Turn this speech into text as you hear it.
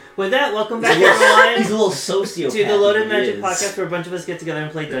With that, welcome back, everyone. He's a little sociopath. To the Loaded Magic podcast, where a bunch of us get together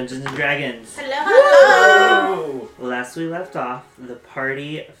and play Dungeons and Dragons. Hello. Last we left off, the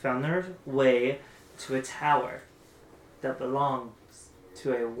party found their way to a tower that belongs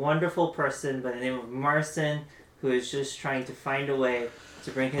to a wonderful person by the name of Marcin, who is just trying to find a way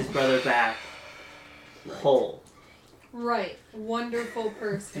to bring his brother back whole. Right. Wonderful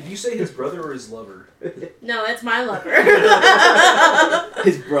person. Did you say his brother or his lover? No, it's my lover.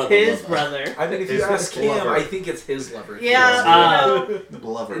 His brother. His brother. I mean, if you ask him, I think it's his lover. Yeah.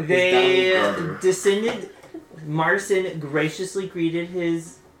 Blubber. They descended. Marcin graciously greeted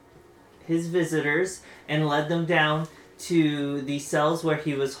his visitors and led them down to the cells where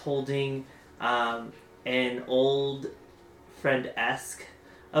he was holding an old friend-esque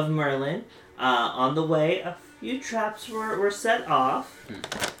of Merlin. On the way, a few traps were set off,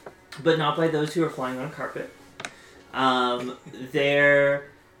 but not by those who were flying on carpet. There,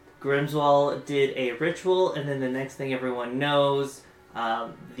 Grimswall did a ritual, and then the next thing everyone knows,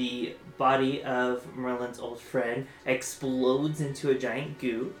 the body of Merlin's old friend explodes into a giant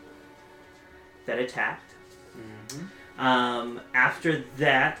goo that attacked. Mm-hmm. After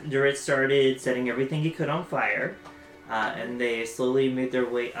that, Durit started setting everything he could on fire, and they slowly made their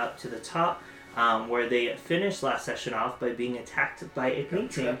way up to the top, where they finished last session off by being attacked by a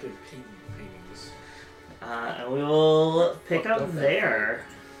painting. And we will pick up there.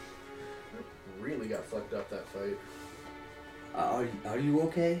 Really got fucked up that fight. Are you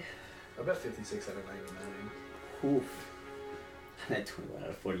okay? I bet 56 out of 99. Oof. I'm at 21 out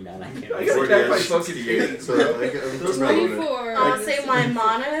of 49. I can't I got attacked by fucking 68, so like, I'm 24. I'll say my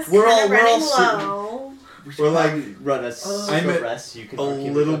mana is We're all running sitting- low. We should We're like, run a I'm short at rest. You can a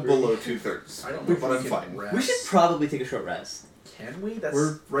keep little recovery. below 2/3. I don't know if But we I'm can fine. rest. We should probably take a short rest. Can we? That's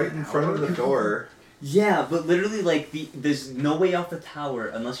We're right in front of the door. Yeah, but literally, like, there's no way off the tower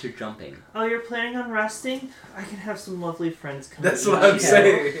unless you're jumping. Oh, you're planning on resting? I can have some lovely friends come. That's with what me. I'm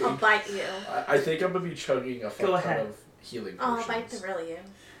saying. I'll bite you. I think I'm gonna be chugging a fuck Go ton ahead. of healing Oh, I'll potions. bite the real you.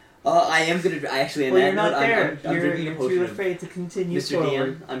 I am gonna. I actually. Well, you're not there. I'm drinking a You're potion. too afraid to continue Mr.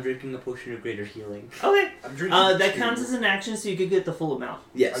 forward. DM, I'm drinking a potion of greater healing. Okay. I'm drinking That two. counts as an action, so you could get the full amount.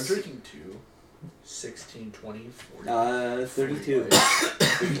 Yes. I'm drinking 2. 16, 20, 40. 32.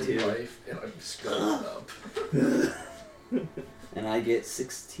 32 life, and I'm sculling up. And I get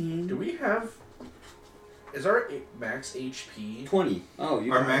 16. Do we have... Is our max HP... 20. Oh,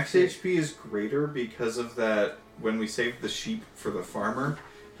 you. Our max HP is greater because of that. When we saved the sheep for the farmer,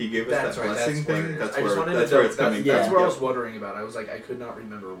 he gave us That's that right, blessing that's what it thing. is. That's I just where wanted that's to where know. it's coming. Yeah. That's from. where I Yep. was wondering about. I was like, I could not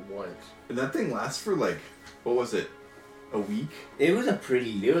remember what. And that thing lasts for like, what was it? A week? It was a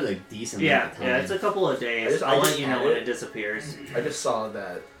decent amount of time. Yeah, it's a couple of days. I I'll just let you know had when it. it disappears. I just saw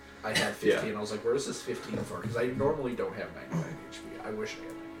that I had 15. Yeah. I was like, where's this 15 for? Because I normally don't have 99 HP. I wish I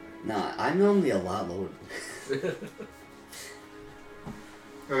had Nah, I'm normally a lot lower. 99.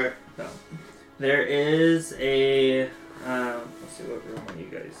 Okay. So, there is a. Let's see what room are you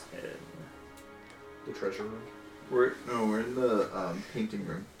guys in. The treasure room. We're in the painting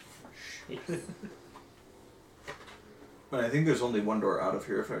room. Yes. But I think there's only one door out of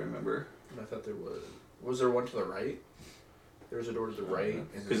here, if I remember. And I thought there was. Was there one to the right? There was a door to the right.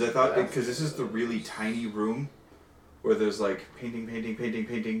 and Because then I thought, left. because this is the really tiny room where there's like painting. Yeah, and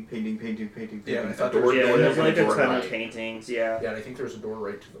I A thought door, Yeah, door, there's door, like a door, ton door. of paintings, yeah. Yeah, and I think there was a door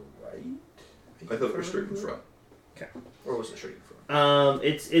right to the right. I thought it was straight in front. Or was it straight in front?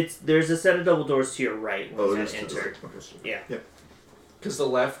 It's there's a set of double doors to your right when Oh, you it is to the enter. right. Yeah. Because the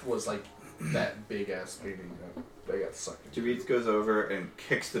left was like that big ass painting that I got sucked into. Javitz goes over and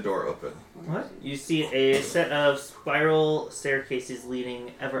kicks the door open. What? You see a set of spiral staircases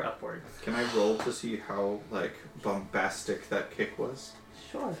leading ever upward. Can I roll to see how like bombastic that kick was?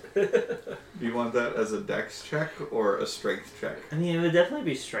 Sure. Do you want that as a dex check or a strength check? I mean, it would definitely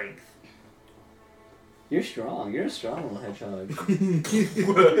be strength. You're strong. You're a strong little hedgehog.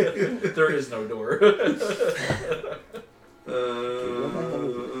 There is no door.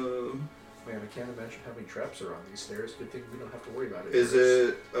 Man, I can't imagine how many traps are on these stairs. Good thing we don't have to worry about it. Is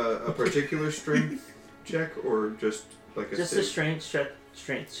it a particular strength check or just like a Just a strength check.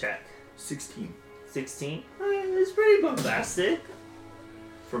 16 16? It's pretty bombastic.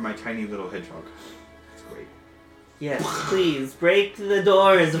 for my tiny little hedgehog. It's great. Yes, please, break the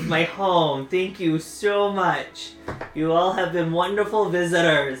doors of my home. Thank you so much. You all have been wonderful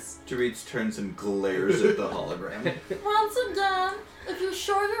visitors. Javitz turns and glares at the hologram. Once again, if you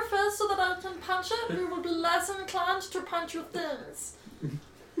show your fist so that I can punch it, we will be less inclined to punch your things.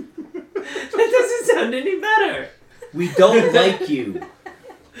 That doesn't sound any better. We don't like you.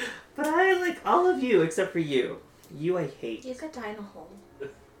 But I like all of you except for you. You I hate. You could die in a hole.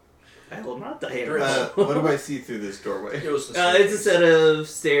 I will not die. What do I see through this doorway? It was the It's a set of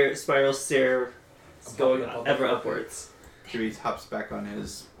spiral stairs I'm going hopping up ever on the upwards. Dewey hops back on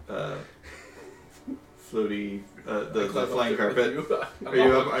his floaty, the climb up flying there with carpet. you. Are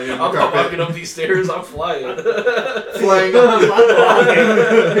you up? Are you on I'm the not carpet? walking up these stairs. I'm flying. Flying up.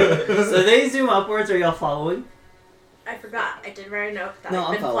 So they zoom upwards. Are y'all following? I forgot. I did write a note that No, I've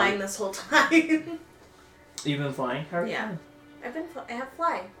I'm been following. flying this whole time. You've been flying? How are you Yeah. flying? I have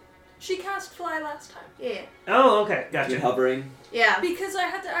fly. She cast fly last time. Yeah. Oh, okay, You're gotcha. hovering. Yeah. Because I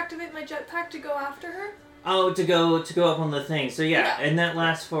had to activate my jetpack to go after her. Oh, to go up on the thing. So yeah, Yeah. and that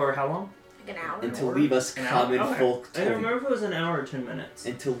lasts for how long? Like an hour. And to leave us An hour? common Okay. folk I don't to remember if it was an hour or 10 minutes.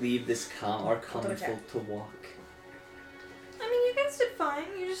 and to leave this our common Okay. folk to walk. I mean, you guys did fine.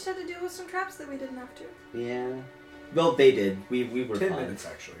 You just had to deal with some traps that we didn't have to. Yeah. Well, they did. We were 10 fine. minutes,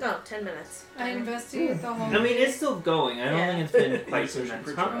 actually. No, 10 minutes. I investigate the hallway. I mean, it's still going. I don't Yeah. think it's been quite Research 10 and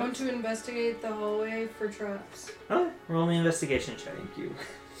minutes. I Huh? want to investigate the hallway for traps. Oh, roll me investigation check. Thank you.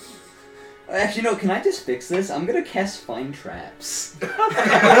 Actually, no. Can I just fix this? I'm gonna cast Find Traps.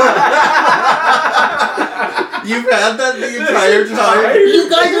 You've had that the entire time. You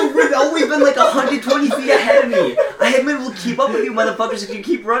guys have always been like 120 feet ahead of me. I haven't been able to keep up with you motherfuckers if you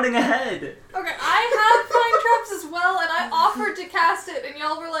keep running ahead. Okay, I had flying traps as well, and I offered to cast it, and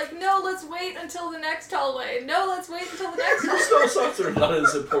y'all were like, no, let's wait until the next hallway. No, let's wait until the next Your hallway. spell slots are not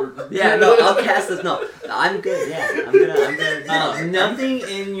as important. Yeah, no, I'll cast this. No, I'm good. Yeah, I'm gonna. Nothing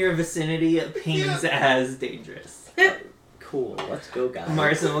in your vicinity pings as dangerous. Cool. Let's go, guys.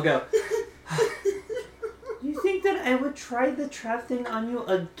 Marson will go. You think that I would try the trap thing on you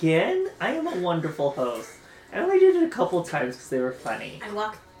again? I am a wonderful host. I only did it a couple times because they were funny. I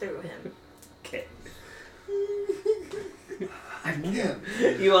walked through him. Okay. I can't.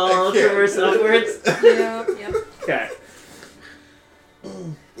 You all I can't. traverse upwards? Yeah. Yep. Okay.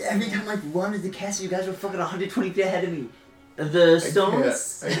 Every time I wanted to cast it, you guys were fucking 120 feet ahead of me. The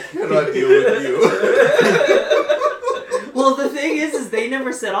stones... I cannot deal with you. Well, the thing is they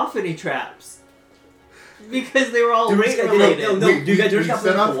never set off any traps. Because they were all Dude, rate this guy related. didn't- no, you guys just got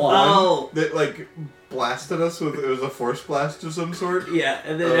set put off on the wall. Oh. that like blasted us with, it was a force blast of some sort. Yeah,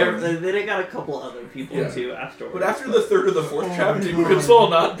 and then, then it got a couple other people Yeah. too afterwards. But after the third or the fourth trap, did Grimswall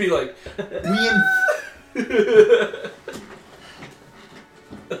not be like...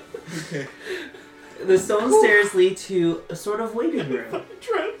 Okay. The stone stairs lead to a sort of waiting room.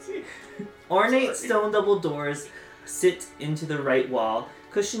 Ornate stone double doors sit into the right wall.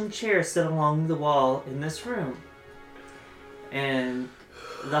 Cushioned chairs sit along the wall in this room. And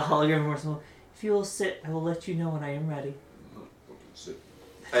the hologram will, if you will sit, I will let you know when I am ready.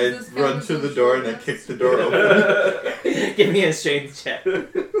 I This guy run was to the so door and I short. kick the door open. Give me a strength check.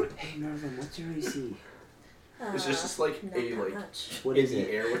 Hey, Marvin, what's your AC? It's just like not a, that like, much. What in is the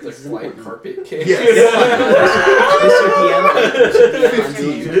it? air with a This is flying important. carpet cake. Yes. Mr.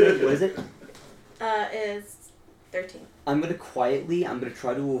 DM, what is it? Is 13. I'm gonna try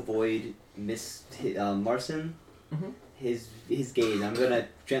to avoid Marson, Mhm. his gaze. I'm gonna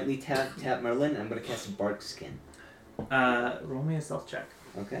gently tap Merlin, and I'm gonna cast Bark Skin. Roll me a stealth check.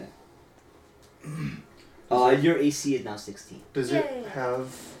 Okay. Your AC is now 16. Does Yay. it have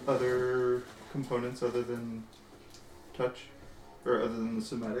other components other than touch? Or other than the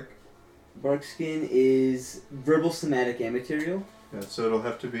somatic? Bark Skin is verbal, somatic, and material. Yeah, so it'll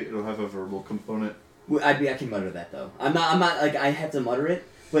have a verbal component. Well, I can mutter that though. I'm not like I have to mutter it,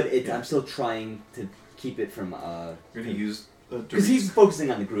 but I'm still trying to keep it from You're gonna use because he's focusing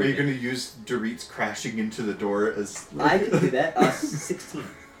on the group. Are you gonna use Dorit's crashing into the door as I can do that. 16.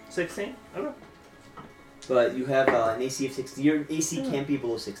 16? Okay. But you have an AC of 16. Your AC can't be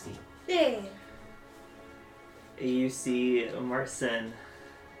below 16. Yeah. You see Marson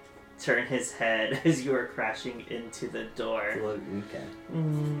turn his head as you are crashing into the door. Okay.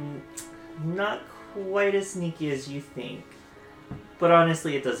 Not quite as sneaky as you think. But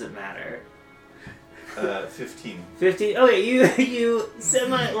honestly, it doesn't matter. 15. 15? Okay, you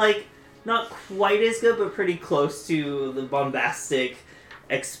semi, like, not quite as good, but pretty close to the bombastic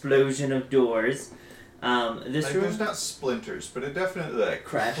explosion of doors. This Like, room... there's not splinters, but it definitely like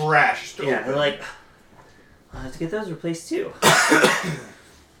Crashed. crashed Yeah, open. they're like, I'll have to get those replaced too.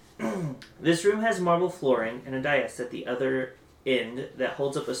 This room has marble flooring and a dais at the other end that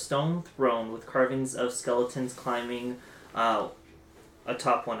holds up a stone throne with carvings of skeletons climbing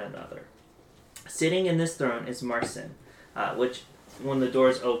atop one another. Sitting in this throne is Marson, which, when the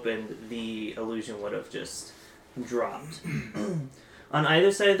doors opened, the illusion would have just dropped. On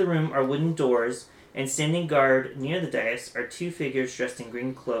either side of the room are wooden doors, and standing guard near the dais are two figures dressed in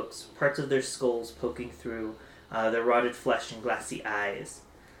green cloaks, parts of their skulls poking through their rotted flesh and glassy eyes.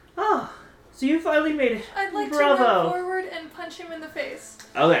 Oh, so you finally made it. I'd like to Bravo. run forward and punch him in the face.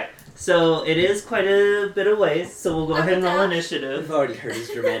 Okay, so it is quite a bit of ways, so we'll go ahead and roll Dash. initiative. I've already heard his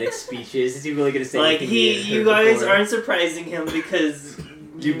dramatic speeches. Is he really gonna say Like, anything he hasn't you heard guys before? aren't surprising him because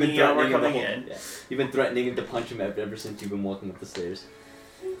You've been y'all were threatening him coming the whole- in. yeah. You've been threatening him to punch him ever since you've been walking up the stairs.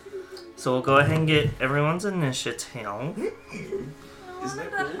 So we'll go ahead and get everyone's initiative. I Isn't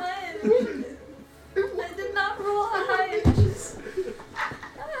that wanted a cool? high initiative. I did not roll a high initiative.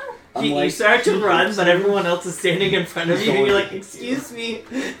 You start to run, but everyone else is standing in front of you, and you're like, excuse me,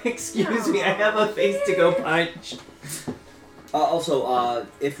 I have a face to go punch. Also,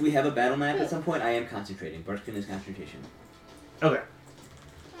 if we have a battle map at some point, I am concentrating. Barkskin is concentration. Okay.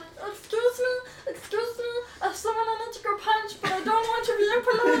 Excuse me, as someone I need to go punch, but I don't want to be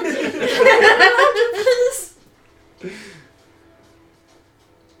impolite. Please.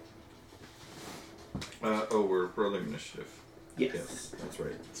 We're rolling initiative. Yes. That's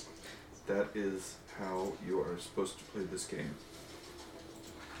right. That is how you are supposed to play this game.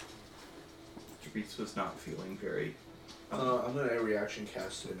 Jabeats was not feeling very... I'm gonna reaction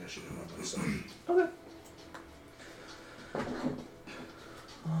cast initiative on myself. Okay.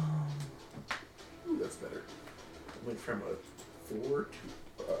 Ooh, that's better. I went from a 4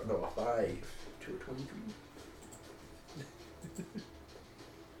 to a 5 to a 23.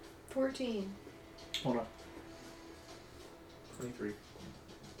 14. Hold on. 23.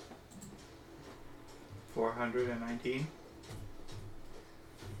 419.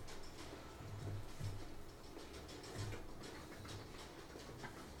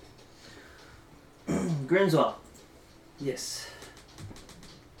 Grimswell. Yes.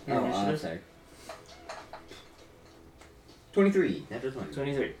 Your I'm initiative? sorry. 23. After 20.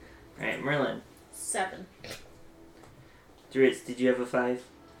 23. Alright, Merlin. 7. Dritz, did you have a 5?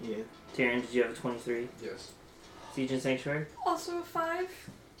 Yeah. Taryn, did you have a 23? Yes. Siege and Sanctuary? Also a 5.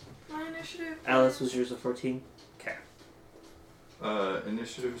 My initiative. Alice, was yours a 14? Okay.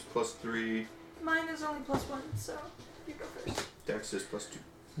 Initiatives +3. Mine is only +1, so you go first. Dex is +2.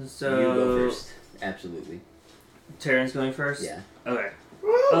 So, You go first. Absolutely. Taryn's going first? Yeah. Okay.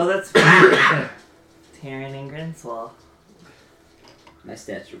 Oh, that's fine. Taryn and Grimswell. My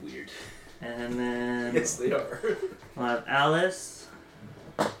stats are weird. And then Yes, they are. we'll have Alice.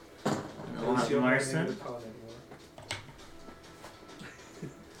 And then we'll have Marson.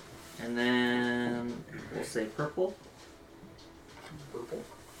 And then we'll say purple. Purple.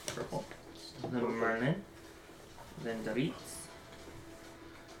 Purple. And then Merlin. Then David.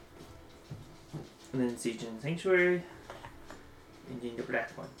 And then Siege and Sanctuary. And then the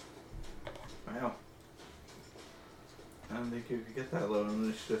black one. Wow. I don't think you could get that low on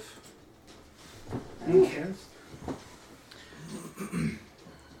initiative. Okay.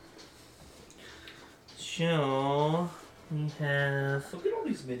 So we have Look at all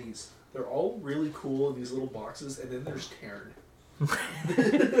these minis. They're all really cool in these little boxes, and then there's Taryn.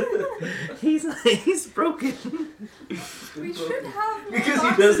 he's broken. We should have more Because he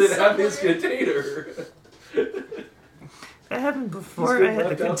boxes doesn't have his somewhere. container. That happened before He's I been had the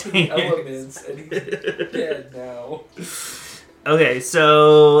left out to the container. elements, and he's dead now. Okay,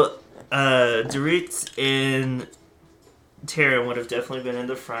 so Doritz and Taryn would have definitely been in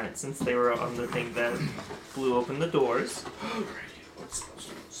the front since they were on the thing that blew open the doors. Alrighty, what's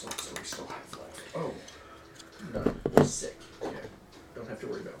so we still have left? Oh, none. Sick. Okay, don't have to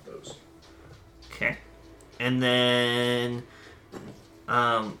worry about those. Okay. And then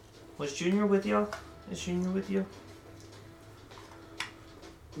was Junior with y'all? Is Junior with you?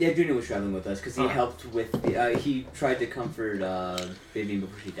 Yeah, Junior was traveling with us because he Oh. helped with. He tried to comfort Vivian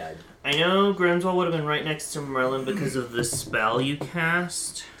before she died. I know Grimswell would have been right next to Merlin because of the spell you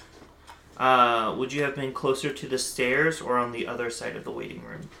cast. Would you have been closer to the stairs or on the other side of the waiting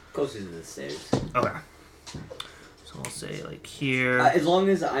room? Closer to the stairs. Okay. So we'll say like here. As long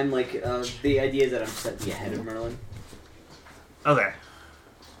as I'm like, the idea is that I'm slightly ahead of Merlin. Okay.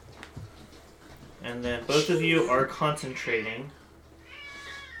 And then both of you are concentrating.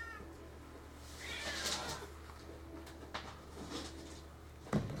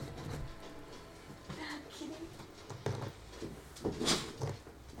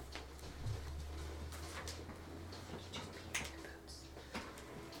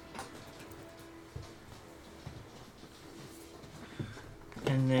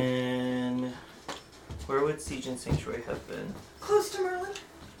 And then, where would Siege and Sanctuary have been? Close to Merlin.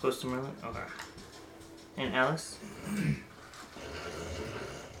 Close to Merlin? Okay. And Alice?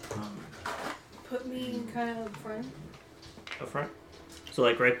 Put me kind of up front. Up front? So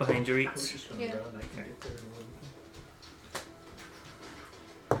like right behind your I was eats? just going Yeah. down, I can get there in one.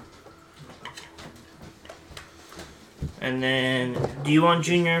 And then, do you want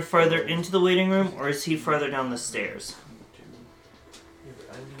Junior further into the waiting room, or is he further down the stairs?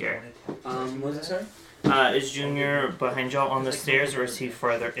 Garrett. What was it, sorry? Is Junior behind y'all on the stairs, or is he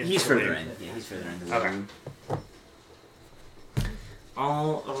further into He's the further waiting in. Yeah, he's further in the Okay. room.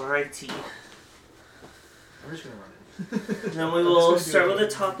 Alrighty. I'm just gonna run in. Then we will start with the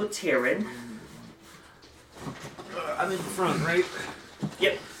top with Taryn. I'm in front, right?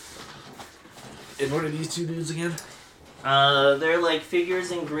 Yep. And what are these two dudes again? They're like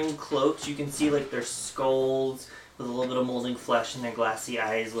figures in green cloaks. You can see like their skulls with a little bit of molding flesh and their glassy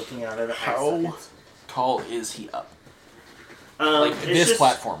eyes looking out of the eye How sockets. tall is he up? Like Like this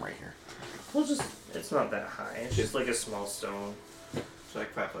platform right here. We'll just. It's not that high. It's just like a small stone. It's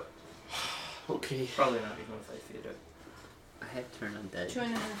like 5 foot. Okay. Probably not even 5 feet. I have turn undead.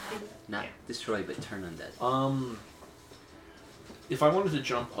 2.5 feet. Not destroy, but turn undead. If I wanted to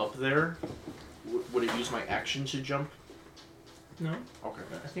jump up there, would it use my action to jump? No, Okay.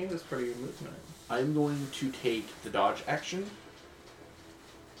 I think that's part of your movement. I'm going to take the dodge action,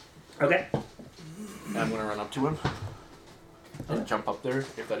 Okay. and I'm going to run up to him and jump up there,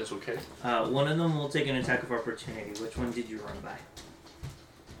 if that is okay. One of them will take an attack of opportunity. Which one did you run by?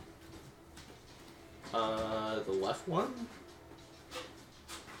 The left one?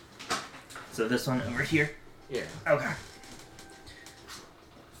 So this one over here. Yeah. Okay.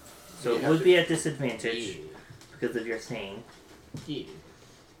 So You it have would to- be at disadvantage because of your thing. Yeah.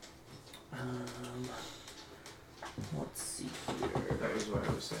 Let's see here. That was what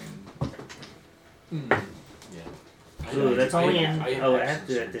I was saying. Yeah. Ooh, that's only in. I have Oh, I action have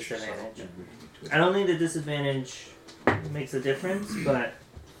to at surge, disadvantage. I don't think the disadvantage makes a difference, but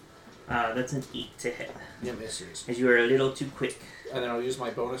that's an 8 to hit. Yeah, misses. As you are a little too quick. And then I'll use my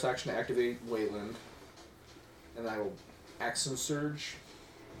bonus action to activate Wayland. And I will action surge,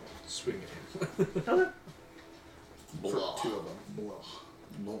 swing at him. Okay. For 2 of them. Blah.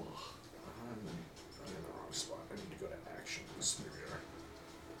 I'm in the wrong spot. I need to go to actions. There we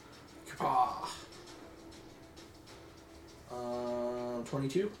are. Kapah!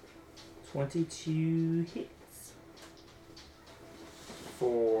 22 22 hits.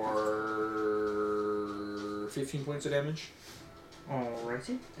 for 15 points of damage.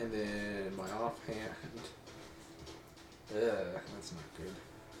 Alrighty. And then my offhand. That's not good.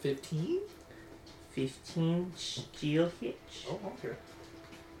 15? 15 steel hits. Oh, okay.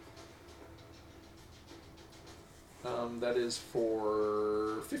 That is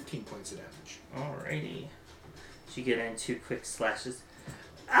for 15 points of damage. Alrighty. So you get in 2 quick slashes.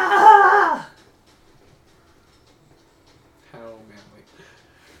 Ah! How manly.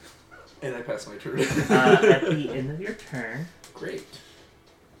 And I pass my turn. At the end of your turn. Great.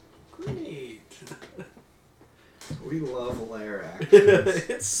 We love lair actions.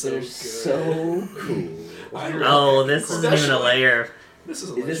 It's so They're good. so cool. Oh, this isn't even a Especially- layer. This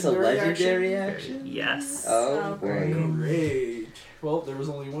is a Is this a legendary action? Yes. Oh, great. Great. Well, there was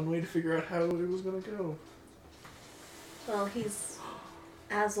only one way to figure out how it was going to go. Well, he's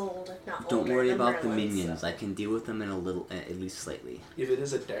as old, if not Don't older worry than about the Merlin, minions. so- I can deal with them in a little, at least slightly. If it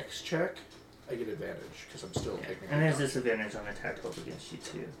is a dex check, I get advantage because I'm still technically. And there's dodging. disadvantage on attack rolls against you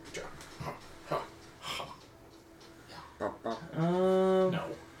too. Ha, ha, ha. No.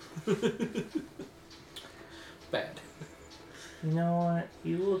 Bad. You know what?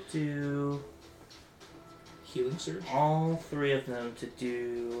 You will do Healing surge. all 3 of them to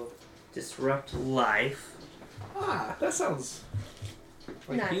do disrupt life. Ah, that sounds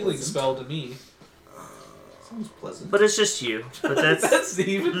like a Nice. healing spell to me. Sounds pleasant. But it's just you. But that's That's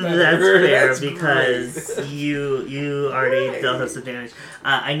even better. that's fair That's because great. you already Great. dealt us some damage.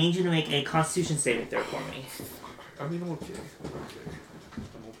 I need you to make a Constitution saving throw for me. I mean, I'm okay.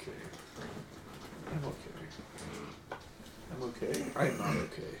 I'm okay. I'm not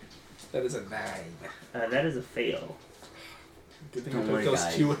okay. That is a 9. That is a fail. Good thing Don't I took worry, those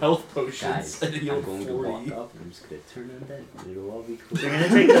guys. 2 health potions Guys, and I'm healed going 40. to walk up and I'm just going to turn on that. It'll all be cool. You're gonna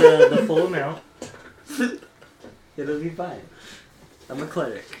take the full amount. It'll be fine. I'm a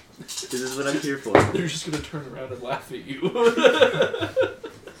cleric. This is what I'm here for. They're just gonna turn around and laugh at you.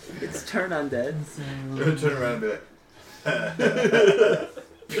 It's turn undead. Turn around and be like,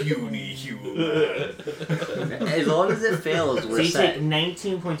 Puny human. As long as it fails, So we're you set. take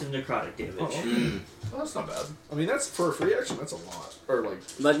 19 points of necrotic damage. Oh, that's not bad. I mean, that's for a free action. That's a lot. Or like,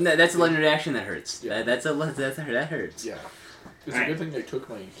 But no, that's a legendary action that hurts. Yeah. That hurts. yeah. It's Alright. a good thing I took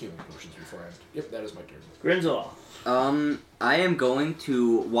my healing potions beforehand. Yep, that is my turn. Grinzel. I am going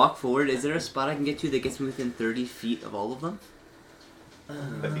to walk forward. Is there a spot I can get to that gets me within 30 feet of all of them? I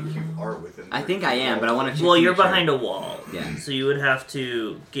think you are within. I think I am, but I want to check. Well, to you're make sure. behind a wall. Yeah. So you would have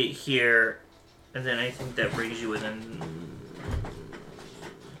to get here And then I think that brings you within...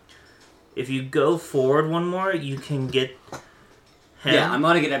 If you go forward one more, you can get him. Yeah, I'm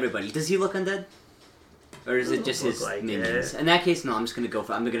gonna get everybody. Does he look undead? Or is it just Look his like minions? it. In that case, no, I'm just gonna go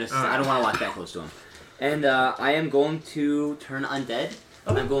for I don't wanna walk that close to him. And I am going to turn undead.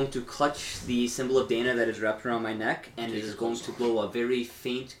 I'm going to clutch the symbol of Dana that is wrapped around my neck, and it is going to glow a very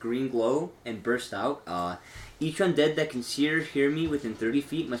faint green glow and burst out. Each undead that can see or hear me within 30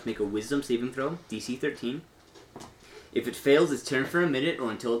 feet must make a wisdom saving throw, DC 13. If it fails, it's turn for a minute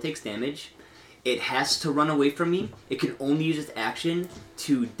or until it takes damage. It has to run away from me. It can only use its action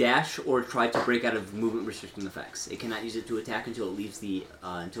to dash or try to break out of movement restricting effects. It cannot use it to attack until it leaves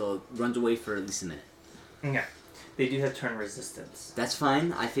until it runs away for at least a minute. Okay. They do have turn resistance. That's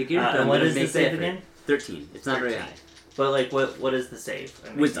fine. I figured. But And I'm what gonna is the make save the effort. again? 13. It's not very 13. high. But like, what is the save?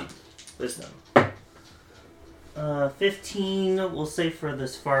 Wisdom. Wisdom. 15. We'll say for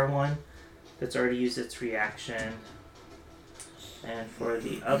this far one, that's already used its reaction, and for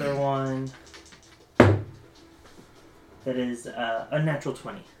the other one, that is a natural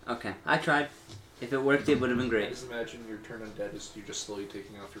 20. Okay, I tried. If it worked, it would have been I great. just imagine your turn undead is you just slowly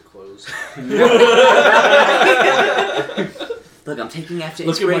taking off your clothes. Look, I'm taking after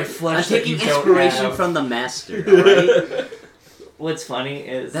Look at my inspiration. flesh I'm that taking you don't inspiration have. from the master. All right? What's funny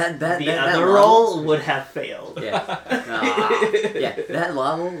is That the that other level- roll would have failed. Yeah. Yeah. That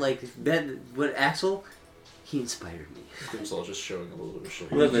level, like that. What Axel? He inspired me. It's all just showing a little bit of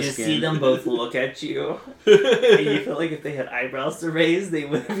shit. Look, You this see skin. them both look at you, and you feel like if they had eyebrows to raise, they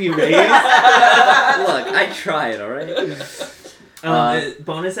would be raised. Look, I tried. All right.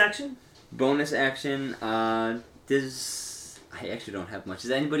 Bonus action? Bonus action. I actually don't have much. Does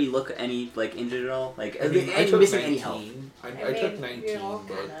anybody look any like injured at all? Like, I mean, I any took missing 19. any health? I took 19, you're all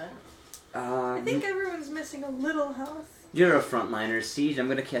but kinda... I think everyone's missing a little health. You're a frontliner, Siege. I'm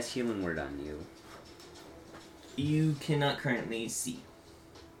gonna cast Healing Word on you. You cannot currently see.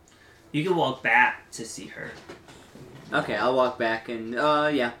 You can walk back to see her. Okay, I'll walk back and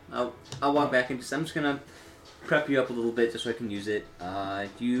yeah, I'll walk back and I'm just gonna prep you up a little bit just so I can use it.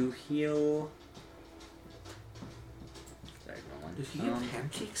 You heal. Sorry, wrong one. does he have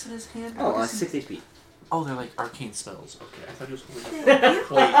pancakes in his hand? Oh, 6 HP. Oh, they're like arcane spells. Okay, I thought it was only Yeah.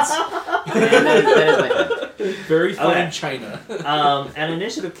 plates. And that is my turn. Very fine Okay. china. At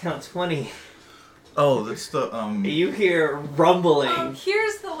initiative count 20, Oh, that's the you hear rumbling. Oh,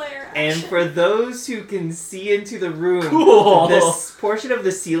 here's the layer And action. for those who can see into the room, Cool. this portion of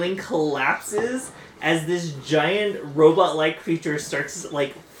the ceiling collapses as this giant robot-like creature starts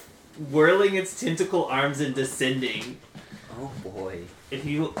like whirling its tentacle arms and descending. Oh boy. If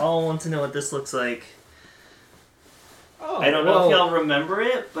you all want to know what this looks like, Oh, I don't know if y'all remember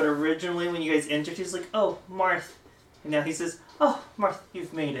it, but originally when you guys entered, he's like, "Oh, Marth," and now he says, "Oh, Marth,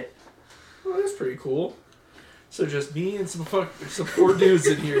 you've made it." Oh, that's pretty cool. So just me and some poor dudes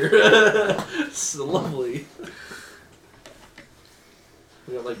in here. So lovely.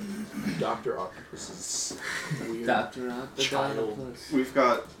 We got like Dr. Octopus's weird Doctor child. we've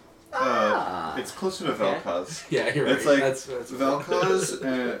got Ah. it's closer to Okay. Vel'Koz. Yeah, you're right. It's like that's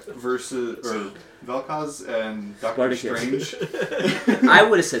Vel'Koz versus or Vel'Koz and Doctor Spartacus. Strange. I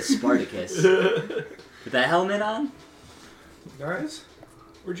would have said Spartacus. With that helmet on? Guys,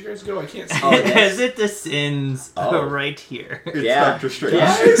 where'd you guys go? I can't see. Oh, yes. As it descends Oh. right here. It's Yeah. Doctor Strange.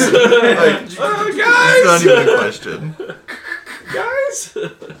 Guys! Like, Guys! It's not even a question. Guys!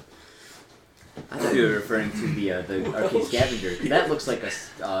 I thought you were referring to the arcade scavenger. That looks like a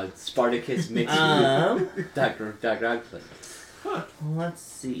Spartacus mixed with Dr. Octopus. Let's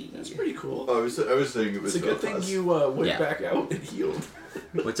see. That's pretty cool. I was saying it was It's a good thing Vel'Koz. you went Yeah. back out and healed.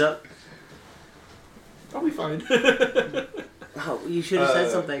 What's up? I'll be fine. Oh, you should have said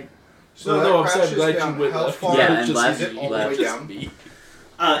something. So no, that I'm saying crashes glad down. you went How left. far Yeah, and does left, it all the left. way down?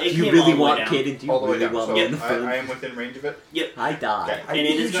 It You came really all the way want down. Kaden? Do you All the way really down. want So me in the front? I am within range of it. I die. And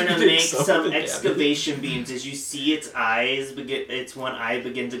it is going to usually make think so, some but yeah. excavation beams as you see its eyes its one eye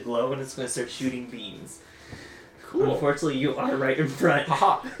begin to glow, and it's going to start shooting beams. Cool. Unfortunately, you are right in front.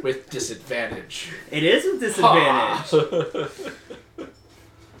 Haha, with disadvantage. It is with disadvantage. Ha.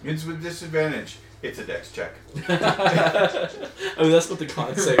 It's with disadvantage. It's a dex check. Oh, that's what the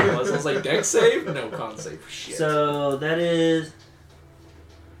con save was. I was like, dex save? No con save. Shit. So that is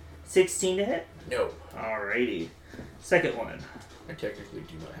 16 to hit. No. Alrighty. Second one. I technically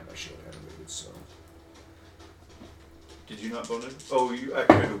do not have my shield animated, so. Did you not bone it? Oh, you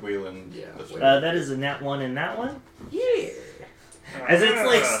activated Wayland. Yeah, That's Wayland. right. That is a nat one and that one. Yeah. As it's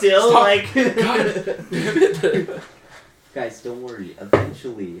like still Stop. like. God damn it. Guys, don't worry.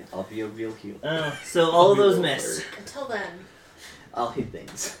 Eventually, I'll be a real healer. So all of those I'll be miss. Until then. I'll hit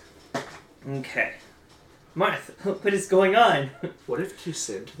things. Okay. Marth, what is going on? What if to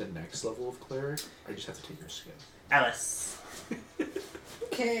send to the next level of cleric, I just have to take your skin? Alice.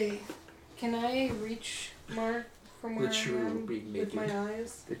 Okay. Can I reach Mark from where That I you am being with naked. my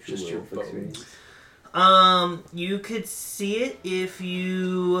eyes? Just your bones. You could see it if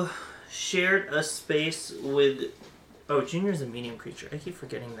you shared a space with... Oh, Junior's a medium creature. I keep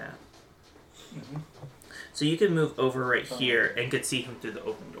forgetting that. Mm-hmm. So you could move over right here and could see him through the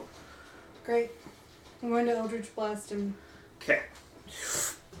open door. Great. I'm going to Eldritch Blast him. Okay.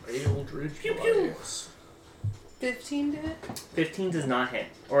 Eldritch Pew, pew. Blast. 15 to hit? 15 does not hit.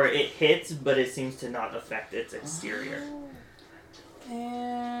 Or it hits, but it seems to not affect its exterior.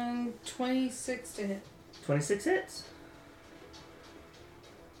 And 26 to hit. 26 hits?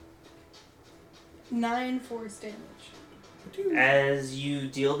 9 force damage. As you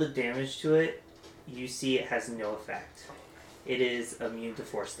deal the damage to it, you see it has no effect. It is immune to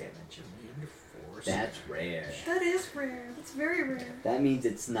force damage. Immune to force. That's rare. That is rare. That's very rare. That means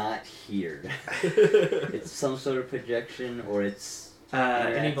it's not here. It's some sort of projection, or it's Any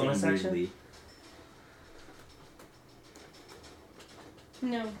interacting bonus action? weirdly.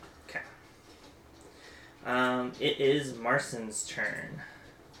 No. It is Marson's turn.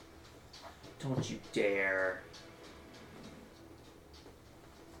 Don't you dare.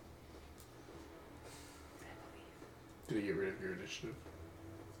 Did you get rid of your initiative?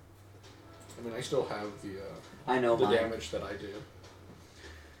 I mean, I still have the I know the mine. damage that I did.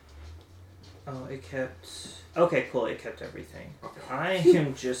 Oh, it kept... Okay, cool, it kept everything. Okay. I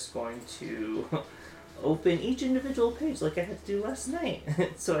am just going to open each individual page like I had to do last night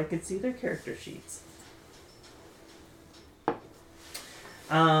so I could see their character sheets.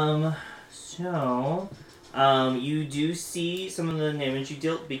 You do see some of the damage you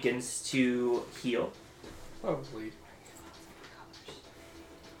dealt begins to heal. Lovely.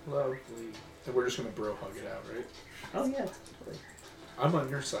 Lovely. And we're just gonna bro hug it out, right? Oh yeah, totally. I'm on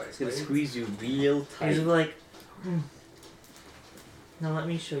your side. It's gonna right? squeeze you real He's tight. like, now let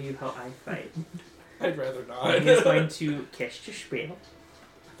me show you how I fight. I'd rather not. He's going to cast your spell.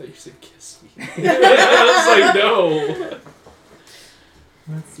 I thought you said kiss me. I was like, no.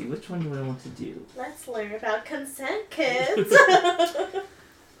 Let's see, which one do I want to do? Let's learn about consent, kids.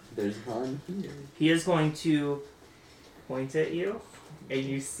 There's none here. He is going to point at you, and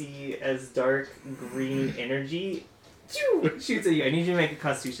you see as dark green energy shoots at you. I need you to make a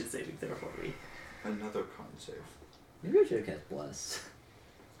Constitution saving throw for me. Another con save. Maybe I should have cast Bless.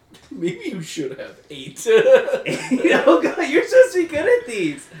 Maybe you should have 8. Oh god, you're supposed to be good at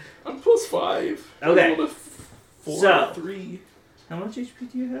these. I'm +5. Okay. I rolled a 4 So- 3. How much HP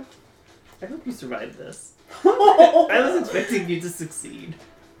do you have? I hope you survived this. I was expecting you to succeed.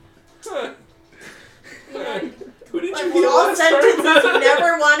 Who did Like you heal all last sentences you time?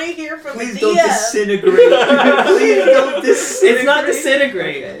 never want to hear from Please the don't DM. disintegrate. Please don't disintegrate. It's not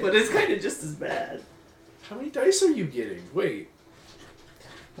disintegrate, Okay. but it's kind of just as bad. How many dice are you getting? Wait.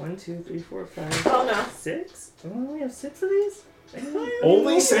 1, 2, 3, 4, 5. Oh, no. 6? Oh, we have 6 of these?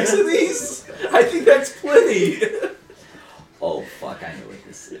 Only 6 of these? I think that's plenty. Oh fuck! I know what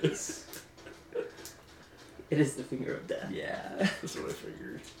this is. It is the finger of death. Yeah. That's what I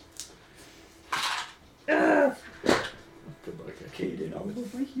figured. Ah. Good luck. Kaden, all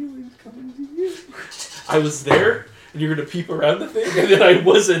of my healing's coming to you. I was there, and you're gonna peep around the thing, and then I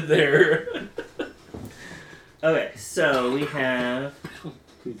wasn't there. Okay, so we have.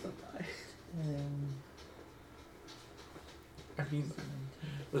 Please don't die. I mean,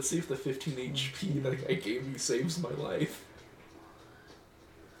 let's see if the 15 HP that I gave you saves my life.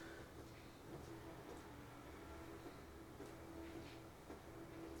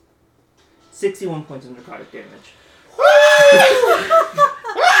 $61 points of necrotic damage.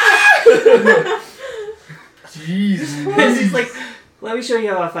 Jeez. He's like, let me show you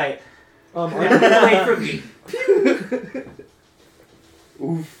how I fight. I'm Wait for me.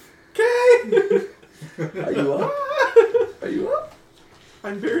 Oof. okay. Are you up? Are you up?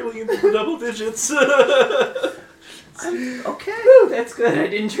 I'm barely into the double digits. Okay, that's good. I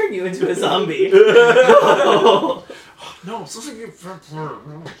didn't turn you into a zombie. Oh. No, I'm supposed to get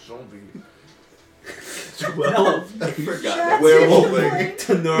zombie. Well, I forgot. That's Werewolfing.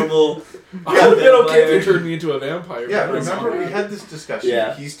 to normal. I'll get okay if you vampire. turn me into a vampire. Yeah, but I'm remember we not. had this discussion.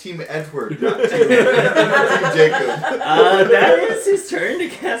 Yeah. He's Team Edward, not Team Jacob. That is his turn to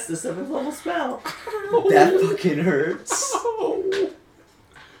cast the 7th level spell. That fucking hurts. Oh.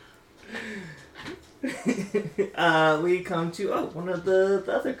 We come to one of the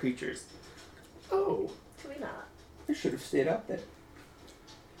other creatures. Oh. Can we not? I should have stayed up there.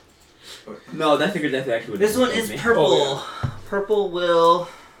 No, that figure death actually would This one is purple. Oh, Purple will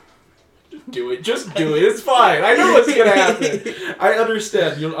Do it. Just do it. It's fine. I know what's gonna happen. I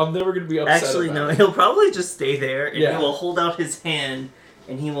understand. I'm never gonna be upset. Actually, about no. it. He'll probably just stay there, and Yeah. he will hold out his hand,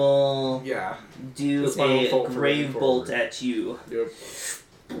 and he will Yeah. do That's my little a fault for grave moving bolt forward. at you. Yep.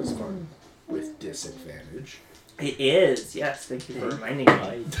 That's fine. With disadvantage. It is. Yes. Thank you for reminding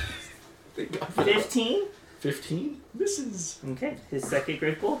me. Thank God. 15. 15 misses. Okay. His second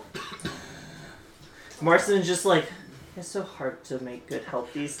grave bolt. Marston's just like, it's so hard to make good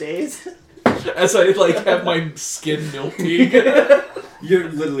health these days. As I have my skin melting. You're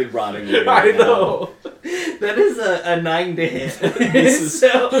literally rotting away I right now. know. That is a 9 to hit. This is- So,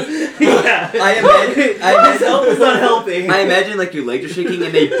 yeah. I imagine, His health is not helping. I imagine like your legs are shaking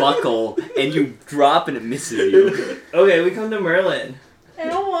and they buckle and you drop and it misses you. Okay, we come to Merlin. I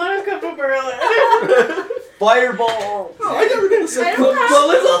don't want to come to Berlin. Fireball! Oh, I never gonna say I don't have- What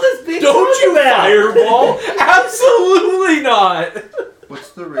was all this big Don't talk you about? fireball? Absolutely not.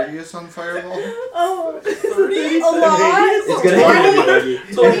 What's the radius on fireball? Oh, 30? a lot. It's gonna hit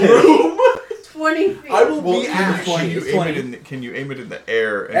you, The room. 20 feet. I will Well, be can you ashy. aim it in the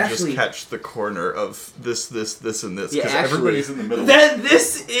air and Actually- just catch the corner of this, and this? Yeah, Because actually- everybody's in the middle.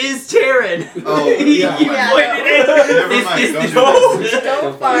 This is Terran. Oh, You yeah. pointed it. Never This mind, is don't the- do that.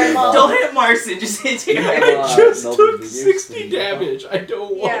 Don't fireball. Don't hit Marson, just hit You Terran. have, I just Melvin took Meteors, 60 so you- damage. I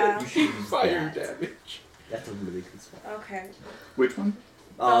don't want Yeah. to take fire damage. That's a really good spot. Okay. Which one?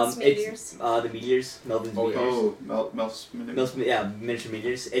 Mel's It's meteors. the meteors, Melvin's Oh, yeah. meteors. Oh, Mel's minute. Miniature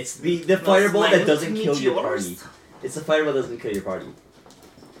meteors. It's the fireball that doesn't kill your party. It's the fireball that doesn't kill your party.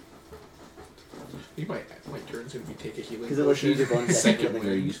 My turn's gonna be take a healing Because it lets you use your bonus action for Second something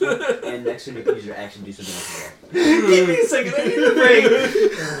very wind. useful. And next turn you can use your action to do something else as well. Give me a second, I need a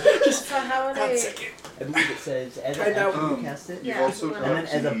break. So how would 1 I... second. I believe it says as an Try that action you one. cast it. You've Yeah. also And got And then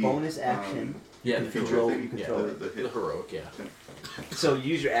as a the, bonus action, Yeah, you the control, heroic. you Yeah, control. the the hit. heroic, yeah. So you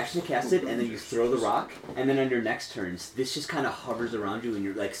use your action to cast it, and then you throw the rock, and then on your next turns, this just kind of hovers around you and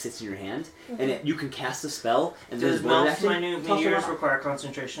you're like sits in your hand, and you can cast a spell, and then Does as bonus Mel's action, minute toss a meteors rock. require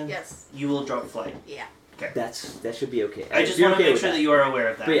concentration? Yes. You will drop flight. Yeah. That should be okay. I just You're want to okay make with sure that you are aware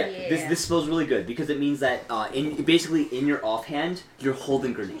of that. But yeah, Yeah. this spell's really good because it means that basically in your offhand, you're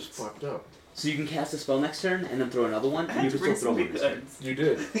holding It's grenades. fucked up. So you can cast a spell next turn and then throw another one, I and you had to can still bring throw some one big this turn. You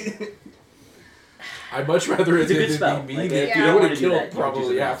did. I'd much rather it It's a good than spell. be Like, me. if Yeah. You you know don't what want it to do killed that, you can do probably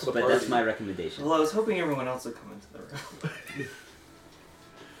something half else, the but party. that's my recommendation. Well, I was hoping everyone else would come into the room.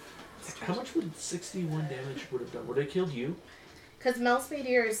 How much would 61 damage would have done? Would it killed you? Because Mel's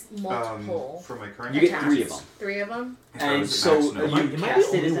meteor is multiple. For my current You get attacks. 3 of them. 3 of them? And it's so an action. you Am I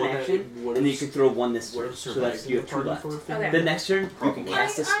cast the it as only an one that action, would've- and then you can throw one this Would turn. have So survived that's you the have 2 party left. for a thing? Okay. The next turn, you can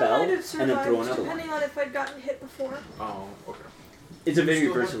cast a I spell might have and then survived, throw another one. depending on if I'd gotten hit before. Oh, okay. It's a very You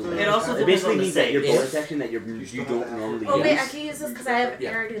still versatile. have thing. It also It depends basically on the means that your save. bonus action that you still don't have normally Oh, wait, I use. can use this because I have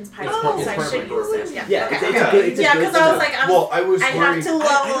Yeah. Eridan's It's pipe, part- so it's I part of should my use burn. this. Yeah, Yeah, okay. it's a okay. good. It's a Yeah, good because I was spell. like, Well, I was I have worried. to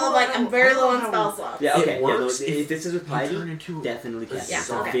level, like, I'm very low on spell slots. Yeah, It okay. Yeah, works if this is with You piety, turn into definitely a cast it. Yeah, It's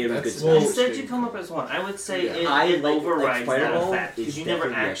a okay. very good That's- spell. well, Instead, you come up as one. I would say Yeah. it, I it like overrides that Fireball effect because is you never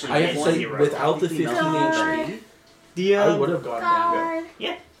definitely actually I get have to say, zero. without the Technically 15 not HP, bad. The I would have gone down.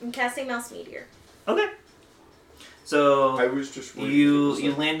 God. I'm casting Mel's meteor. Okay. So I was just worried. you it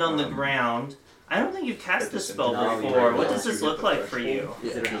was land on the um, ground. I don't think you've cast at this the spell center. No, before. you What haven't. does this look like for you?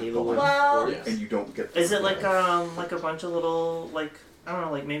 Is it a halo? Well- or- Yes. And you don't get. Is it like a bunch of little like I don't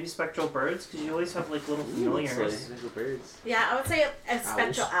know like maybe spectral birds because you always have like little familiars. Little birds. Yeah, I would say a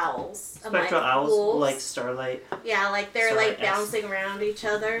spectral owls. And, Spectral like, owls wolves. like starlight. Yeah, like they're Sorry, like yes. bouncing around each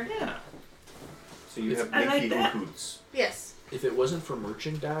other. Yeah. So you have I like Mickey that. and Hoots. Yes. If it wasn't for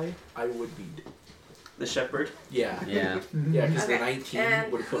merchant die, I would be. The shepherd. Yeah. Yeah. Yeah, because Okay. the 19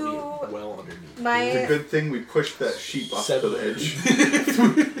 And would have put me who- well underneath. It's a My good thing we pushed that sheep off to the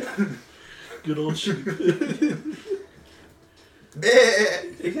edge. Good old sheep.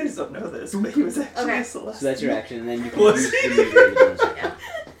 You guys don't know this, but he was actually Okay. a celestial. So that's your action, and then you can Was use the meteor as a bonus action.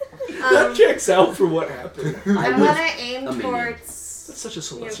 That checks out for what happened. I I would- want to aim a minion. towards. That's such a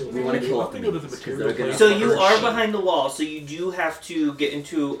celestial. We thing. wanna kill I'll off the go to the minions, 'cause material they're gonna- So plane you first. are behind the wall, so you do have to get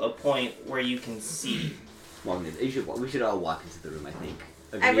into a point where you can see. We should all walk into the room, I think.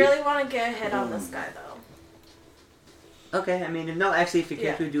 I Agreed? really want to get a hit on this guy though. Okay, I mean, no, actually, if your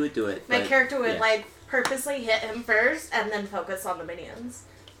character would do it, do it. My but- character would yeah. like purposely hit him first and then focus on the minions.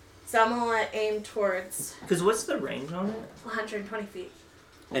 So I'm gonna aim towards Because what's the range on it? 120 feet.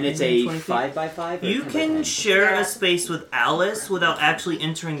 And it's a 20 feet? 5x5? Or You 10 by can 10? share Yeah. a space with Alice without actually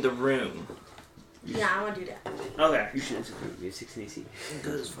entering the room. Yeah, I want to do that. Okay. You should enter the room. You have 16 AC.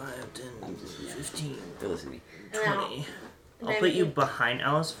 Goes 5, 10, 15, Don't listen to me. And then 20. I'll then put you he- behind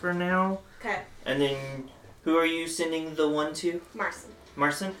Alice for now. Okay, And then, who are you sending the one to? Marson.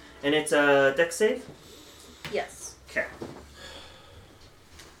 Marcin, and it's a dex save. Yes. Okay.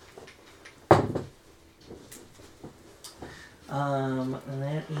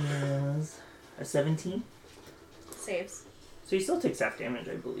 That is a 17. Saves. So he still takes half damage,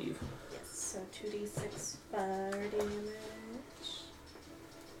 I believe. Yes. So 2d6 fire damage.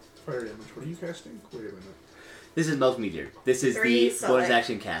 Fire damage. What are you casting? Wait a minute. This is Mouth Meteor. This is 3, the so bonus like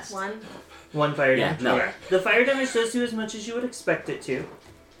action cast. 1. One fire Yeah, damage. no. Okay. The fire damage does do as much as you would expect it to.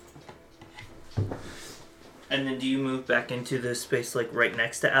 And then do you move back into the space like right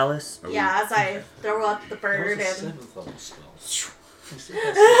next to Alice? Yeah, as I throw up the bird That was a and 7th level spell.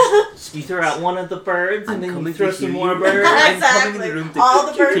 You throw out one of the birds and I'm then you coming throw to some heal more you. birds. I'm exactly. coming in the room to All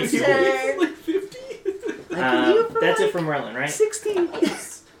the kill birds you. turn. Like 50? That's it from Merlin, right? 16.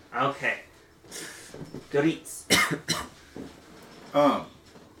 Yes. Okay. Goodies.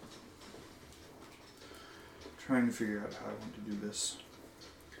 Trying to figure out how I want to do this.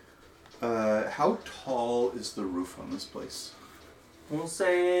 How tall is the roof on this place? We'll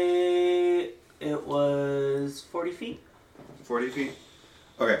say it was 40 feet. 40 feet?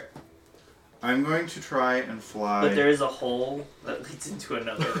 Okay. I'm going to try and fly. But there is a hole that leads into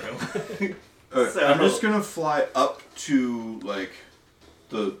another room. Okay, So- I'm just gonna fly up to like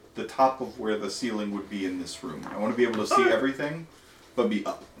the top of where the ceiling would be in this room. I want to be able to see Okay. everything, but be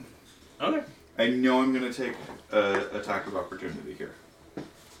up. Okay. I know I'm gonna take attack of opportunity here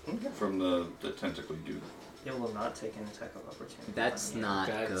from the tentacly dude. It will not take an attack of opportunity. That's on you. not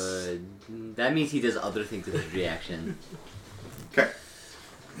That's- good. That means he does other things with his reaction. Okay.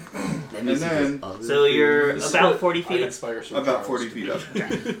 That means And he does then- other So you're This is about what 40 I feet. inspire Sir About Charles 40 to feet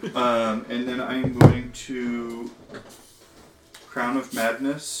do. up. And then I'm going to Crown of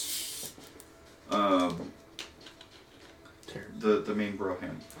Madness. The main bro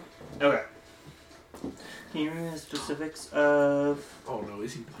hand. Okay. Can you remember the specifics of... Oh no,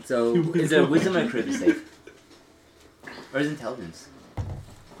 is he not? So, is it wisdom or charisma save? Or is it intelligence?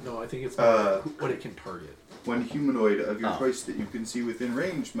 No, I think it's what it can target. One humanoid of your Oh. choice that you can see within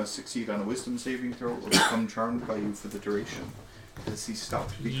range must succeed on a wisdom saving throw or become charmed by you for the duration. As he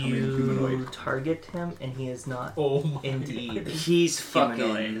stopped becoming You humanoid. target him and he is not Oh my indeed. He's fucking.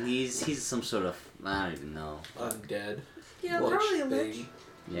 Humanoid. He's some sort of. I don't even know. Undead. Yeah, lich probably a thing. lich.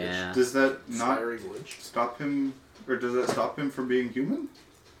 Yeah. Does that not Inspiring lich. stop him, or does that stop him from being human?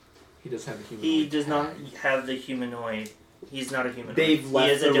 He does have a human. He does not have the humanoid. He's not a humanoid. They've he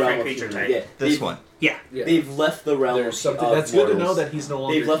left is a the different realm of creature human. type. Yeah, they've- one. Yeah. They've left the realm There's of something. of That's good to know mortals. that he's no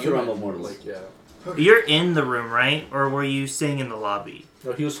longer. They've left the human. realm of mortals. Like yeah. You're in the room, right? Or were you staying in the lobby?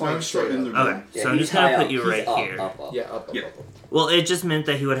 No, he was I'm flying still straight in up. the room. Okay, Yeah, so I'm he's just gonna high put up. you He's right up, here. Up. Yeah, up. Yeah. Up. Well, it just meant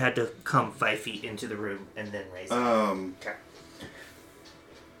that he would have had to come 5 feet into the room and then raise it.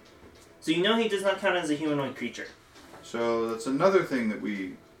 So you know he does not count as a humanoid creature. So that's another thing that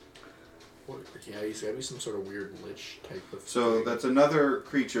we. Yeah, he's gotta be some sort of weird lich type of. So thing. that's another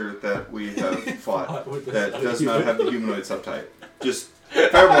creature that we have fought With the- that does not have the humanoid subtype. Just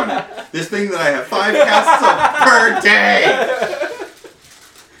fair warning. This thing that I have 5 casts of per day.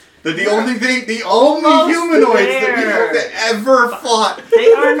 That the only Almost humanoids that we there. have ever fought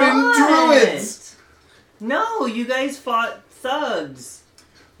They are have been not. druids. No, you guys fought thugs.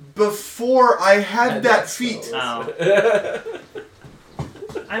 Before I had that feat. Oh.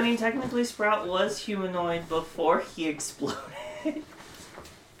 I mean, technically Sprout was humanoid before he exploded.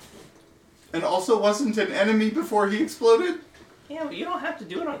 And also wasn't an enemy before he exploded? Yeah, but you don't have to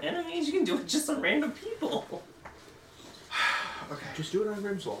do it on enemies. You can do it just on random people. Okay. Just do it on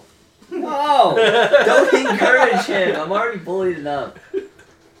Grimswall. No! Don't encourage him. I'm already bullied enough.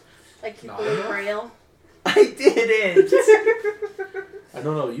 Like you Nah. bullied Braille. I didn't. I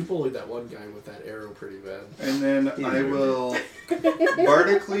don't know. You bullied that one guy with that arrow pretty bad. And then I will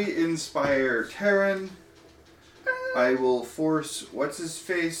bardically inspire Terran. I will force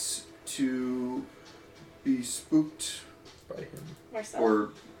what's-his-face to be spooked, By him. Marcel. or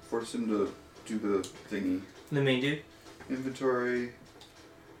force him to do the thingy. The main dude. Inventory.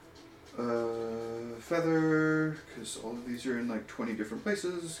 Feather, because all of these are in like 20 different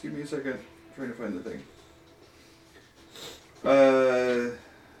places. Give me a second. I'm trying to find the thing.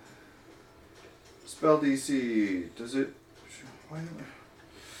 Spell DC. Does it...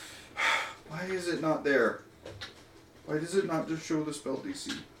 Why is it not there? Why does it not just show the spell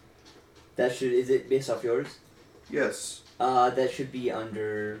DC? That should. Is it based off yours? Yes. That should be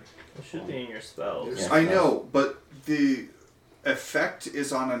under. It should be in your spells. Yeah. I know, but the effect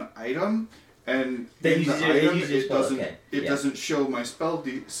is on an item, and They in use the your- they item use your it spell, doesn't okay. it Yeah. doesn't show my spell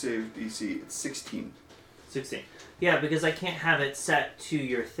save DC. It's 16. 16. Yeah, because I can't have it set to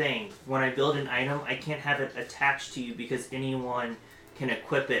your thing. When I build an item, I can't have it attached to you because anyone can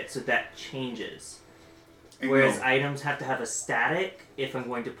equip it so that changes. I Whereas know, items have to have a static if I'm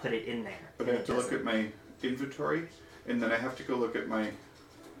going to put it in there. but I have to look at my inventory, and then I have to go look at my,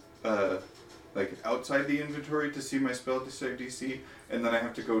 like outside the inventory to see my spell save DC, and then I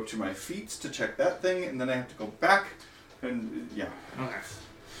have to go to my feats to check that thing, and then I have to go back, and yeah. Okay.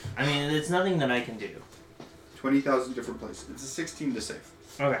 I mean, it's nothing that I can do. 20,000 different places. It's a 16 to save.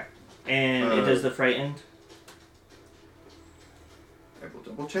 Okay. And it does the frightened? I will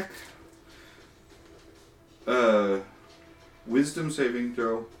double check. Wisdom saving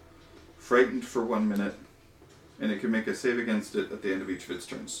throw, frightened for 1 minute, and it can make a save against it at the end of each of its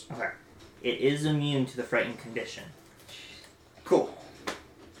turns. Okay. It is immune to the frightened condition. Cool.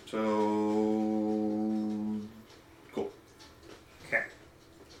 So cool. Okay.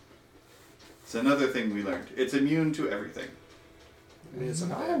 It's another thing we learned. It's immune to everything. It's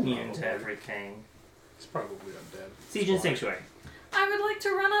Not undead, immune to probably. everything. It's probably undead. Siege and Sanctuary. I would like to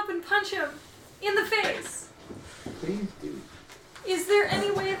run up and punch him in the face. Please do. Is there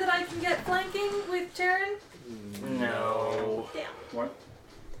any way that I can get flanking with Terran? No. Damn. What?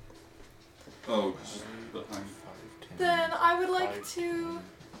 Oh, behind. 5, 10, Then I would like 5, to.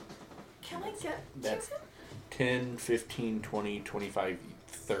 Can I get That's- to him? 10, 15, 20, 25,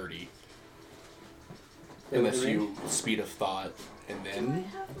 30. Wait, Unless what's the you speed of thought and Do I then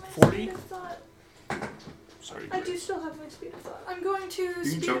have my 40? speed of thought? sorry. I do still have my speed of thought. I'm going to You can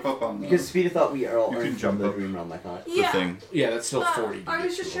speed jump of up on Because the speed of thought we are all You can earned jump from the up. dream realm, I thought. Yeah. thing. Yeah, that's still 40. to I get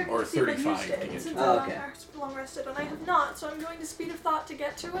was just to him, checking or to see if I 35 used to it get since to Oh, I'm okay. long rested, and I have not, so I'm going to speed of thought to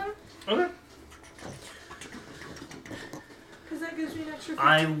get to him, Okay. because that gives me an extra 15.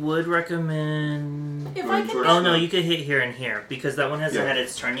 I would recommend... If I can Or Oh get... no, you could hit here and here, because that one hasn't Yeah. had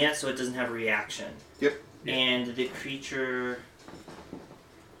its turn yet, so it doesn't have a reaction. Yep. And the creature...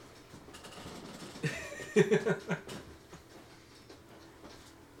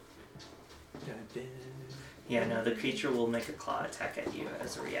 Yeah, no, the creature will make a claw attack at you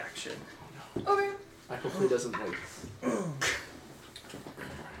as a reaction. Okay. I hope he doesn't like.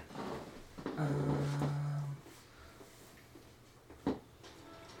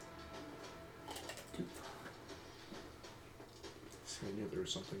 See, I knew there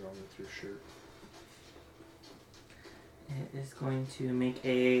was something wrong with your shirt. It is going to make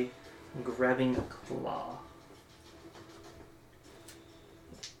a grabbing claw.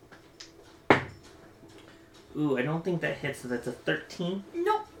 Ooh, I don't think that hits, so that's a 13.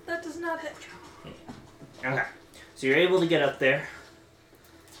 Nope, that does not hit. Okay. So you're able to get up there.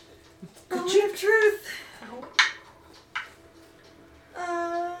 Moment of truth.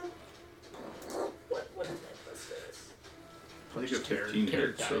 What is my plus this? I think it's Tear- 15 tear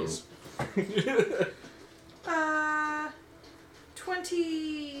hits, so dies.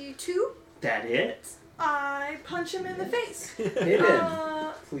 22. That it. I punch him in the face. Hit him,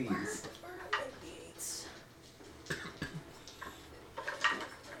 Uh, please. where are my d8s?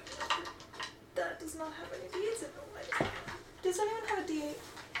 That does not have any d8s in it. Why does anyone have a d8?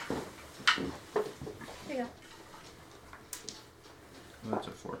 Here you go. oh, that's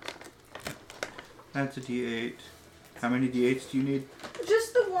a 4. That's a D8. How many D8s do you need?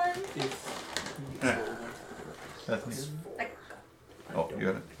 Just the one. Bethany. I- Oh, you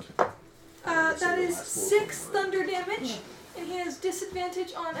got it. Okay. That is 6 thunder damage, and he has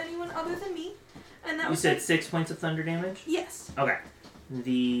disadvantage on anyone other than me. And that You was said 6 points of thunder damage? yes. Okay.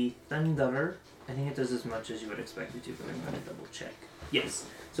 The thunder, I think it does as much as you would expect it to, but I'm going to double check. Yes.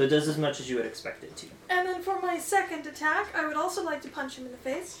 So it does as much as you would expect it to. And then for my second attack, I would also like to punch him in the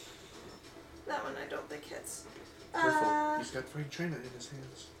face. That one I don't think hits. Careful, he's got fried china in his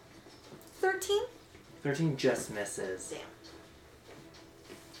hands. 13? 13 just misses. Damn.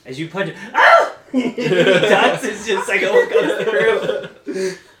 As you punch it, ah! He ducks, it's just like it goes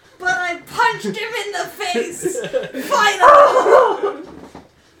through. But I punched him in the face! Finally!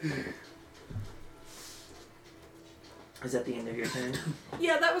 Is that the end of your turn?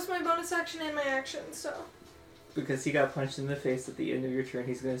 Yeah, that was my bonus action and my action, so. Because he got punched in the face at the end of your turn,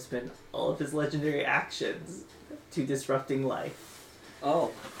 he's going to spend all of his legendary actions to disrupting life.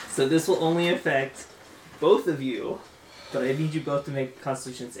 Oh. So this will only affect both of you, but I need you both to make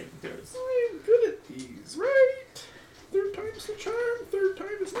Constitution saving throws. I'm good at these, right? Third time's the charm, third time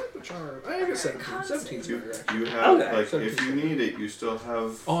is not the charm. I guess 17. 17's You, better, actually. you have, Okay. like, if you need it, you still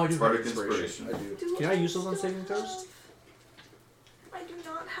have Oh, I do Bardic have inspiration. Inspiration. I do. Can I use those on still saving throws? have- I do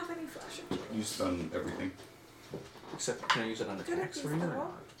not have any flash of joy. Used on everything. Except, can I use it on Could I attacks use for you or that?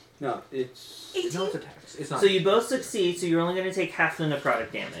 not? No, it's... 18? No, it's attacks. It's not. So you both succeed, so you're only going to take half the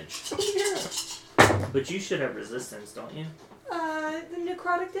necrotic damage. Yeah. But you should have resistance, don't you? The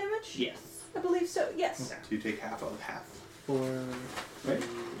necrotic damage? Yes. I believe so, yes. Okay. So you take half of half. 4, Right?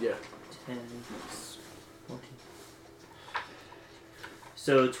 Yeah. 10, 14.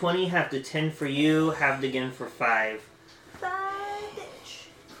 So 20 halved to 10 for you, halved again for 5. 5-ish.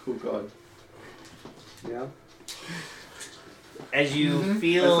 Oh god. Yeah. As you I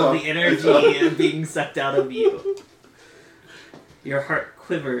feel saw- the I energy saw. being sucked out of you. Your heart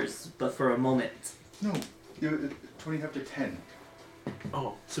quivers, but for a moment. No. 20 half to 10.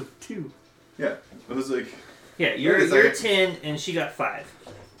 Oh, so 2. Yeah. I was like, Yeah, you're Wait a 10 and she got 5.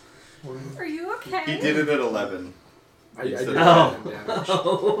 Are you okay? he did it at 11. I did Oh. 10 damage.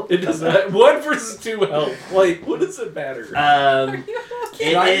 Oh. It does not. 1 versus 2 health. Like, what does it matter? Are you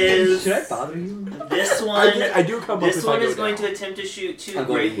okay? It is. Should I bother you? This one. I do come up This if one I go is going down. to attempt to shoot 2 I'm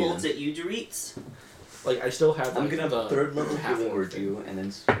going great to heal bolts him. at you, Doritz. Like, I still have. I'm like, gonna the third level half healing orc word thing. you, and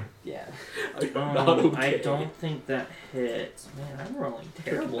then yeah. I'm not okay. I don't think that hits. Man, I'm rolling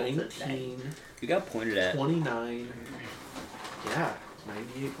terrible today. 19, You got pointed at. 29. Yeah,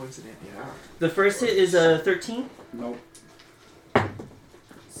 98 points in it. Yeah. The first hit is a 13. Nope.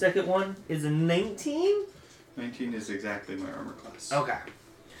 Second one is a 19. 19 is exactly my armor class. Okay.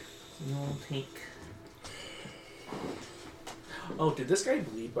 You'll take. Oh, did this guy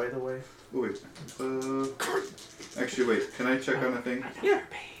bleed, by the way? Oh, wait. Actually, wait. Can I check on a thing? Yeah.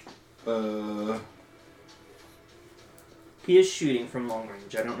 He is shooting from long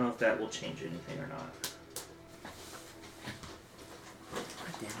range. I don't know if that will change anything or not.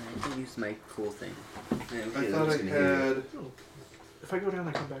 Damn it, I didn't use my cool thing. I thought I had. No. If I go down,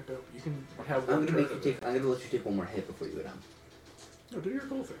 I come back up. You can have I'm one gonna make turn you of take. it. I'm gonna let you take one more hit before you go down. No, do your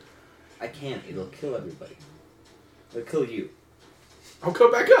cool thing. I can't. It'll kill everybody. It'll kill you. I'll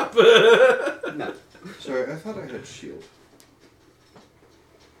come back up. No. Sorry, I thought I had shield.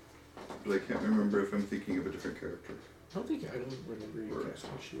 But I can't remember if I'm thinking of a different character. I don't remember you casting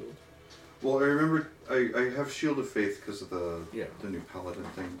shield. Well, I remember I have Shield of Faith because of the Yeah. new Paladin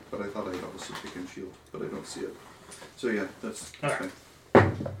thing, but I thought I'd also taken Shield, but I don't see it. So yeah, that's Alright.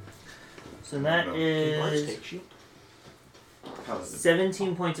 fine. So that No. Did Mars is take shield? Paladin.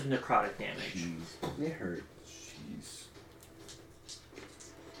 17 points of necrotic damage. Jeez. It hurt. Jeez.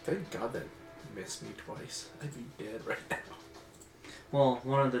 Thank God that missed me twice. I'd be dead right now. Well,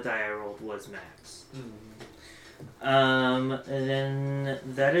 one of the die I rolled was max. Mm. And then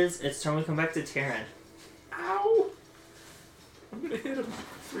that is its turn. We come back to Terran. Ow! I'm gonna hit him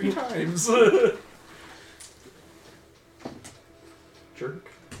 3 times. Jerk.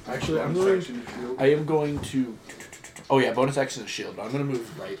 Actually, I'm Bonus going. action shield. I am going to. Oh yeah, bonus action is shield. But I'm gonna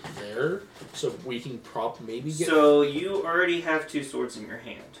move right there so we can maybe get. So you already have 2 swords in your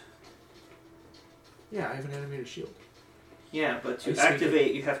hand. Yeah, I have an animated shield. Yeah, but to I see.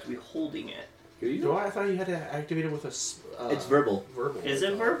 activate, you have to be holding it. Here you Do go. I thought you had to activate it with a. It's verbal. Verbal. Is I it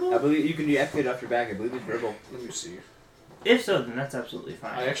thought. I verbal? believe you can deactivate it off your back. I believe it's verbal. Let me see. If so, then that's absolutely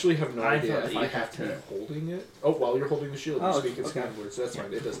fine. I actually have no I idea thought if that I you have have to be to- holding it. Oh, while you're holding the shield, you Oh, speak its okay. command words. That's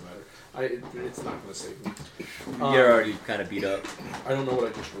fine. It doesn't matter. It's not gonna save me. You're already kind of beat up. I don't know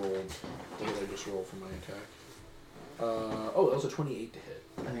what I just rolled. What did I just roll for my attack? Oh, that was a 28 to hit.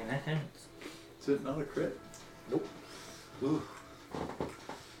 I mean, that hits. Is it not a crit? Nope. Ooh.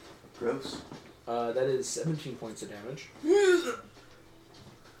 Gross. That is 17 points of damage.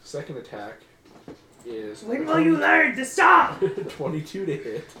 Second attack is When will you learn to stop? 22 to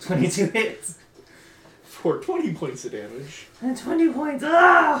hit 22 hits. for 20 points of damage. And 20 points.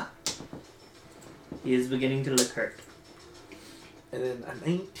 Ah! He is beginning to look hurt. And then a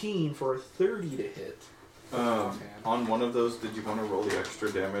 19 for a 30 to hit. On one of those, did you want to roll the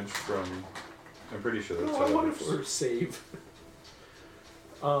extra damage from? I'm pretty sure that's No, how I that wanted works. for a save.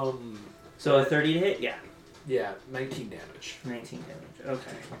 So a 30 to hit? Yeah. Yeah, 19 damage. 19 damage.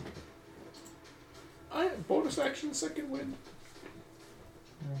 Okay. Bonus action, second wind.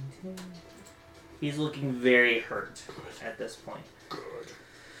 19. He's looking very hurt at this point. Good.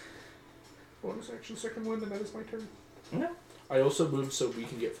 Bonus action, second wind, and that is my turn. No. I also moved so we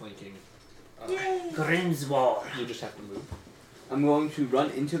can get flanking. Grimswall. You just have to move. I'm going to run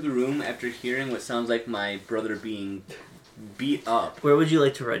into the room after hearing what sounds like my brother being beat up. Where would you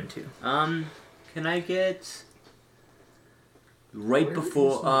like to run to? Can I get right Where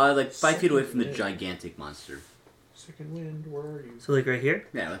before, is like 5 feet away second from the wind? gigantic monster? Second wind, where are you? So like right here?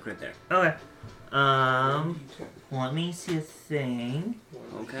 Yeah, like right there. Okay. 1d10. Let me see a thing.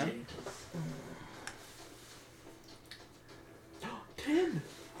 1d10. Okay. 10!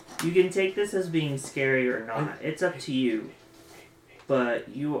 You can take this as being scary or not. It's up to you. But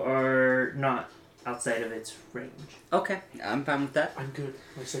you are not outside of its range. Okay, I'm fine with that. I'm good.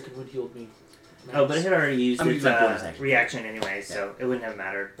 My second wind healed me. Oh, but it had already used I'm its using my bonus action. reaction anyway, so it wouldn't have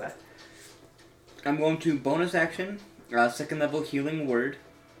mattered. But I'm going to bonus action Second level healing word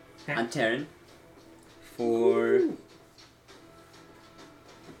Okay. on Terran for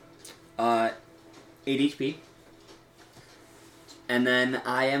 8 HP. And then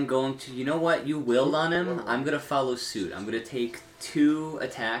I am going to, you know what, you willed on him. I'm going to follow suit. I'm going to take 2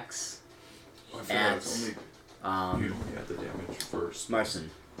 attacks Oh, I forgot at it's only, you only had the damage first.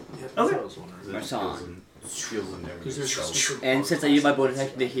 Marcin. Yeah, that's Okay. what I was wondering. Then Marsan. heals and damage. Because there's itself. specific And parts since I use my bonus that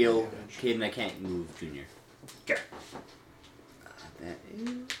action to heal damage. Caden, I can't move Junior. Okay. That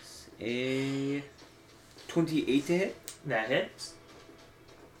is a 28 to hit That hits.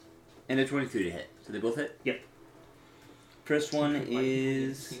 and a 23 to hit. So they both hit? Yep. First one Like healing,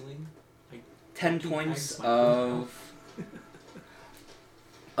 is healing. 10 Two points times my of...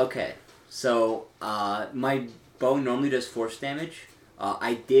 Okay, so my bow normally does force damage.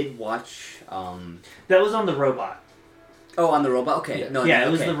 I did watch... That was on the robot. Oh, on the robot? Okay. Yeah. No, Yeah, no,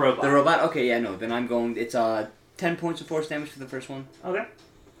 it was okay. the robot. The robot? Okay, yeah, no. Then I'm going... It's 10 points of force damage for the first one. Okay.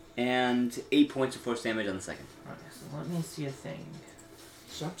 And 8 points of force damage on the second. Okay, so let me see a thing.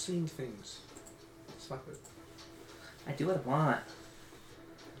 Stop seeing things. Stop it. I do what I want.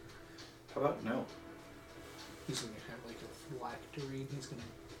 How about no? He's gonna have like a phylactery. He's gonna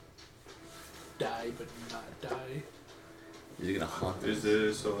die, but not die. Is he gonna haunt Is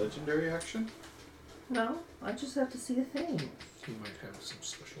this a legendary action? No, I just have to see a thing. He might have some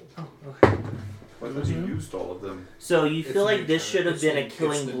special. Oh, okay. Why was you used all of them? So you It's feel the like new this turn. should have It's been the- a it's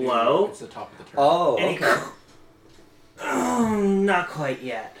killing the new- blow. It's the top of the turn. Oh, And it- okay. Not quite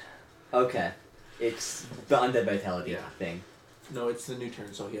yet. Okay. It's the undead vitality Yeah. thing. No, it's the new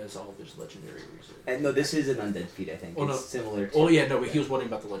turn, so he has all of his legendary reserve. And no, this is an undead feat, I think. Oh, it's no. similar to... Oh yeah, no, he was wondering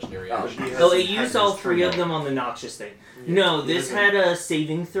about the legendary Oh. action. He has Oh, it some used all patterns 3 of from them on the noxious thing. Yeah. No, He this doesn't- had a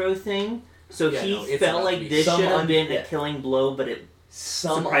saving throw thing. So Yeah, he no, it's felt about like to be this some should have been yeah. a killing blow, but it...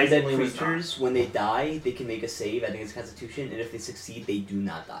 Some Surprisingly undead was creatures, when they die, they can make a save. I think it's Constitution, and if they succeed, they do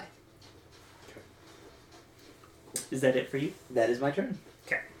not die. Is that it for you? That is my turn.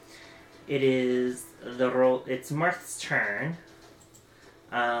 It is the roll. It's Marth's turn.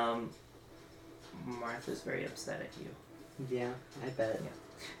 Martha's very upset at you. Yeah, I bet.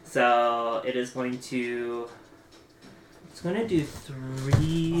 So it is going to... It's going to do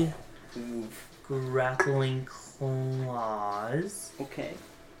 3 grappling claws. Okay.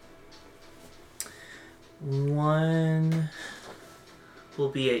 1 will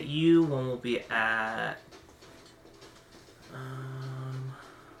be at you, 1 will be at...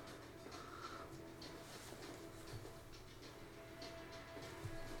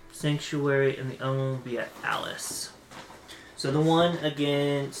 Sanctuary, and the other one will be at Alice. So the one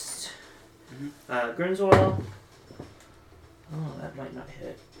against Grimswell. Oh, that might not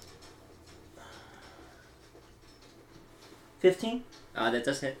hit. 15? That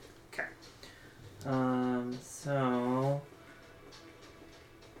does hit. So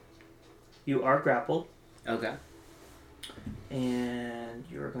you are grappled, Okay. and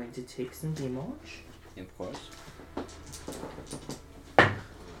you are going to take some damage. Of course.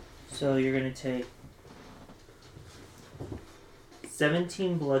 So you're going to take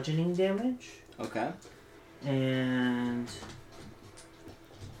 17 bludgeoning damage Okay. and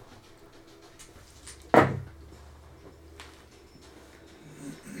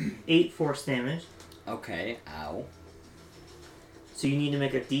 8 force damage. Okay. Ow. So you need to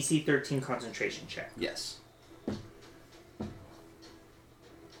make a DC 13 concentration check. Yes.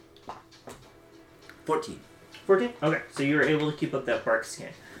 14. 14? Okay, so you're able to keep up that bark skin.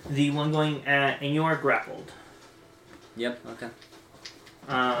 The one going at, and you are grappled. Yep. Okay.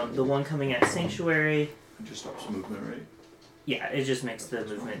 The one coming at Sanctuary, It just stops movement, right? yeah, it just makes the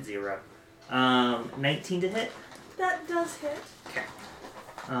movement 0. 19 to hit. That does hit.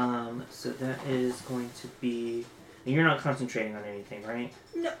 So that is going to be, and you're not concentrating on anything, right?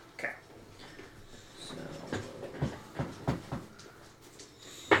 No. Okay. So.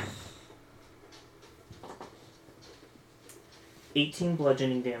 $18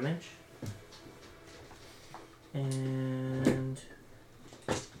 bludgeoning damage. And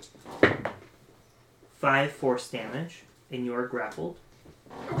 5 force damage, and you are grappled.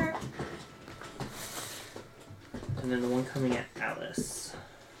 Okay. And then the one coming at Alice.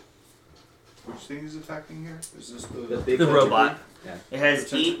 Which thing is attacking here? Is this The the... big The tentacle? robot. Yeah. It has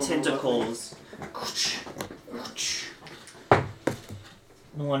The 8 tentacle tentacles.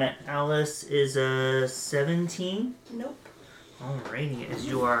 The one at Alice is a 17. Nope. Alrighty, as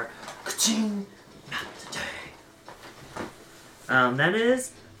you are ka-ching, not today. That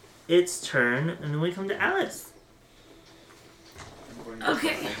is its turn, and then we come to Alice.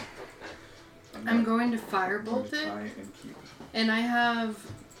 Okay. I'm going to firebolt it, Try and keep... and I have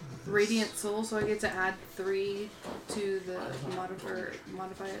Radiant Soul, so I get to add 3 to the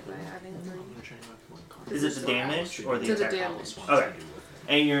modify it by adding 3. Is it the damage or the To the attack? damage. Okay.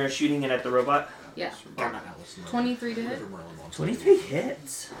 And you're shooting it at the robot? Yeah. Or not Alice, no. 23 to hit. Whatever Merlin wants to 23 do.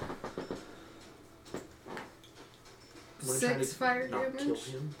 hits. I'm gonna try 6 to fire not kill damage.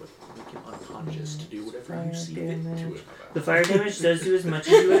 him, but make him unconscious to do whatever Fire you see fit to damage. him. The fire damage does do as much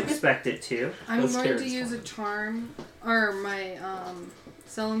as you would expect it to. I'm That's going to scary. use a charm, or my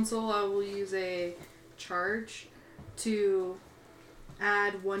Stellan Soul, I will use a charge to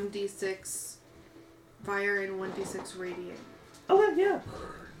add 1d6 fire and 1d6 radiant. Okay, yeah.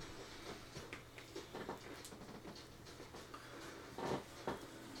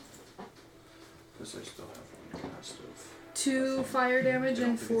 Because I still have one cast of. 2 fire damage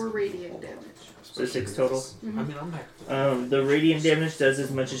and 4 radiant damage. So 6 total. I mean, I'm back. The radiant damage does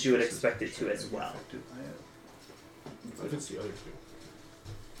as much as you would expect it to as well. Affected by it. What if it's the other two?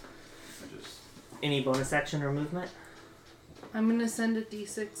 I just. Any bonus action or movement? I'm going to send a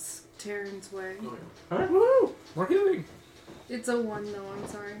d6 Terran's way. Oh, yeah. Alright, woo! More healing. It's a 1 though, I'm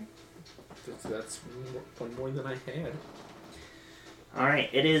sorry. That's one more than I had. Alright,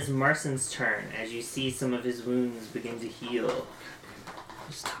 it is Marson's turn as you see some of his wounds begin to heal.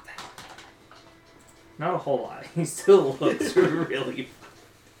 Stop it. Not a whole lot. He still looks really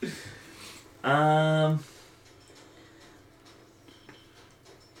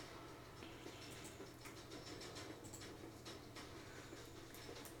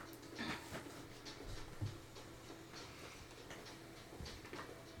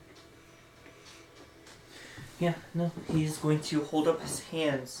yeah, no, he's going to hold up his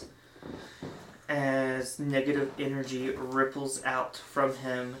hands as negative energy ripples out from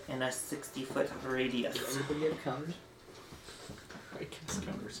him in a 60-foot radius. Does everybody have counters? I can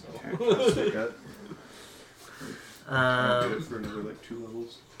counter spell. Okay, let's take that. I'll do it Um, for another like 2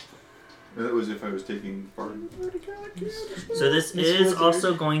 levels. That was if I was taking part. so this is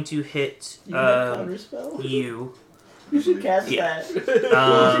also going to hit Counterspell? you. You should cast Yeah. that.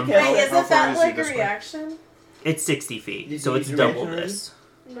 Um, Wait, How isn't far that is he like a this way? reaction? It's 60 feet, Did so you it's use double reaction this.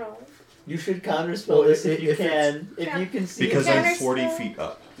 No. You should counterspell Well, this if if you it's- can. If you can see Because it. I'm Counterspell? 40 feet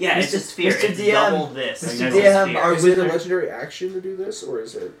up. Yeah, it's Mr. a sphere. Mr. It's DM, double this. Mr. as a DM, sphere. our Is it a wizard. legendary action to do this, or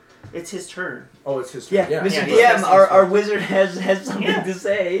is it? It's his turn. Oh, it's his turn. Yeah, Mr. Yeah, DM, he's our casting wizard has something Yeah. to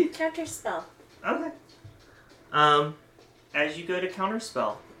say. Counter spell. Okay. As you go to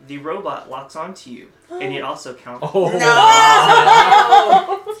counterspell, the robot locks onto you, and it also counts. Oh No!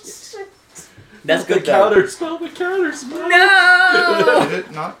 That's the good though. counterspell. The counterspell. No! Did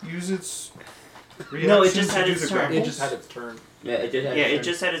it not use its reaction No, it just to had do its the turn. grapples? It just had its turn. Yeah, it did have Yeah, its it turn.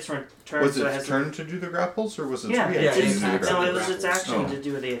 just had its turn. Was so it its has turn to do the grapples, or was its Yeah, reaction Yeah, it's to it do just, the had no, it grapples? was its grapples. action Oh. to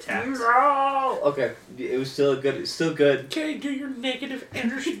do the attacks. No! Okay, it was still good. It's still good. Okay, do your negative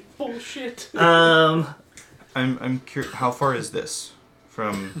energy bullshit. I'm curious. How far is this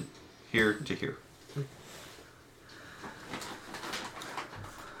from here to here?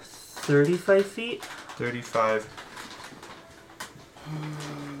 35 feet? 35.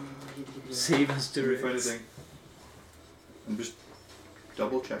 Save us to Find a thing. I'm just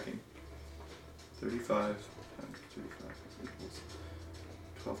double checking. 35 times 35 equals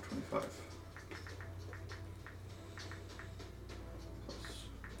 1225.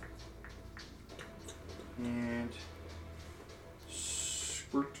 And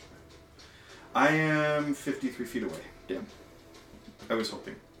squirt. I am 53 feet away. Damn. I was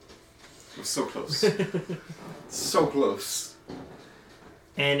hoping. It was so close. So close.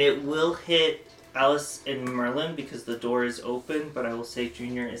 And it will hit Alice and Merlin because the door is open, but I will say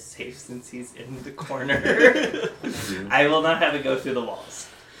Junior is safe since he's in the corner. I will not have it go through the walls.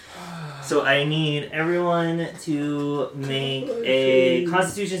 So I need everyone to make a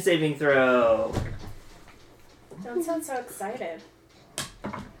Constitution saving throw. Don't sound so excited.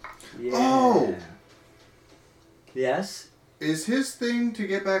 Yeah. Oh! Yes? Is his thing to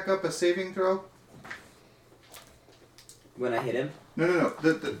get back up a saving throw? When I hit him? No.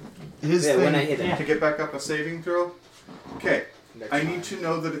 His Yeah, thing when I hit him. to get back up a saving throw? Okay. Next I time. need to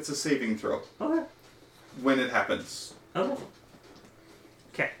know that it's a saving throw Okay. when it happens. Okay.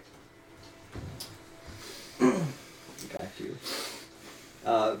 Okay. Got you.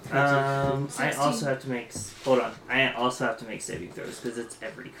 I 16. also have to make. Hold on. I also have to make saving throws because it's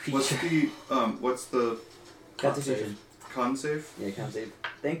every creature. What's the Constitution. con save? Yeah, con save.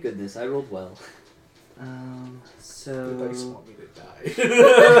 Thank goodness, I rolled well. The So. dice want me to die.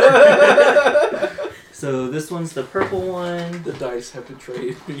 So this one's the purple one. The dice have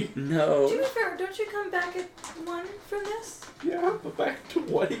betrayed me. To No. be fair, don't you come back at 1 from this? Yeah, but back to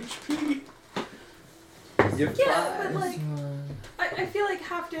 1 HP. You're Yeah, fine. but like, This one. I feel like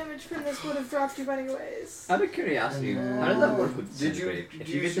half damage from this would have dropped you anyways. Out of curiosity, how does that work with Did you disintegrate? If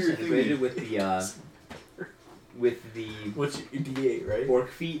you use get your disintegrated thingy? with the What's your D8, right? orc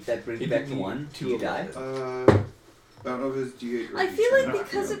feet that brings you back to 1, do you die? I don't know if it's D8 or I feel D10. like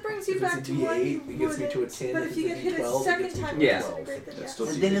because it brings you If it's back a to 1, you D8, it gets me to a wouldn't. 10. But If if you get it's a hit a D12, it second gets me time to with Yeah. disintegrate, then That's yes. still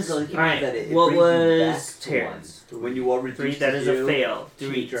The thing is, though, keep in Alright, mind that it what brings you was back to Terrence? 1. When you are reduced 3, that to is a 0, fail.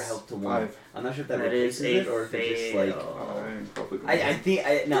 change 3. your health to 1. 5. I'm not sure if that, That is replaces a it or if it's just like... I'm probably going I think...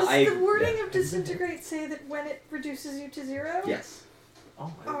 Does the wording of disintegrate say that when it reduces you to 0? Yes.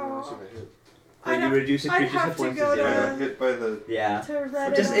 Oh, I didn't realize if I hit. When I'd you have- reduce a I'd creature's have hit to points to go to- I 0. got hit by the Yeah. To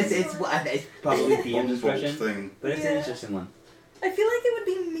Reddit. Just, it's honestly. it's probably DM's bolt discretion, thing. but it's Yeah. an interesting one. I feel like it would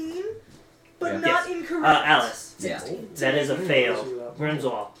be mean, but Yeah. not Yes. incorrect. Alice. Yeah. That is a fail. That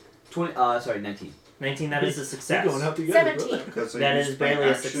Grimswall. 19. 19, that is a We're success. going out together, 17. brother. Because I That used is my barely a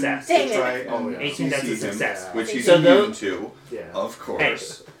action success. to Dang it. try and Oh, yeah. 18, that's a CC him, success. which he's So immune those- to, Yeah. of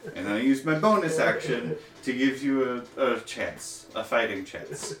course. And then I used my bonus action to give you a chance, a fighting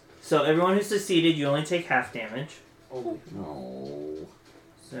chance. So everyone who succeeded, you only take half damage. Oh, No.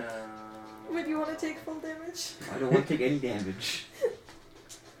 So... Would you want to take full damage? I don't want to take any damage.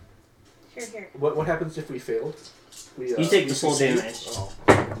 Here. what happens if we failed? We, You take we the full succeed? damage.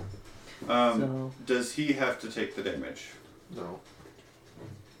 Oh, So- Does he have to take the damage? no.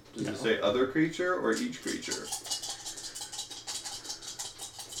 Does No. it say other creature or each creature?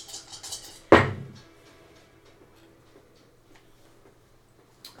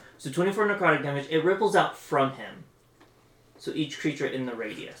 So 24 necrotic damage, it ripples out from him. So each creature in the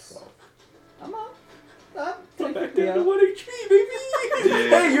radius. I'm up. Come back down to 1 HP, baby!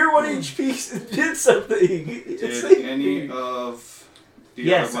 Hey, your 1 HP did something! It Did saved any me. of the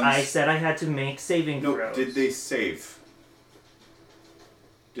Yes, other ones... I said I had to make saving No, throws. did they save?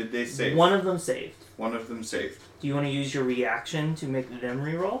 Did they save? One of them saved. One of them saved. Do you want to use your reaction to make them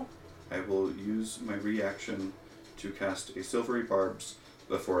reroll? I will use my reaction to cast a silvery barbs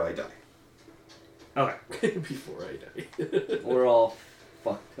before I die. Okay. Before I die. We're all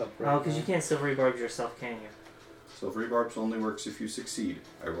fucked up right Oh, because you now. can't silvery barb yourself, can you? Silvery barbs only works if you succeed.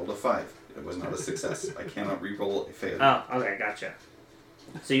 I rolled a 5. It was not a success. I cannot reroll a failure. Oh, okay, gotcha.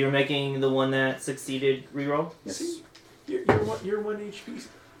 So you're making the one that succeeded reroll? Yes. See? Your 1 HP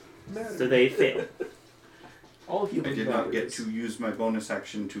matters. So they failed. All I healing did not get matters. to use my bonus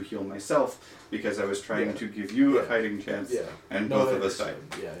action to heal myself because I was trying to give you a Yeah. fighting chance, Yeah. and No, both I of us died.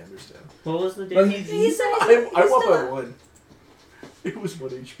 understand. Yeah, I understand. What was the Well, damage? He's I won still by up. 1. It was 1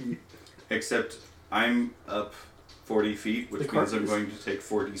 HP. Except I'm up 40 feet, which The means I'm carpet going to take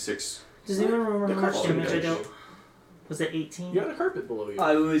 46. Does anyone remember The how much carpet damage I below dealt? you. Was it 18? You got a carpet below you.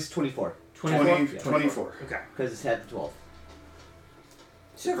 It was 24. 24? 24. Okay. Because it's had the 12.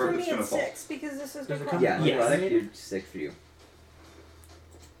 So for Carpet's me gonna it's fall. 6 because this is Does it necrotic. come- Yeah, Yes. necrotic, you're 6 for you.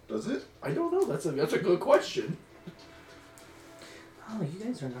 Does it? I don't know. That's a good question. Oh, you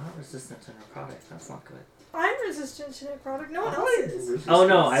guys are not resistant to necrotic. That's not good. I'm resistant to necrotic. No one else is. Oh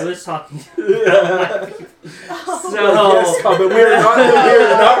no, I was talking. Oh. Yes, but we are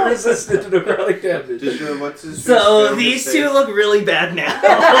not resistant to necrotic damage. Did the what's his face So fail these to two save? look really bad now.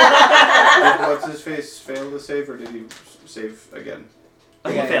 Did what's his face fail to save, or did he save again?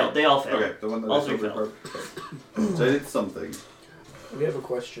 He failed. They all failed. Okay, the one that All I three silver barbed. So I did something. We have a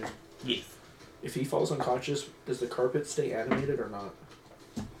question. Yes. If he falls unconscious, does the carpet stay animated or not?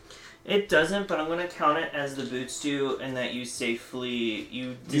 It doesn't, but I'm going to count it as the boots do, and that you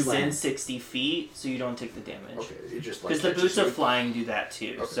descend land. 60 feet, so you don't take the damage. Okay, it just like Because the catches boots you. of flying do that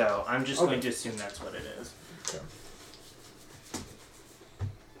too, Okay. so I'm just Okay. going to assume that's what it is.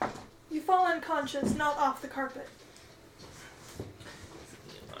 You fall unconscious, not off the carpet.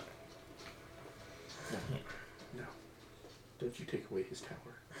 No. Don't you take away his tower.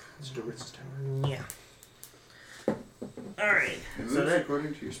 It's Doris's tower. Yeah. Alright, It so moves that,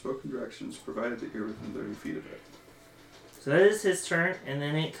 according to your spoken directions, provided that you're within 30 feet of it. so that is his turn, and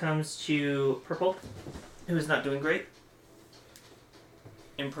then it comes to Purple, who is not doing great.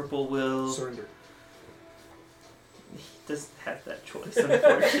 And Purple will... Surrender. He doesn't have that choice,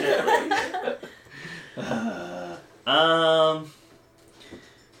 unfortunately.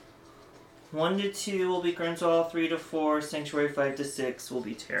 1 to 2 will be Grimswall, 3 to 4, Sanctuary 5 to 6 will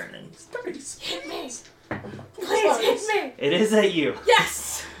be Tyrannin. Hit me! Please hit me! It is at you.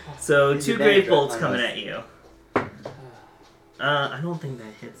 Yes! So Is 2 it Grave damage Bolts on coming us? at you. I don't think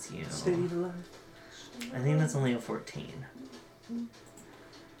that hits you. alive. I think that's only a 14.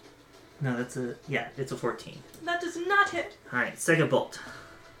 No, that's a... Yeah, it's a 14. That does not hit. Alright, second bolt.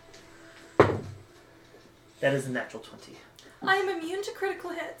 That is a natural 20. I am immune to critical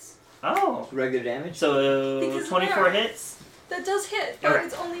hits. Oh! Regular damage? So Because 24 there- hits. That does hit, but Okay.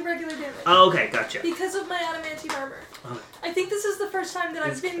 it's only regular damage. Oh, okay, gotcha. Because of my adamantine armor. Okay. I think this is the first time that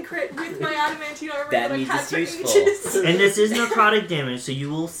I've been crit with my adamantine armor That that I've means had it's for useful. ages. And this is necrotic damage, so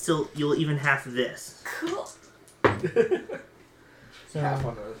you'll even half this. Cool. Half So,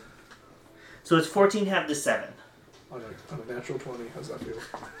 on a so it's 14 half to 7. on a natural 20. How's that feel?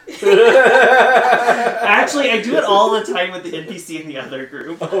 Actually, I do it all the time with the NPC in the other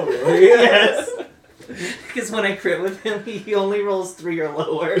group. Oh really? Yes. Because when I crit with him, he only rolls 3 or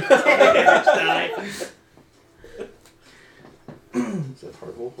lower. Each time. Is that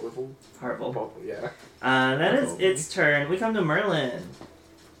Harville? Horrible. Probably, yeah. That is its turn. We come to Merlin.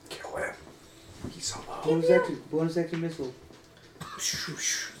 Kill him. He's so low. Bonus action missile.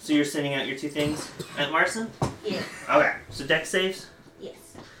 So you're sending out your 2 things at Marson? Yeah. Okay, so dex saves? Yes.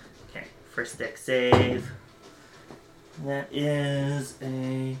 Okay, first dex save. That is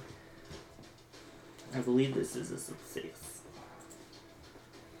a... I believe this is a success.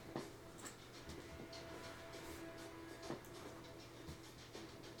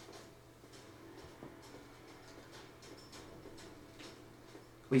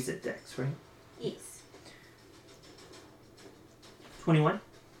 We said dex, right? Yes. 21.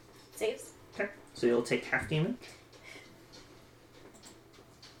 Saves. Okay, so you'll take half damage.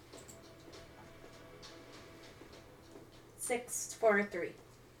 Six, 4, 3.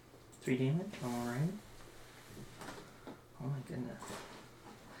 3 damage, alright. Oh my goodness.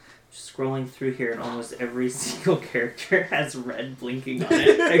 Just scrolling through here and almost every single character has red blinking on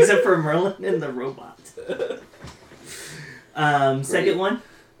it, except for Merlin and the robot. Second one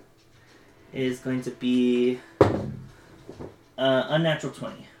is going to be unnatural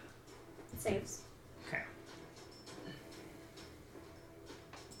 20. Saves. Okay.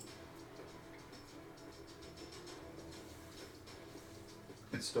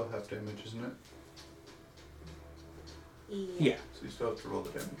 It's still half damage, isn't it? Yeah. So you still have to roll the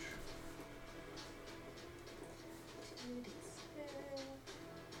damage.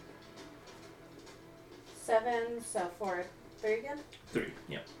 7, so 4, 3 again? 3,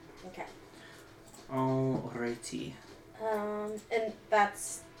 yep. Okay. Alrighty. And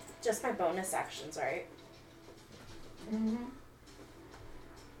that's just my bonus actions, right? Mm-hmm.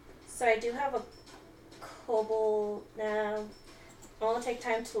 So I do have a kobold now. I want to take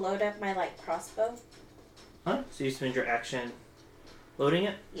time to load up my light crossbow. Huh? So you spend your action loading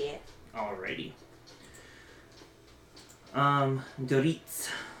it? Yeah. Alrighty. Doritz.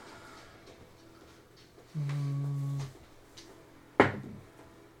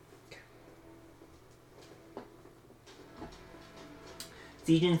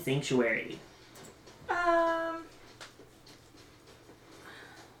 Siege and Sanctuary.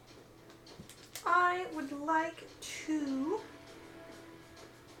 I would like to.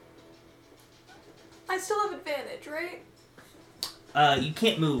 I still have advantage, right? You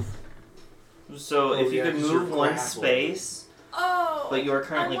can't move. So if you yeah, could 'cause you're move one grappled. space, Oh. but you are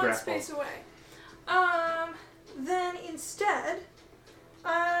currently I'm one grappled. space away. Then instead,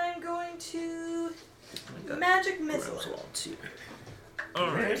 I'm going to magic missile. too.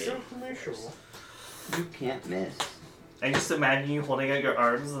 You can't miss. I just imagine you holding out your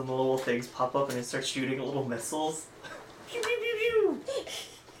arms and the little things pop up and it starts shooting little missiles. Pew, pew, pew, pew.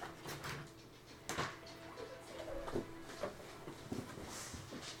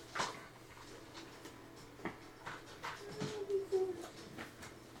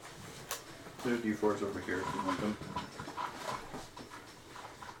 There are D4s over here if you want them.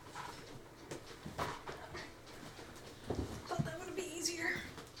 Thought that would be easier.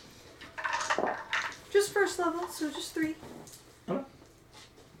 Just first level, so just 3. Okay.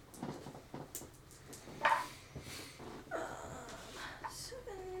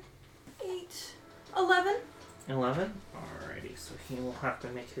 7, 8, 11. 11? Alrighty, so he will have to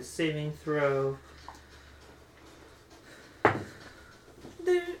make his saving throw.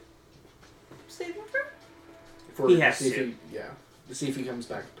 The saving throw? He has see if to. he, yeah. To see if he comes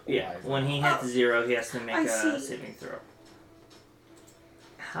back alive. Yeah, when he hits 0, he has to make I a see. saving throw.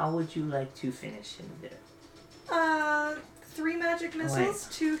 How would you like to finish him there? 3 magic missiles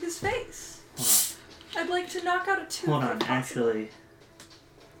to his face. I'd like to knock out a 2. Hold if on, possible. actually.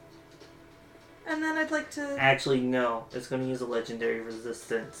 And then I'd like to. Actually, no. It's going to use a legendary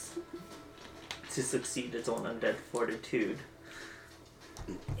resistance to succeed its own undead fortitude.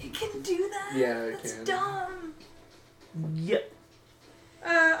 It can do that? Yeah, it That's can. dumb. Yep.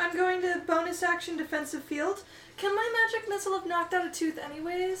 I'm going to bonus action defensive field. Can my magic missile have knocked out a tooth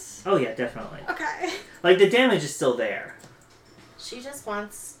anyways? Oh, yeah, definitely. Okay. Like, the damage is still there. She just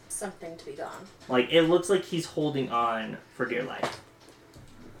wants something to be gone. Like, it looks like he's holding on for dear life.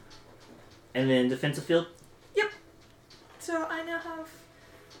 And then defensive field? So now have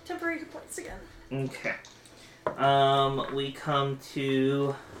temporary hit points again. Okay. We come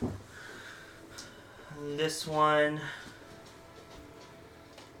to this one.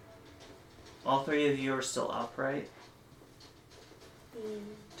 All three of you are still up, right?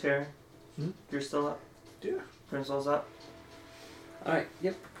 Taryn? You're still up? Yeah. Grimswell's up? Alright,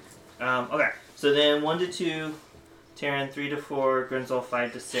 yep. Okay. So then 1 to 2, Taryn 3 to 4, Grimswell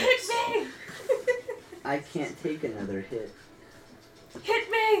 5 to 6. Hit me! I can't take another hit. Hit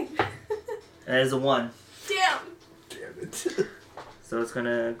me! That is a 1. Damn! Damn it. So it's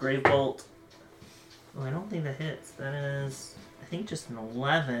gonna Grave Bolt. Oh, I don't think that hits. That is, I think, just an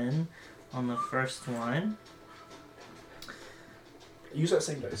 11 on the first one. Use that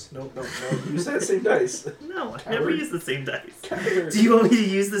same dice. No. Use that same dice. No, I've Coward. never used the same dice. Coward. Do you want me to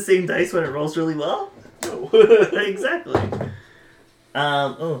use the same dice when it rolls really well? No. Exactly.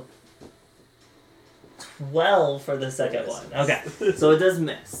 12 for the second one. Okay, so it does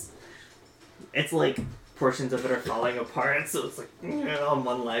miss. It's like portions of it are falling apart, so it's like on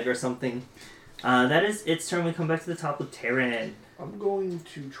one leg or something. That is its turn. We come back to the top with Terran. I'm going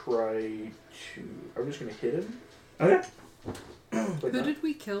to try to... I'm just going to hit him. Okay. But Who not- did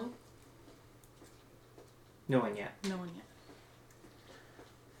we kill? No one yet. No one yet.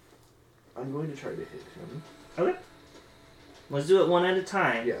 I'm going to try to hit him. Okay. Let's do it one at a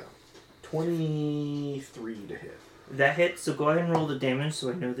time. Yeah. 23 to hit. That hits, so go ahead and roll the damage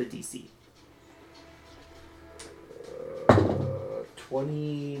so I know the DC.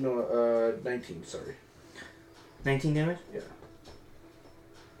 19, sorry. 19 damage? Yeah.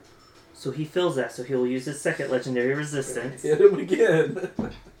 So he fills that, so he'll use his second legendary resistance. Hit him again.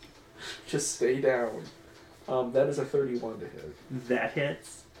 Just stay down. That is a 31 to hit. That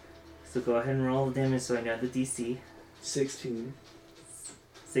hits. So go ahead and roll the damage so I know the DC. 16.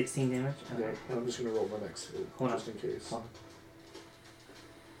 16 damage? Yeah, and I'm just going to roll my next hit, Hold on. just in case. Hold on.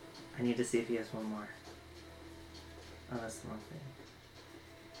 I need to see if he has one more. Oh, that's the wrong thing.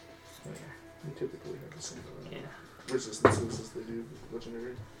 So yeah. We typically have the same Yeah. resistances as they do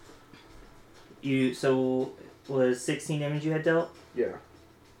legendary. So was 16 damage you had dealt? Yeah.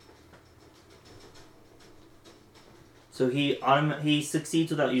 So he succeeds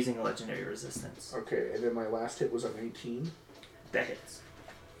without using a legendary resistance. Okay, and then my last hit was a 19. That hits.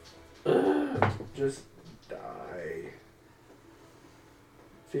 Just die.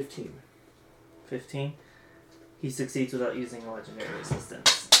 15. 15. He succeeds without using a legendary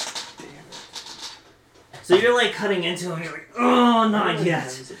resistance. Damn it. So you're like cutting into him, you're like, oh, not That yet.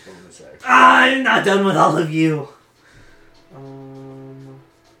 is a bonus action. I'm not done with all of you.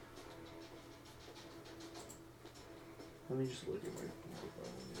 Let me just look at my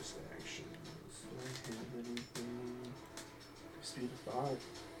bonus actions. Do I have anything? Speed of 5.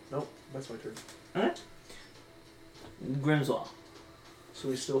 Nope, that's my turn. Alright. Grimswall. So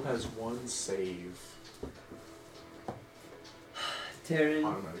he still has one save. Taryn,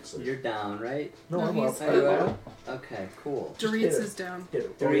 Automatic save. you're down, right? No, No, I'm he's up. Are you I'm up? up. Okay, cool. Just Doritz hit it. is down. Hit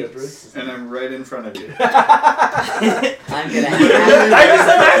it. Doritz. And I'm right in front of you. I'm gonna I just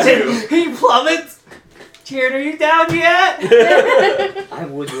imagine he plummets. Cheered, are you down yet? I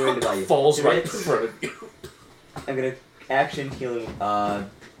was worried about you. Falls right in Doritz, front of you. I'm gonna action healing, not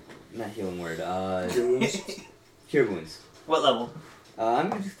healing word, cure wounds. What level? I'm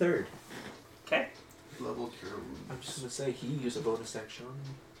gonna do third. Okay. Level cure I'm just gonna say he used a bonus action on me.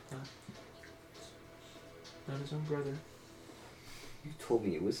 Not his own brother. You told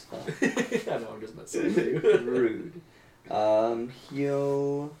me it was fun. I know, I'm just messing with you. Rude.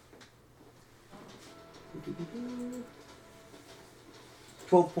 Heal.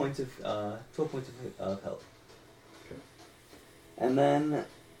 12 points of health. Okay. And then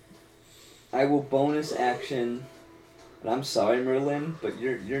I will bonus action. And I'm sorry, Merlin, but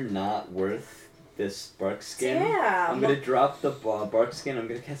you're not worth this bark skin. Damn. I'm gonna drop the bark skin. I'm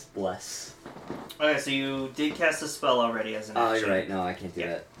gonna cast bless. Okay, so you did cast a spell already as an Oh, action. you're right. No, I can't do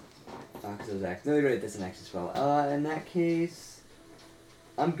that. Because it was action. No, you're right. That's an action spell. In that case,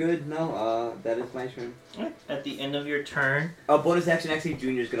 I'm good. No, that is my turn. Alright, at the end of your turn, Bonus action. Actually,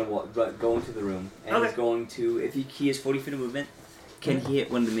 Junior's gonna go into the room, and Okay. he's going to. If he has 40 feet of movement, can he hit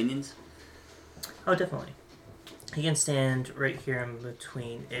one of the minions? oh, definitely. He can stand right here in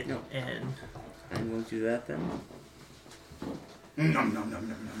between it No. and. I'm going to do that then. Nom nom nom nom nom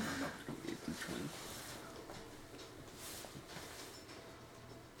nom nom.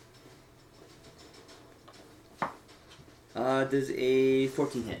 Does a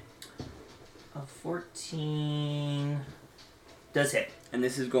 14 hit? A 14 does hit. And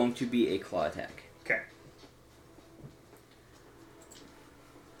this is going to be a claw attack. Okay.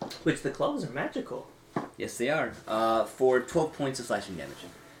 Which the claws are magical. Yes, they are. For 12 points of slashing damage.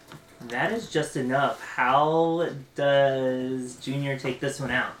 That is just enough. How does Junior take this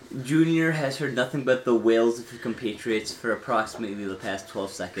one out? Junior has heard nothing but the wails of his compatriots for approximately the past 12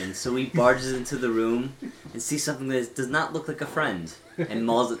 seconds, so he barges into the room and sees something that does not look like a friend, and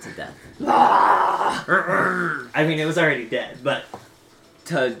mauls it to death. I mean, it was already dead, but...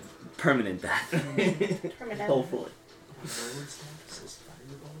 To permanent death. Permanent. Hopefully.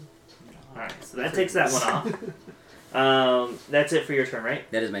 Alright, so that takes that one off. That's it for your turn, right?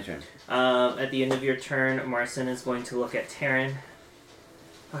 That is my turn. At the end of your turn, Marcin is going to look at Terran.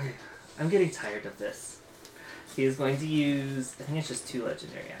 Okay, I'm getting tired of this. He is going to use, I think it's just 2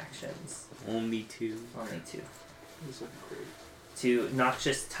 legendary actions. Only 2. Only 2. This would be great. To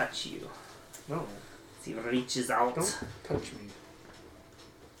noxious touch you. No, So he reaches out. don't touch me.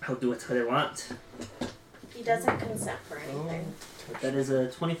 I'll do what I want. He doesn't consent for anything. Touch That is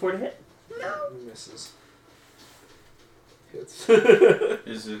a 24 to hit. me. Misses. Hits.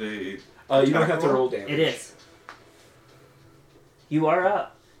 Is it a? You don't have to roll damage. It is. You are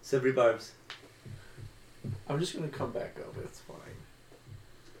up. Silvery barbs. I'm just gonna come back up. It's fine.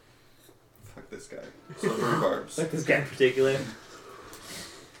 Fuck this guy. Silvery barbs. Like this guy in particular.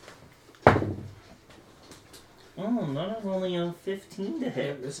 Oh, that is only a 15 to It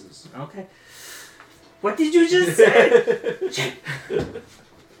hit. misses. Okay. What did you just say?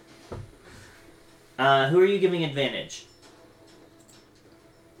 Who are you giving advantage?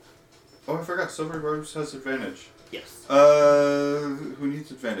 Oh, I forgot. Silvery barbs has advantage. Yes. Who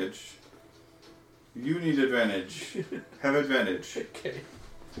needs advantage? You need advantage. Have advantage. Okay.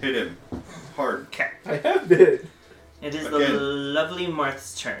 Hit him. Hard. Okay. I have been. It is the Again. lovely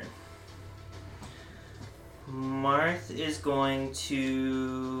Marth's turn. Marth is going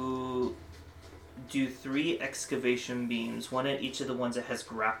to do 3 excavation beams, 1 at each of the ones that has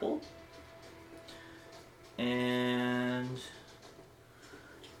grapple. And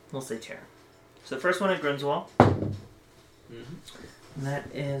we'll say tear. So the first one at Grimswall. And that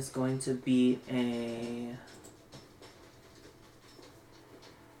is going to be a...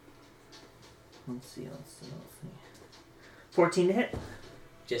 Let's see. 14 to hit.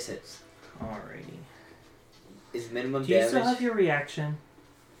 Just hits. Alrighty. Is minimum Do you damage. still have your reaction?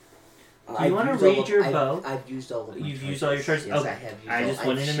 Do you I've want to used all read of- your I've- bow? I've used all of my You've used all your charges? Yes, Okay. I have used I all. just I've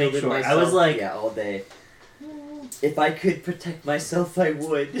wanted to make shielded sure. I myself, was like- yeah, all day. If I could protect myself, I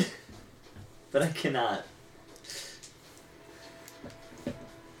would. But I cannot.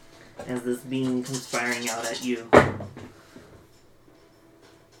 As this beam comes firing out at you.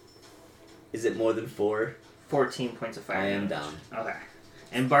 Is it more than 4? 14 points of fire I am damage. down. Okay.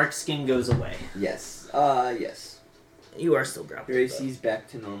 And Bark's skin goes away. Yes. Yes. You are still grappled. Your AC's back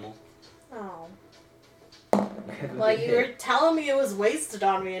to normal. Oh. You haven't Well, been you were hit. telling me it was wasted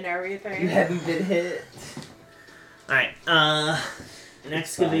on me and everything. You haven't been hit. Alright, an It's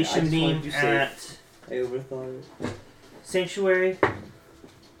excavation fine. I just beam wanted you safe. at I overthought it. Sanctuary.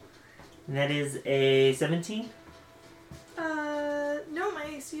 And that is a 17 No, my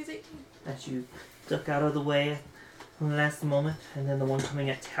AC is 18. that you duck out of the way in the last moment. And then the one coming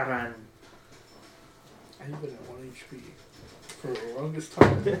at Terran. I've been at 1 HP for the longest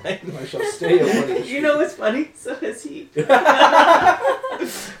time. I shall stay at 1 HP. You know what's funny? So has he.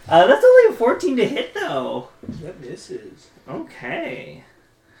 That's only a 14 to hit though. That misses. Okay.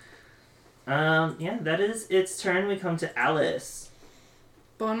 Yeah, that is its turn. We come to Alice.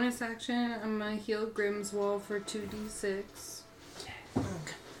 Bonus action, I'm gonna heal Grimswall for 2d6.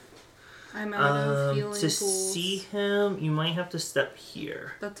 I'm out of healing To pools. see him, you might have to step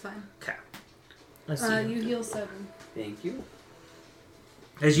here. That's fine. Okay. Let's see. him. You heal 7. Thank you.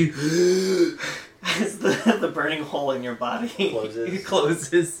 As you, as the burning hole in your body Closes.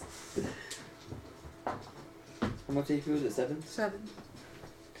 closes. How much HP was it? 7? 7.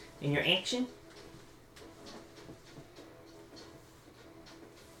 In your action,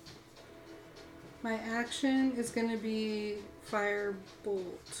 My action is gonna be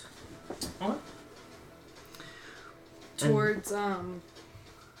Firebolt. What? Towards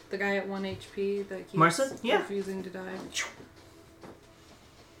the guy at 1 HP that keeps Marcin? Yeah. refusing to die.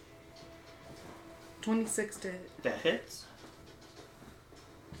 26 to hit. that hits.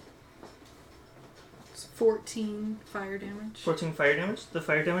 It's 14 fire damage. 14 fire damage. The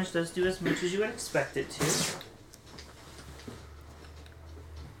fire damage does do as much as you would expect it to.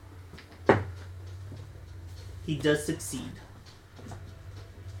 He does succeed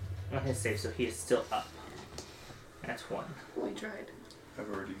on his save, so he is still up. That's 1. We tried. I've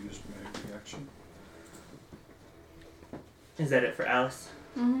already used my reaction. Is that it for Alice?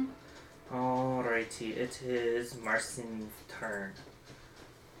 Mm-hmm. Alrighty, it is Marcin's turn.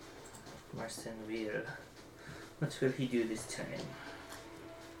 Marcinville. What will he do this time?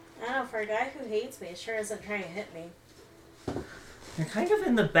 I don't know, for a guy who hates me, sure isn't trying to hit me. You're kind of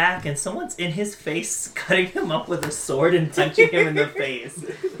in the back, and someone's in his face, cutting him up with a sword and punching him in the face.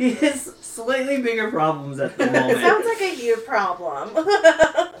 He has slightly bigger problems at the moment. Sounds like a you problem.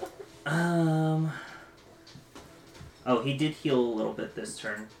 Oh, he did heal a little bit this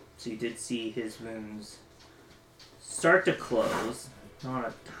turn, so you did see his wounds start to close. Not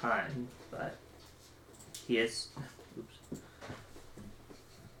a ton, but he is. Oops.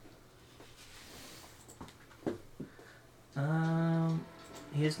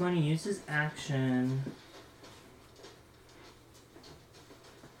 He is going to use his action.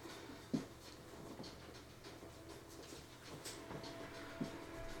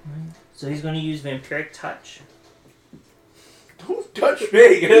 So he's going to use Vampiric Touch. Don't touch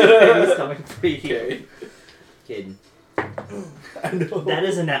me! And he's coming for you. Okay. Kid. I know. That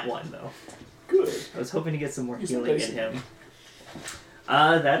is a net 1, though. Good. I was hoping to get some more He's healing in amazing. him.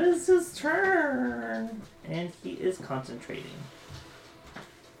 That is his turn. And he is concentrating.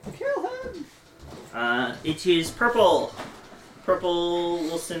 Kill him! It is purple. Purple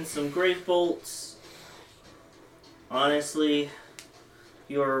will send some grave bolts. Honestly,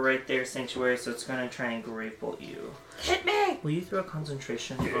 you're right there, Sanctuary, so it's going to try and grave bolt you. Hit me! Will you throw a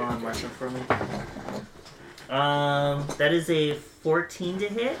concentration on Marshall for me? That is a 14 to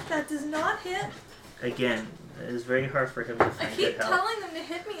hit. That does not hit. Again, it is very hard for him to I find keep good help. telling them to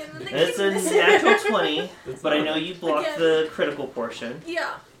hit me and then they It's keep a missing. natural 20, but I know you blocked Again. the critical portion.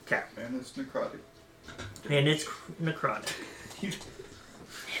 Yeah. Okay. And it's necrotic. And it's necrotic. Hit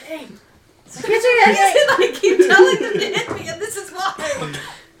me! I keep telling them to hit me and this is why.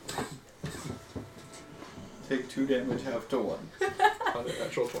 Take 2 damage, half to 1. On a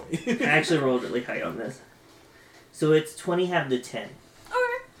natural 20. I actually rolled really high on this. So it's 20 half to 10.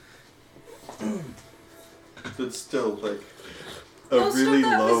 Okay. That's still like a Most of really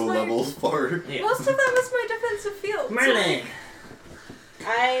that was low my- level part. Yeah. Most of that was my defensive field. so, Merlin!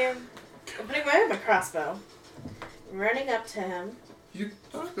 I am opening my crossbow. Running up to him.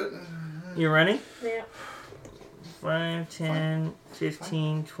 You're running? Yeah. 5, 10,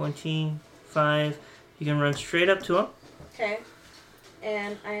 15, 25. You can run straight up to him. Okay.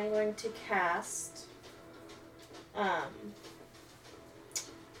 And I am going to cast oh,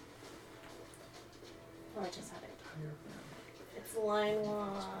 I just had it. It's line 1.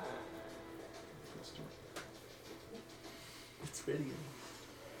 It's video.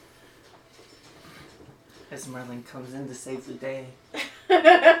 As Merlin comes in to save the day.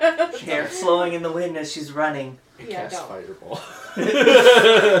 Hair flowing in the wind as she's running. Yeah, Cast don't. Fireball.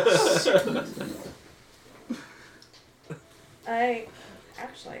 I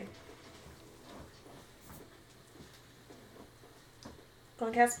actually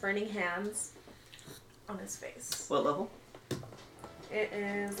gonna cast Burning Hands on his face. What level? It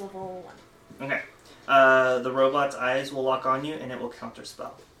is level 1. Okay. The robot's eyes will lock on you and it will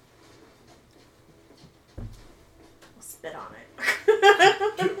counterspell. I'll spit on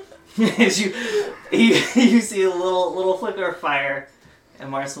it. As you see a little flicker of fire, and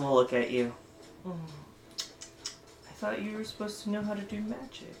Marcel will look at you. I thought you were supposed to know how to do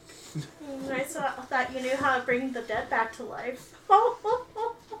magic. I thought you knew how to bring the dead back to life.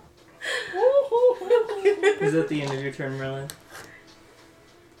 Is that the end of your turn, Merlin?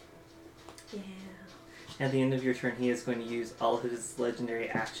 Yeah. At the end of your turn, he is going to use all of his legendary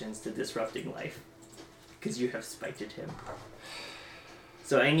actions to disrupting life. Because you have spited him.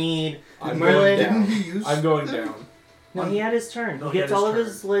 So I need I'm Merlin. going down. Didn't he use I'm going them? down. No, he had his turn. No, he he gets had his all of turn.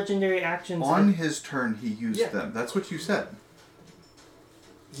 his legendary actions. On his turn, he used Yeah. them. That's what you said.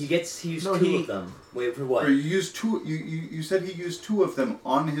 He used No, 2 he- of them. Wait, for what? Or you used 2. You said he used 2 of them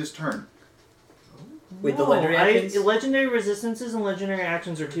on his turn. Wait, the legendary actions? Legendary resistances and legendary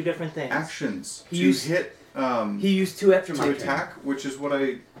actions are two different things. Actions He to used- hit. He used 2 after my To turn. attack, which is what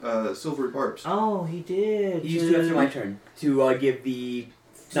I silvery barbs. Oh, he did. He used 2 after my turn to give the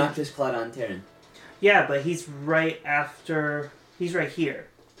Noctis Cloud on Terran. Yeah, but he's right after. He's right here.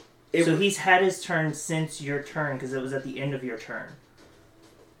 So he's had his turn since your turn because it was at the end of your turn.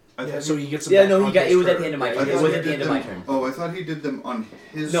 I Yeah, thought so he- he gets them Yeah, back no, on he got. his It was at turn. the end of my I turn. It thought was he at the did end of my them- turn. Oh, I thought he did them on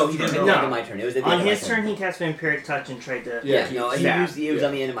his. No, he didn't at turn. the No. end of my turn. It was at the On end of my his turn, turn. he cast Vampiric Touch and tried to. Yeah, No, he Yeah. used. It was Yeah.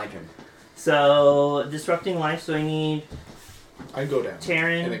 on the end of my turn. So disrupting life. So I need I go down.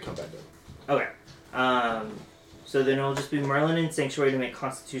 Terran. And then come back down. Okay. So then it'll just be Merlin and Sanctuary to make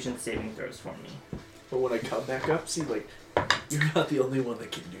Constitution saving throws for me. But when I come back up, see, like, you're not the only one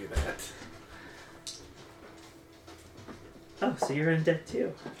that can do that. Oh, so you're undead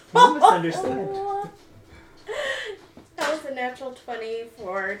too. You must understand. That was a natural 20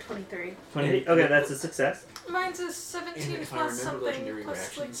 for 23. 23. Okay, that's a success. Mine's a 17 And if I plus remember something legendary plus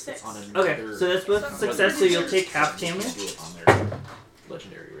like reactions, 6. it's on another. Okay, so that's both Another success, so you'll take reducers. half You damage. can do it on their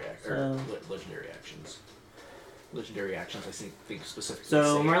legendary legendary actions. Legendary actions, I think specifically.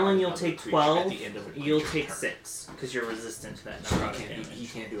 So say Merlin, on you'll another take creature 12. At the end of a You'll creature's take turn. 6 because you're resistant to that So necrotic he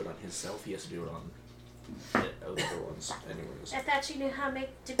damage. can't do it on himself. He has to do it on the other ones, anyways. I thought you knew how to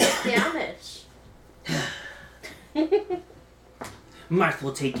do damage. Marth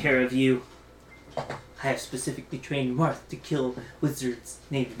will take care of you. I have specifically trained Marth to kill wizards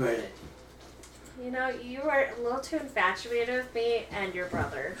named Merlin. You know, you are a little too infatuated with me and your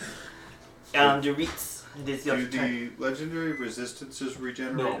brother. Doritz, it is your Do turn. the legendary resistances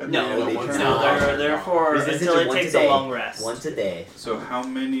regenerate? No. at the No, end of the once turn? no, they're for Resistance until are it once takes a a day. long rest. Once a day. So how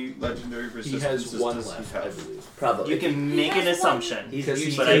many legendary He resistances has one does left, he I have? believe. Probably. You can make an has one. assumption, He's Because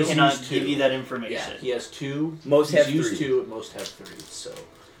used but he I has cannot used give two. you that Yeah, information. he has 2. Most He's have used 3. 2, and most have 3. So,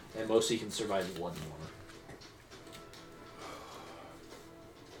 and most he can survive 1 more.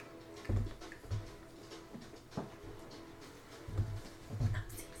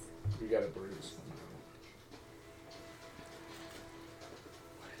 You got a bruise.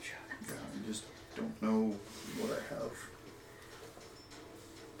 Yeah, I just don't know what I have.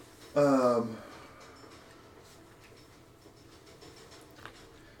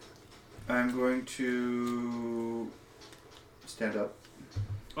 I'm going to stand up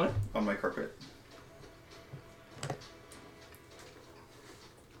What? on my carpet.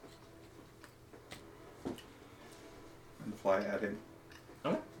 And fly at him.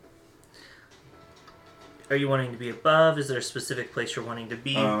 Are you wanting to be above? Is there a specific place you're wanting to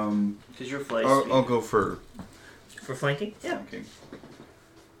be? Because you're flight speed. I'll go for For flanking? Yeah. flanking.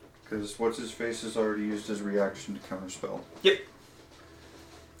 Because what's his face is already used his reaction to counterspell.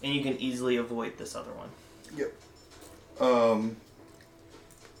 And you can easily avoid this other one.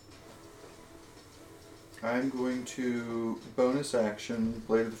 I'm going to bonus action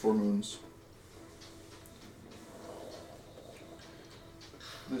Blade of the Four Moons.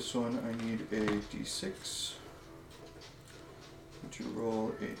 This one I need a d6. To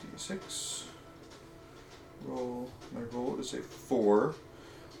roll a d6. Roll. My roll is a 4.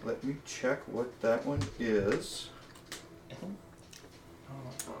 Let me check what that one is.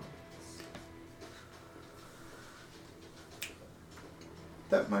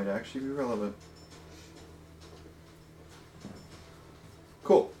 That might actually be relevant.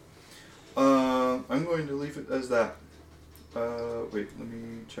 Cool. I'm going to leave it as that. Wait, let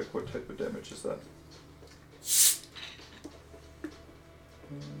me check what type of damage is that.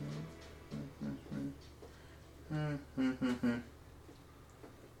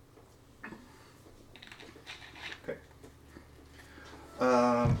 Okay.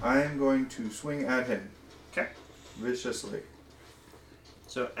 I'm going to swing at him. Okay. Viciously.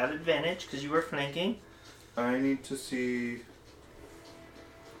 So at advantage, because you were flanking. I need to see...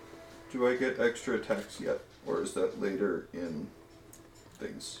 Do I get extra attacks yet? Or is that later in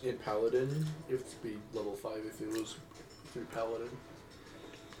things? In Paladin, it would be level 5 if it was through Paladin.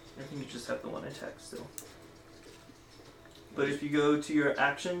 I think you just have the one attack still. But if you go to your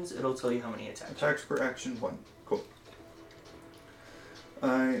actions, it'll tell you how many attacks. Attacks per action 1. Cool.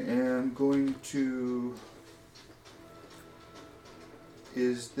 I am going to...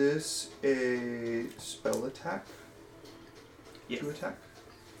 Is this a spell attack? Yes. To attack?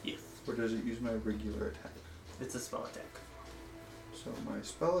 Yes. Or does it use my regular attack? It's a spell attack. So my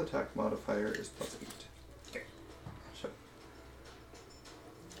spell attack modifier is +8. Okay. So.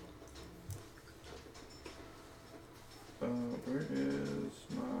 Where is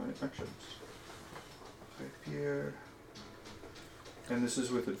my actions? Right here. And this is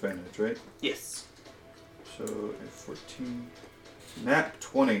with advantage, right? Yes. So a 14. Nat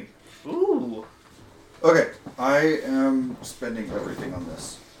 20. Ooh. Okay, I am spending everything on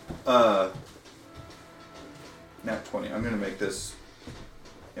this. Nat 20. I'm going to make this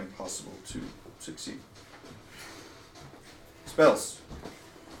impossible to succeed. Spells.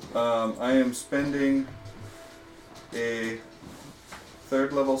 I am spending a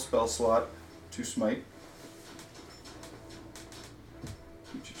 3rd level spell slot to smite.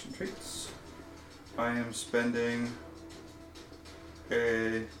 Features and traits. I am spending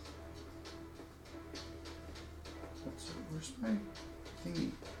a... Where's my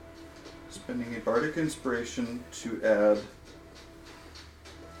thingy? Spending a bardic inspiration to add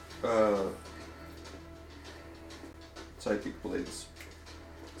psychic blades.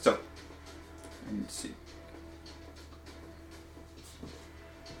 So I need to see.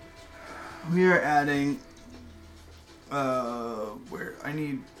 We are adding where I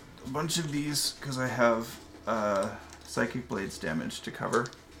need a bunch of these because I have Psychic Blades damage to cover.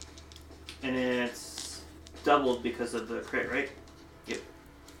 And it's doubled because of the crit, right? Yep.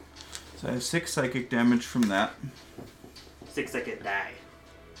 So I have 6 psychic damage from that. 6 second die.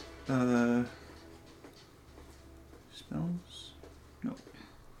 Spells? No.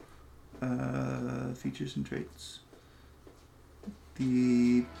 Features and traits.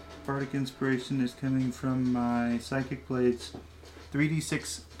 The Bardic Inspiration is coming from my Psychic Blades.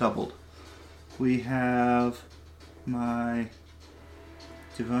 3d6 doubled. We have my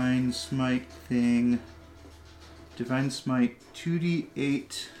Divine Smite thing. Divine Smite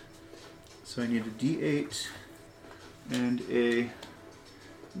 2d8. So I need a d8 and a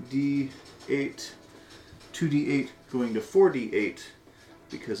d8. 2d8 going to 4d8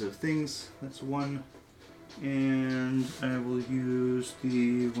 because of things. That's 1. And I will use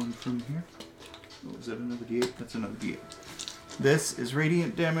the one from here. Oh, is that another d8? That's another d8. This is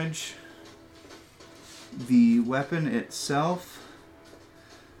radiant damage. The weapon itself,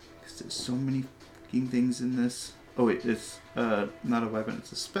 because there's so many fucking things in this. Oh wait, it's not a weapon,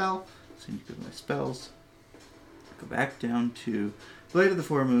 it's a spell. So I need to go to my spells. Go back down to Blade of the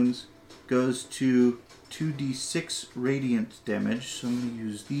Four Moons. Goes to 2d6 radiant damage. So I'm going to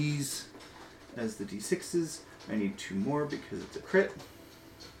use these as the d6s. I need 2 more because it's a crit.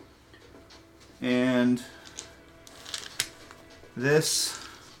 And this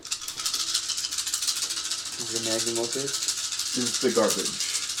Is your magnum opus? is the garbage.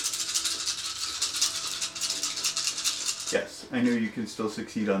 Yes, I know you can still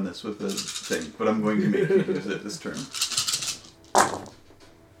succeed on this with the thing, but I'm going to make you use it this turn.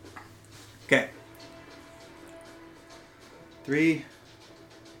 Okay. 3,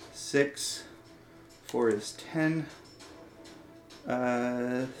 6, 4 is 10.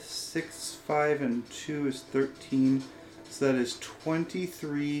 6, 5, and 2 is 13. So that is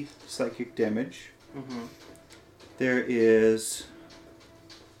 23 psychic damage. Mm-hmm. There is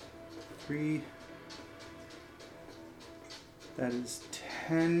 3. That is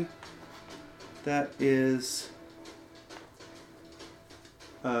 10. That is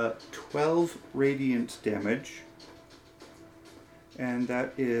 12 radiant damage. And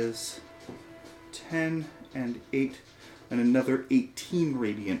that is 10 and 8 and another 18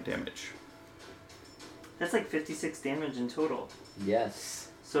 radiant damage. That's like 56 damage in total. Yes.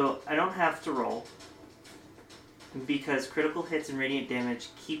 So I don't have to roll. Because critical hits and radiant damage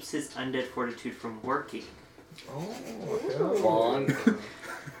keeps his undead fortitude from working. Bonk.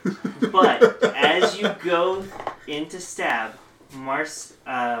 But as you go into stab,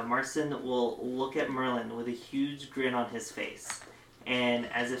 Marcin will look at Merlin with a huge grin on his face. And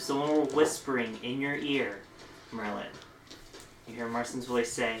as if someone were whispering in your ear, Merlin, you hear Marcin's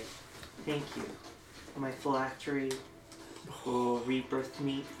voice say, "Thank you. My phylactery will rebirth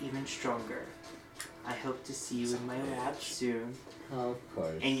me even stronger. I hope to see you in my lab soon." Of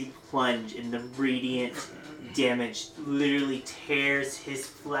course. And you plunge, and the radiant damage literally tears his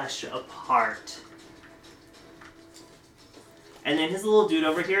flesh apart. And then his little dude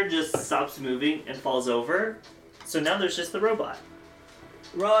over here just stops moving and falls over. So now there's just the robot.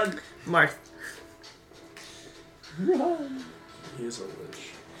 Run! Marth. Run! He is a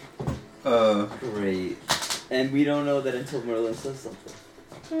lich. Great. And we don't know that until Merlin says something.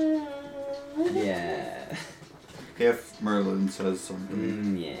 Yeah. If Merlin says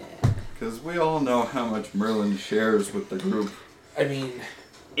something. Yeah. Because we all know how much Merlin shares with the group. I mean,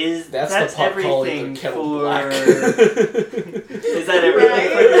 That's the pot calling everything the kettle for... black. Is that everything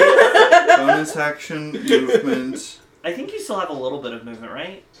for you? Bonus action, movement. I think you still have a little bit of movement,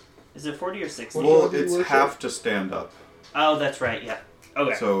 right? Is it 40 or 60? Well, it's half to stand up. Oh, that's right, yeah.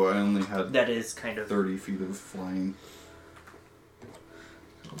 Okay. So I only had That is kind of... 30 feet of flying.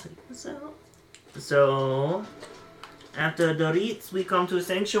 So, after Dorit's, we come to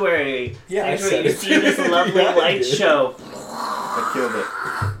Sanctuary. Yeah, I Sanctuary, said you it. see this lovely Yeah, I light did. show. I killed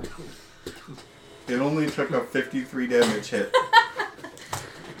it. It only took a 53 damage hit.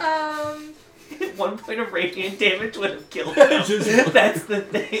 1 point of radiant damage would have killed him. That's the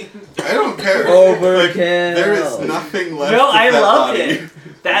thing. I don't care. Overkill. Like, there is nothing left No, of I that loved body. it.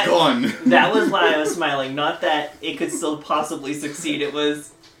 That Gone. That was why I was smiling. Not that it could still possibly succeed. It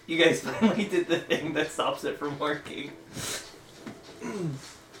was, you guys finally did the thing that stops it from working.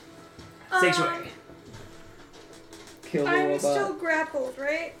 Sanctuary. Kill the I'm robot. still grappled,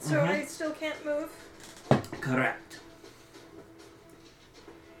 right? So Mhm. I still can't move. Correct.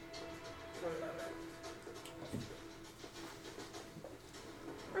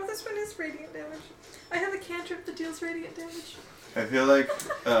 Oh, this one is radiant damage. I have a cantrip that deals radiant damage. I feel like,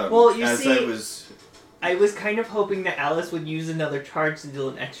 Well, you as see- I I was kind of hoping that Alice would use another charge to deal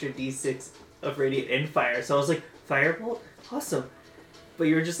an extra d6 of radiant and fire. So I was like, firebolt? Awesome. But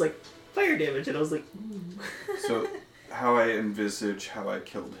you were just like, fire damage, and I was like, So, how I envisage how I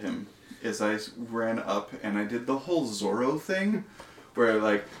killed him is I ran up and I did the whole Zorro thing, where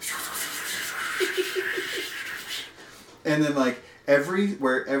like, and then like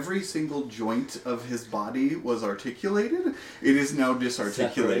every single joint of his body was articulated, it is now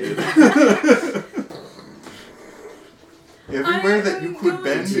disarticulated. Everywhere that you could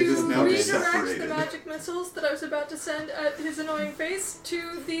bend, it is now redirect separated. the magic missiles that I was about to send at his annoying face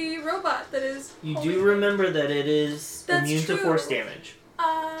to the robot that is. you holding do him. remember that it is That's immune to true. force damage.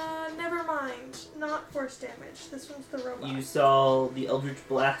 Never mind. Not force damage. This one's the robot. You saw the Eldritch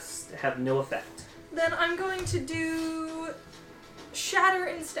Blast have no effect. Then I'm going to do Shatter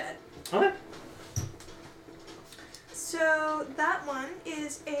instead. Okay. So that one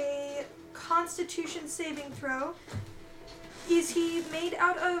is a Constitution saving throw. Is he made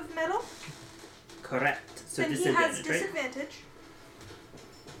out of metal? Correct. So then he disadvantage, has right? disadvantage.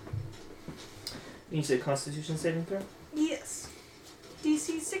 You said Constitution saving throw? Yes.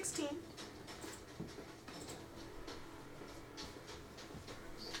 DC 16.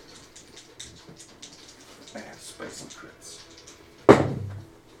 I have spicy crits.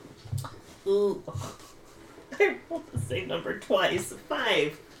 Ooh. I rolled the same number twice.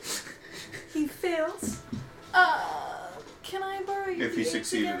 5. He fails. Can I borrow your If he D8s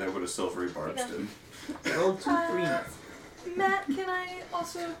succeeded, again? I would have silvery barbed him. Roll 2 threes. Matt, can I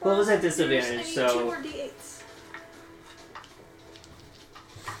also borrow What was that yours? disadvantage? I need So- 2 more D8s.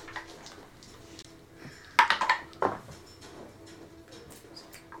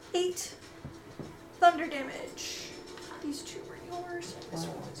 Eight thunder damage. These 2 were yours, and this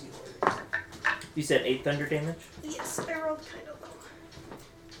one was yours. You said 8 thunder damage? Yes, I rolled kind of low.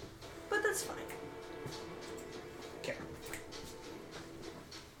 But that's fine. Okay.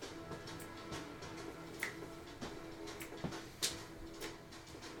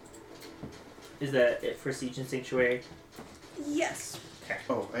 Is that it for Siege and Sanctuary? Yes.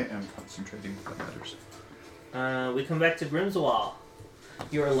 Oh, I am concentrating. That matters. We come back to Grimswall.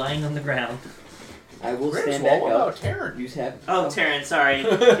 You are lying on the ground. I will Grimswall, stand back what up. about Terran? You have. Oh, Terran, sorry.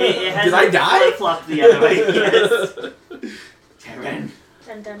 It has Did I die? flip-flopped the other way. Yes. Terran.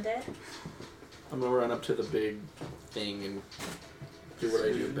 Dun dun dun. I'm gonna run up to the big thing and do what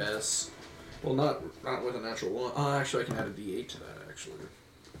I do best. Well, not with a natural one. Oh, actually, I can add a D8 to that. Actually,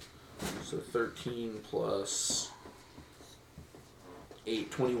 so 13 plus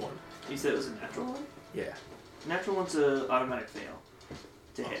 8, 21. You said it was a natural one? Yeah. Natural one's an automatic fail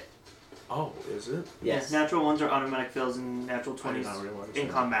to hit. Oh, is it? Yes. Natural ones are automatic fails and natural I did 20s not realize in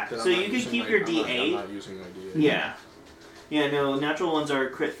that. combat. Then So I'm not you can using keep my- your I'm D8. not using my D8. Yeah. Yeah, no, natural ones are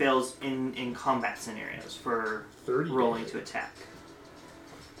crit fails in combat scenarios for 30 to rolling hit. to attack.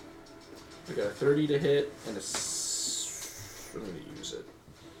 I got a 30 to hit and I'm gonna use it.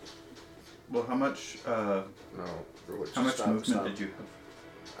 Well, how much? No. Or what, How much stop, movement stop. did you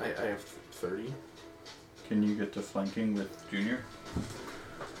have? I have 30. Can you get to flanking with Junior?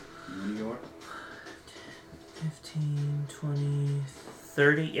 Junior? 15, 20,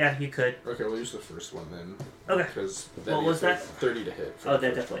 30. Yeah, you could. Okay, we'll use the first one then. Okay. Because What was that? 30 to hit. for Oh, the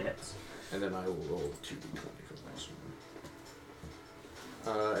that first definitely one. hits. And then I will roll 2d20 for the next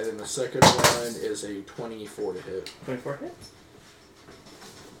one. And then the second one is a 24 to hit. 24 hits?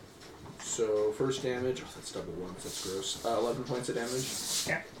 So first damage, oh that's double ones, that's gross. 11 points of damage.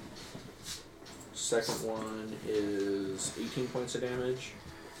 Okay. Second one is 18 points of damage.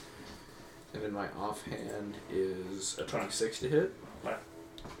 And then my offhand is a 26 to hit. Wow.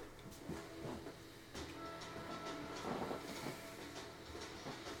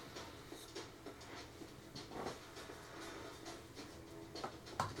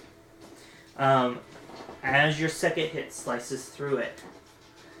 As your second hit slices through it,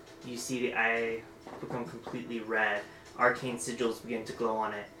 you see the eye become completely red. Arcane sigils begin to glow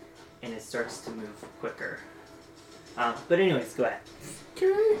on it, and it starts to move quicker. But anyways, go ahead.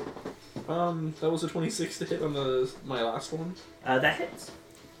 Okay. That was a 26 to hit on my last one. That hits.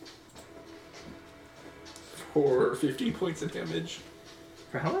 For 15 points of damage.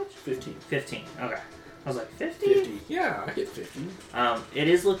 For how much? 15. 15. Okay. I was like, 50? 50. Yeah, I hit 50. It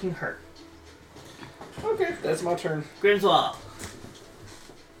is looking hurt. Okay, that's my turn. Grimswall.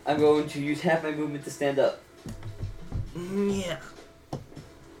 I'm going to use half my movement to stand up. Yeah.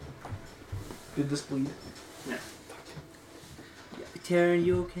 Did this bleed? Taryn,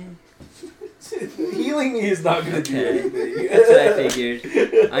 you okay? Healing me is not going to do Okay. anything. That's what I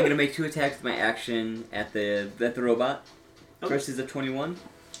figured. I'm gonna make 2 attacks with my action at the robot. Okay. First is a 21.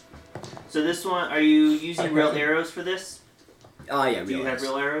 So this one, are you using real arrows for this? Oh yeah, Do you have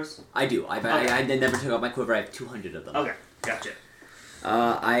real arrows? I do. I never took out my quiver. I have 200 of them. Okay, gotcha.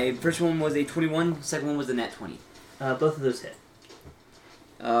 First one was a 21. Second one was a nat 20. Both of those hit.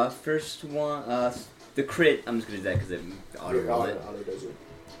 First one, the crit. I'm just gonna do that because it auto roll it. Auto does it.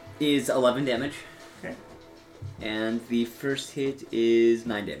 Is 11 damage. Okay. And the first hit is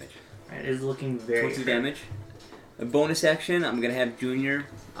 9 damage. It is looking very 22 damage. A bonus action, I'm going to have Junior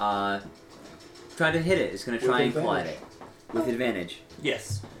try to hit it. It's going to try and claw at it. With advantage.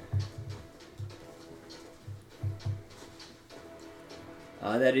 Yes.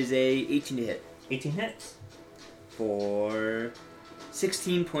 That is a 18 to hit. 18 hits. For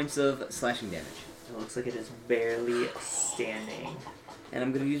 16 points of slashing damage. It looks like it is barely standing. And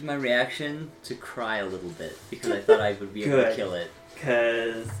I'm going to use my reaction to cry a little bit. Because I thought I would be able to kill it.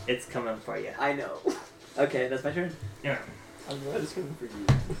 Because it's coming for you. I know. Okay, that's my turn. Yeah. I'm glad it's coming for you.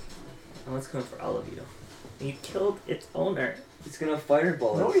 And it's coming for all of you. You killed its owner. It's going to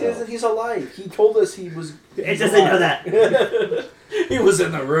fireball No, itself. he isn't. He's alive. He told us he was. It doesn't know that. He was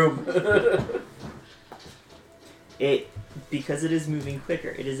in the room. Because it is moving quicker,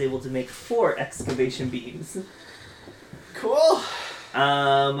 it is able to make 4 excavation beams. Cool.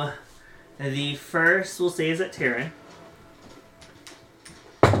 The first we'll say is at Terran.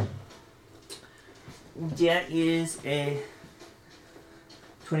 That is a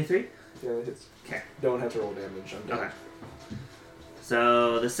 23. Yeah, that hits. Okay. Don't have to roll damage. I'm done. Okay.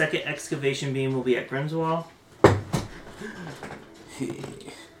 So the second excavation beam will be at Grimswall.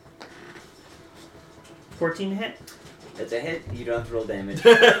 14 to hit. That's a hit. You don't have to roll damage.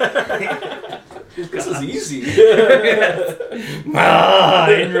 This is easy.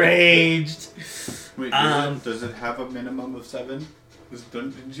 Enraged. Wait, does it have a minimum of 7?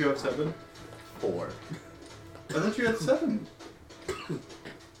 Didn't you have 7? 4. I thought you had 7.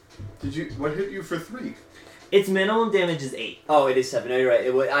 Did you? What hit you for 3? Its minimum damage is 8. Oh, it is 7. No, you're right.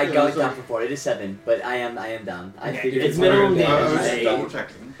 I Yeah, got it's down like- for 4. It is 7, but I am down. I Okay, figured it's minimum more damage. I was than just Eight. double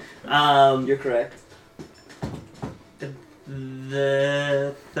checking. You're correct.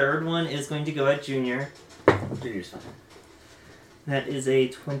 The third one is going to go at Junior. Junior's fine. That is a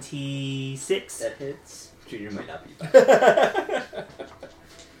 26. That hits. Junior might not be fine.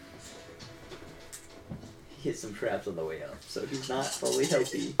 He hit some traps on the way up, so he's not fully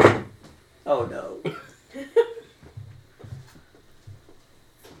healthy. Oh no.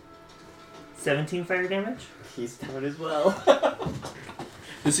 17 fire damage. He's down as well.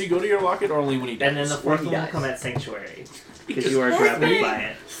 Does he go to your locket or only when he dies? And then the When fourth he one will dies. come at Sanctuary. Because you are grappled by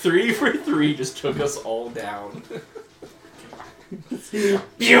it. 3 for 3 just took us all down. Boom,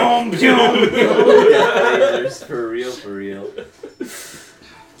 boom, boom. Lasers, for real, for real.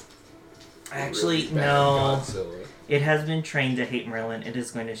 Actually, Really bad no. Godzilla. It has been trained to hate Merlin. It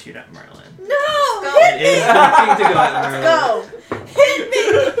is going to shoot at Merlin. No! It Hit is me! going to go at Merlin. Go! Hit me!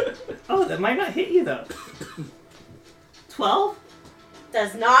 Oh, that might not hit you though. 12?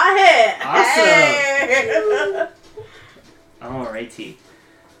 Does not hit. Awesome. Hey. Alrighty.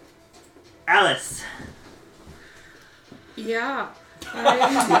 Alice. Yeah.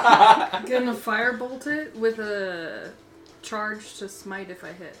 I'm gonna firebolt it with a charge to smite if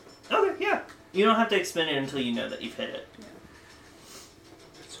I hit. Okay, yeah. You don't have to expend it until you know that you've hit it.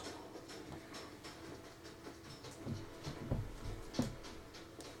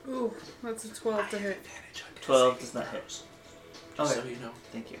 Ooh, that's a 12 to hit. 12 does not hit. Just Okay. so you know.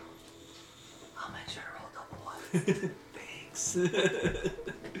 Thank you. I'll make sure to roll a couple ones. Thanks.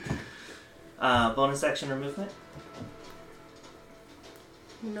 Bonus action or movement?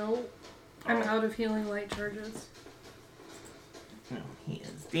 No. I'm out of healing light charges. No, he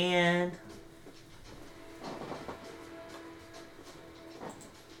is dead.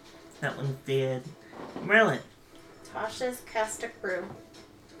 That one's dead. Merlin. Tasha's Castic Brew.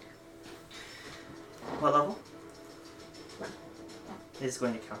 What level? It is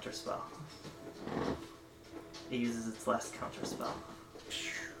going to counter spell. It uses its last counter spell.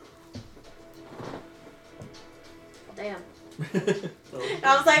 Damn.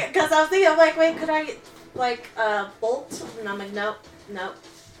 I was like, because I was thinking, I'm like, wait, could I, like, bolt? And I'm like, nope, nope,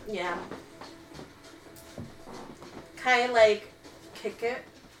 yeah. Kind of like kick it.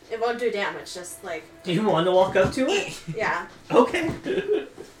 It won't do damage, just like, Do you want to walk up to it? yeah. Okay.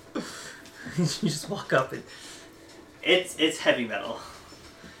 You just walk up and it's heavy metal.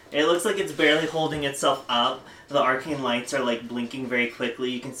 It looks like it's barely holding itself up. The arcane lights are like blinking very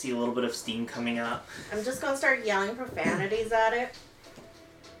quickly. You can see a little bit of steam coming up. I'm just gonna start yelling profanities at it.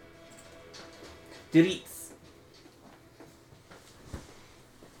 Duties.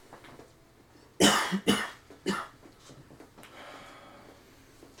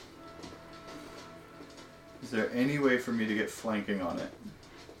 Is there any way for me to get flanking on it?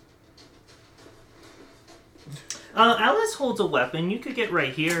 Alice holds a weapon. You could get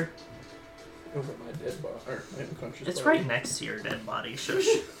right here. Over my dead body, or my unconscious It's body. right next to your dead body. Shush.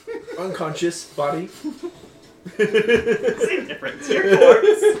 Unconscious body. Same difference. Your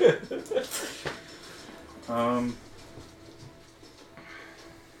corpse. I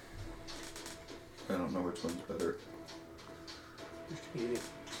don't know which one's better. Just hit it.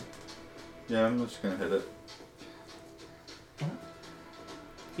 Yeah, I'm just gonna hit it.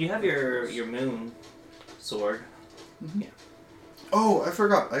 You have your moon sword. Mm-hmm. Yeah. Oh, I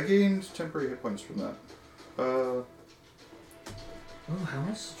forgot. I gained temporary hit points from that. Oh, how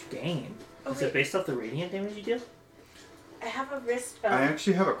much did you gain? Oh, Is wait. it based off the radiant damage you deal? I have a wrist belt. I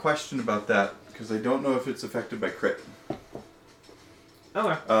actually have a question about that because I don't know if it's affected by crit.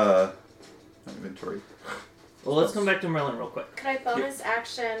 Okay. Inventory. Well, let's come back to Merlin real quick. Could I bonus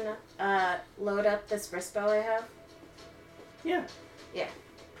action load up this wrist bow I have? Yeah.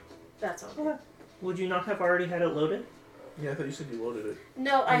 That's all. Okay. Would you not have already had it loaded? Yeah, I thought you said you loaded it.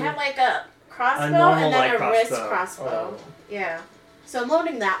 No, I have like a crossbow normal, and then like, a wrist crossbow. crossbow. Oh. Yeah. So I'm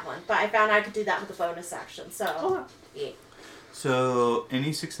loading that one, but I found I could do that with a bonus action. So yeah. So,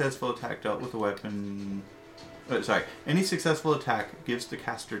 any successful attack dealt with a weapon... Any successful attack gives the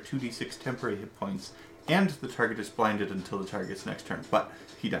caster 2d6 temporary hit points, and the target is blinded until the target's next turn. But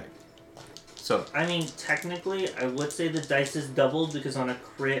he died. So, I mean, technically, I would say the dice is doubled because on a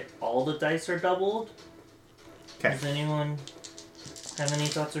crit, all the dice are doubled. okay. Does anyone have any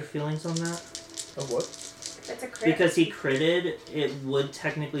thoughts or feelings on that? Of what? It's a crit. Because he critted, it would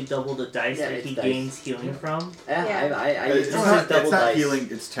technically double the dice Yeah, that it's he dice. gains healing from. Yeah. It's just not, double it's not dice. healing,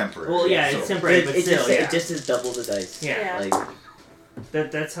 it's temporary. Well, yeah, so. it's temporary, but still, yeah. It just is double the dice. Yeah. Yeah.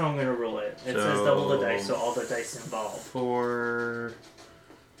 Like, That's how I'm gonna rule it. It says double the dice, so all the dice involved. For...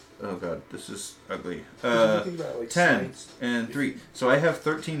 Oh god, this is ugly. Think about, like, 10 smites. and 3. So I have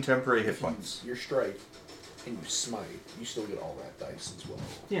 13 temporary hit If you- points. Your strike, and you smite, you still get all that dice as well.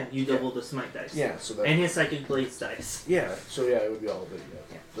 Yeah, you double the smite dice. Yeah, so that. And his psychic blades dice. Yeah, so yeah, it would be all of it. Yeah,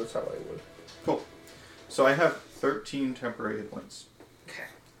 Yeah. That's how I would. Cool. So I have 13 temporary hit points. Okay.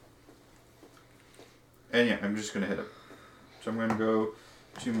 And yeah, I'm just gonna hit it. So I'm gonna go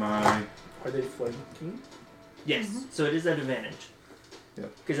to my... Are they flanking? Yes, so it is at advantage. Yeah.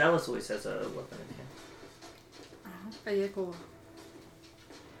 Because Alice always has a weapon in hand. Ahí como.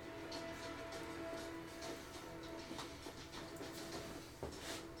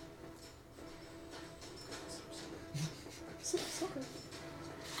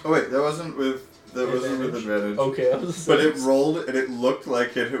 Oh wait, that wasn't with advantage. Okay, I was But it rolled and it looked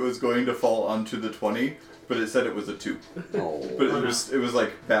like it was going to fall onto the 20, but it said it was a 2. oh. But Oh, it no. was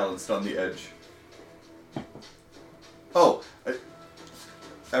like balanced on the edge. Oh,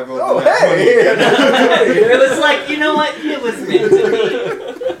 everyone. Oh, got hey! 20. It was like, you know what? It was meant to be.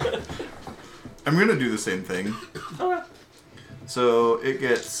 I'm gonna do the same thing. Okay. So it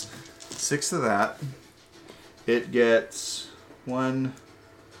gets 6 of that. It gets 1,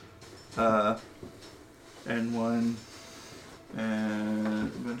 and 1, and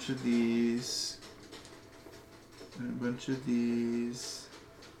a bunch of these, and a bunch of these.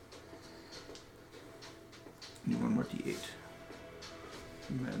 Need one more D8.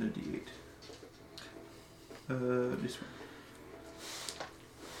 Add a D8. This one.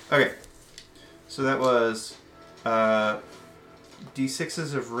 Okay. So that was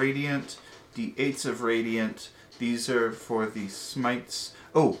D6s of Radiant, D8s of Radiant. These are for the smites.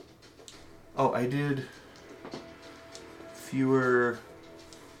 Oh, I did fewer...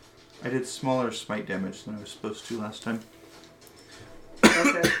 I did smaller smite damage than I was supposed to last time.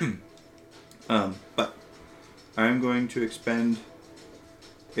 Okay. But I'm going to expend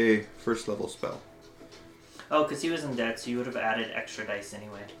a first level spell. Oh, because he was in dead, so you would have added extra dice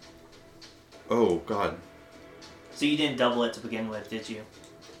anyway. Oh, God. So you didn't double it to begin with, did you?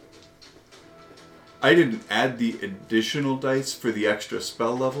 I didn't add the additional dice for the extra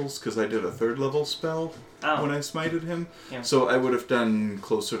spell levels because I did a 3rd level spell Oh. when I smited him. Yeah. So I would have done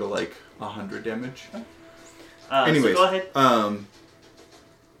closer to like 100 damage. So Anyways, go ahead.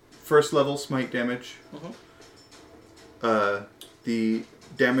 First level smite damage. Mhm. The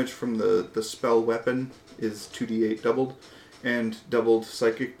damage from the spell weapon is 2d8 doubled, and doubled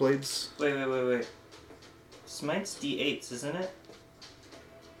psychic blades. Wait. Smite's D8s, isn't it?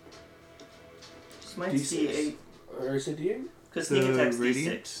 Smite's D6. D8. Or is it D8? Because sneak The attack's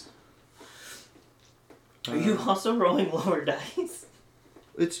radiant? D6. Are you also rolling lower dice?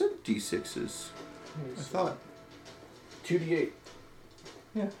 It said d6s. I thought. 2d8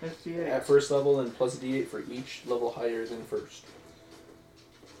 Yeah, it's D8. at first level and plus d8 for each level higher than first.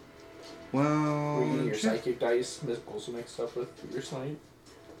 Well, Were you getting your psychic dice also mixed up with your snipe?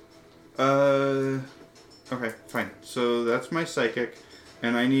 Okay, fine. So that's my psychic,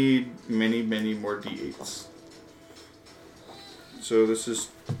 and I need many, many more d8s. So this is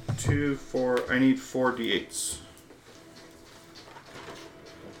 2, 4. I need 4 d8s.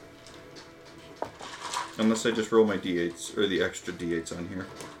 Unless I just roll my d8s, or the extra d8s on here.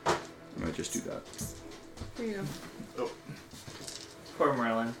 I might just do that. There you go. Poor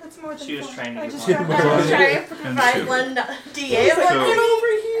Merlin. That's more than She was four. trying to I get just one. grabbed that and trying to And provide two. one DA. So- Get over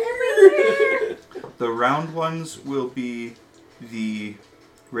here! The round ones will be the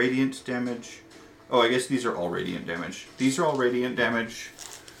radiant damage. Oh, I guess these are all radiant damage. These are all radiant damage,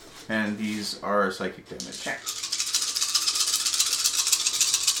 and these are psychic damage. Okay.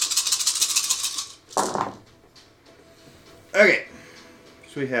 Okay.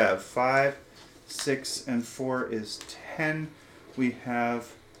 So we have 5, 6, and 4 is 10. We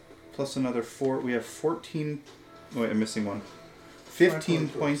have plus another 4. We have 14. Oh, wait, I'm missing one. 15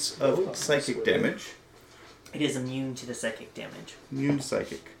 points of psychic damage. It is immune to the psychic damage. Immune to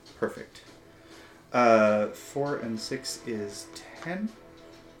psychic. Perfect. 4 and 6 is 10.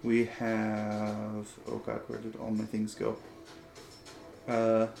 We have... Oh god, where did all my things go?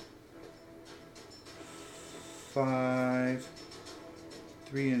 5.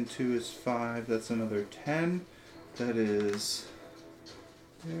 3 and 2 is 5. That's another 10. That is...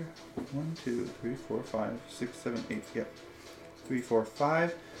 There. 1, 2, 3, 4, 5, 6, 7, 8. Yep. 3, 4,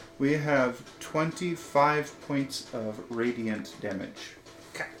 5. We have 25 points of radiant damage.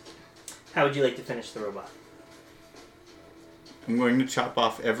 Okay. How would you like to finish the robot? I'm going to chop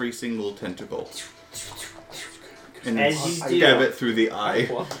off every single tentacle. And As you do. stab it through the eye.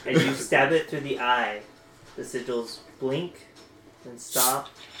 As you stab it through the eye, the sigils blink, then stop,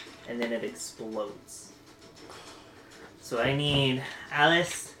 and then it explodes. So I need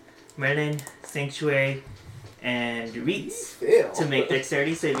Alice, Merlin, Sanctuary, and Reeds to make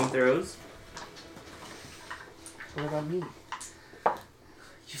dexterity saving throws. What about me?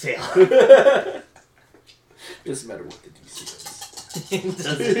 You fail. Doesn't matter what the DC is. It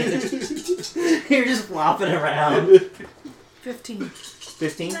doesn't. You're just flopping around. 15.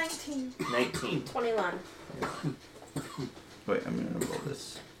 15? 19. 19. 21. Wait, I'm going to roll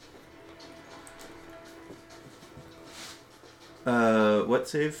this. What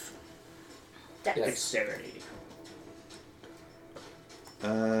save? Dex. Yes. Dexterity.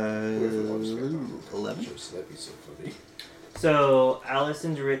 Whoever loves to go 11. so that'd be so funny. So Alice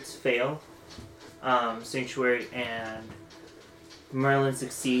and Ritz fail. Sanctuary and Merlin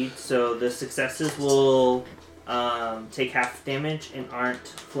succeed. So the successes will take half damage and aren't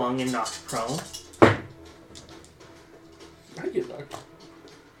flung and knocked prone. I get knocked.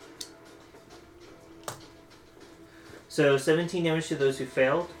 So 17 damage to those who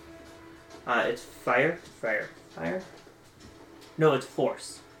failed. It's fire. No, it's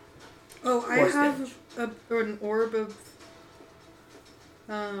force. Oh, I Force have an orb of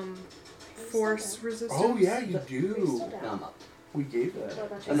force resistance. Oh yeah, you We do. still don't. No, I'm up. We gave that. What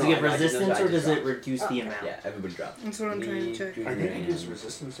about Does you? it No, give I just resistance know or I does just it reduce the amount? Yeah, everybody dropped. That's what I'm trying to Me, check. I think it gives and-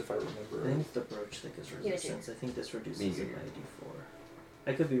 resistance if I I remember. think the brooch that gives Give it to resistance. I think this reduces Me it too. by a d4.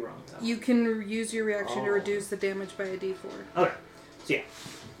 I could be wrong though. You can use your reaction to Oh. reduce the damage by a d4. Okay. So yeah.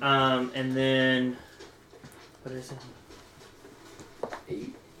 And then what is it?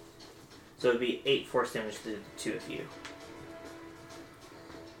 8. So it'd be 8 force damage to the two of you.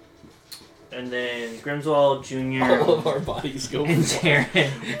 And then Grimswall Jr. All of our bodies go. and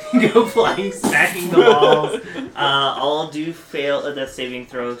Jaren go flying, smacking the walls. All do fail a death saving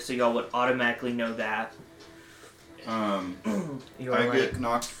throw, so y'all would automatically know that. You are I like get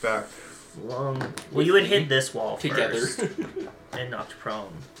knocked back. flung. Well, you would hit this wall together. first and knocked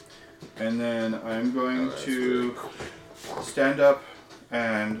prone. And then I'm going to stand up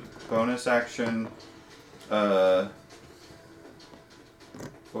and bonus action. Oh,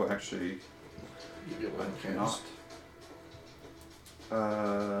 actually, You get I one cannot.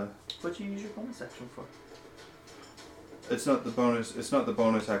 What'd you use your bonus action for? It's not the bonus. It's not the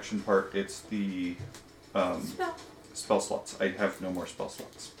bonus action part. It's the Spell. spell slots. I have no more spell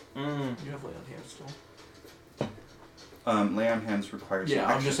slots. You have lay on hands still. Lay on hands requires Yeah, an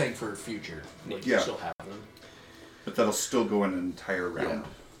I'm action, just saying for future. Like Yeah. you still have them. but that'll still go in an entire round,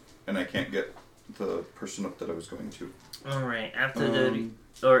 Yeah. and I can't get the person up that I was going to. Alright, after Um,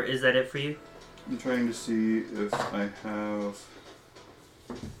 the. Or is that it for you? I'm trying to see if I have.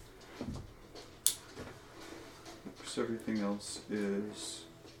 So everything else is.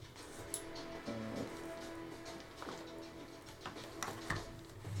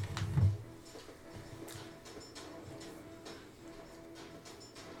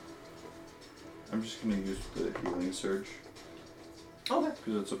 I'm just gonna use the healing surge. Okay.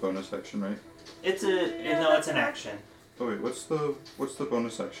 Because it's a bonus action, right? It's it's an action. Oh wait, what's the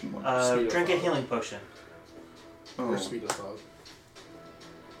bonus action one? Drink a healing potion. Oh. Or speed of thought.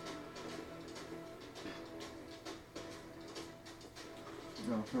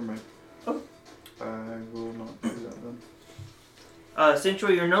 No, never mind. Oh. I will not do that then.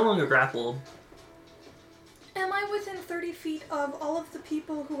 Century, you're no longer grappled. Am I within 30 feet of all of the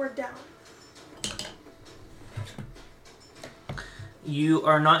people who are down? You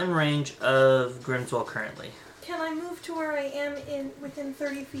are not in range of Grimswell currently. Can I move to where I am within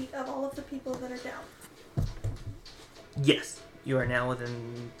 30 feet of all of the people that are down? Yes, you are now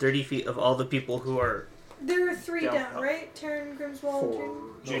within 30 feet of all the people who are... There are 3 Down. down, right? Taryn,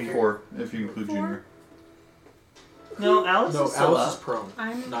 Grimswald, Junior. 4, if you include 4? Junior. No, Alice No, is still Alice up. is prone.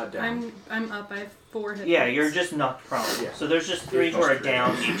 I'm Not down. I'm up. I have 4 hit Yeah, points. you're just knocked prone. Yeah. So there's just 3 who are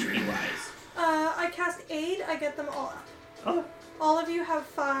down HP-wise. I cast Aid, I get them all out. Oh. All of you have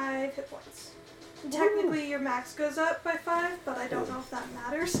 5 hit points. And technically your max goes up by 5, but I don't know if that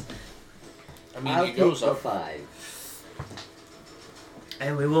matters. I mean, I'll it goes take the up. 5.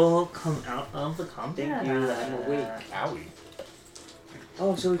 And we will come out of the combat. Thank you, I'm awake. Owie.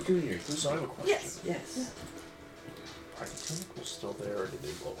 Oh, so it's Junior. So I have a question. Yes. Yes. Are the tentacles still there, or did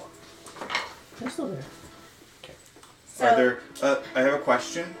they blow up? They're still there. So, Are there? I have a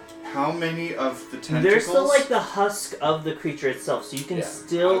question. How many of the tentacles? They're still like the husk of the creature itself, so you can Yeah.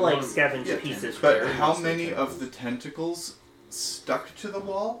 still I like want- scavenge Yeah, pieces. But Very how mostly many tentacles. of the tentacles stuck to the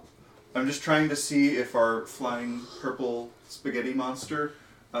wall? I'm just trying to see if our flying purple spaghetti monster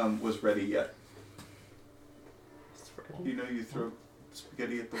was ready yet. You know, you throw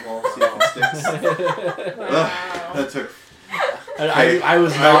spaghetti at the wall, see if it sticks. Ugh, that took. I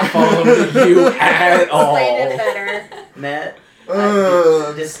was not following you at all. explain it better. Matt,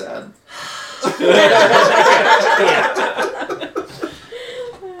 Just sad.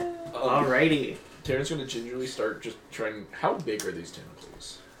 Alrighty. Taryn's gonna gingerly start just trying. How big are these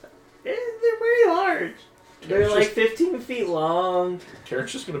tentacles? They're very large. They're Taryn's like just, 15 feet long.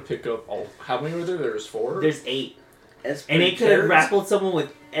 Taryn's just gonna pick up all. How many were there? There's 4. There's 8. as And for it could have Taryn's- grappled someone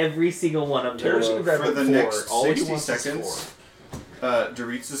with every single one of them. Taryn's gonna grab For the 4. next All he 60 wants is seconds,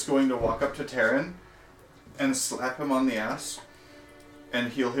 Doritz is going to walk up to Taryn and slap him on the ass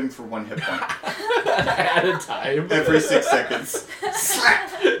and heal him for 1 hit point. 4 at a time. Every 6 seconds.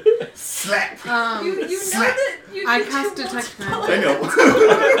 Slap! Slap! You know Slap. that you I can cast do detect multiple-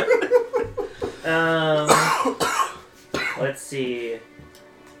 I know. Let's see.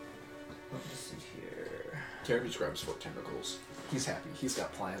 Let's see here. Taryn just grabs 4 tentacles. He's happy. He's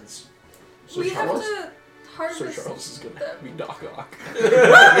got plans. So We have Charles, to harvest So Charles is gonna them. be Doc Ock.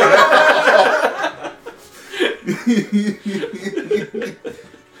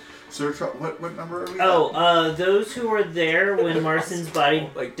 So, what number are we at? Oh, those who were there when Marston's body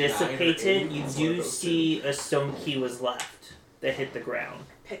Like 9 or 8, dissipated, you one of do those see a stone key was left that hit the ground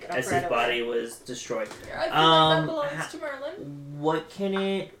Pick it up as right his body away. was destroyed. I feel like Um, that belongs to Merlin. What can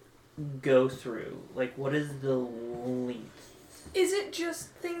it go through? Like, what is the length? Is it just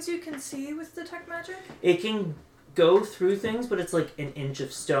things you can see with detect magic? It can go through things, but it's like an inch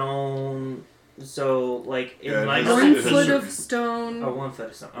of stone. So, like, it Yeah, might it's- One it's- foot of stone. or 1 foot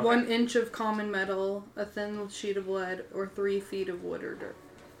of stone. Okay. 1 inch of common metal, a thin sheet of lead, or 3 feet of wood or dirt.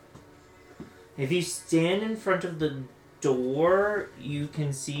 If you stand in front of the door, you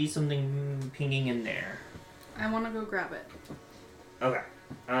can see something pinging in there. I want to go grab it. Okay.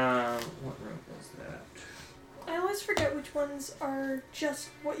 What room is that? I always forget which ones are just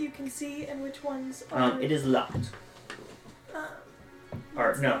what you can see and which ones are. It is locked. Or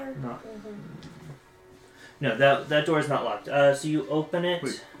what's no, there? not. Mhm. No, that door is not locked. So you open it.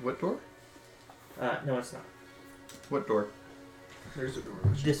 Wait, what door? No, it's not. What door? There's a door.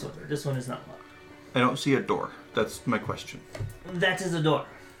 This one. This one is not locked. I don't see a door. That's my question. That is a door.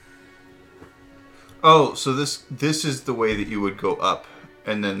 Oh, so this is the way that you would go up,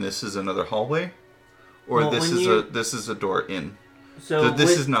 and then this is another hallway, or Well, this when is you- this is a door in. So This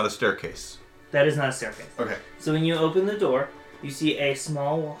with- is not a staircase. that is not a staircase. Okay. So when you open the door, you see a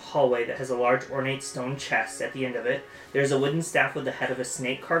small hallway that has a large ornate stone chest at the end of it. There's a wooden staff with the head of a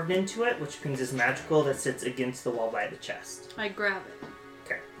snake carved into it, which pings as magical that sits against the wall by the chest. I grab it.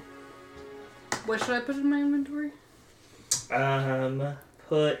 Okay. What should I put in my inventory?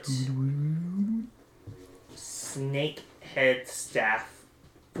 Put snake head staff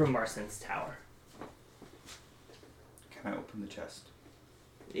from Marston's tower. Can I open the chest?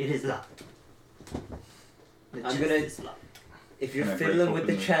 It is locked. The I'm chest gonna- is locked. If you're Can I break fiddling with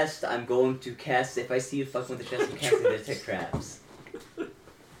open the the- chest, I'm going to cast. If I see you fucking with the chest, I'm casting detect traps.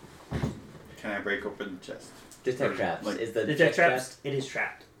 Can I break open the chest? Detect Or, traps. like- Is the Detect chest traps. trapped? It is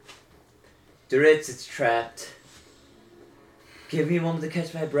trapped. Duritz, it's trapped. Give me a moment to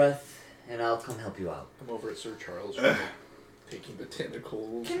catch my breath, and I'll come help you out. I'm over at Sir Charles, taking the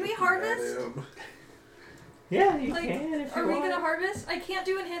tentacles. Can we looking harvest? at him. Yeah, you Like, can if you Are we want. gonna harvest? I can't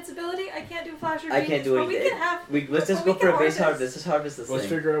do enhanceability. I can't do flash or I can't do but we it. can have. Let's just but go we for a can base harvest. harvest. Let's harvest this Let's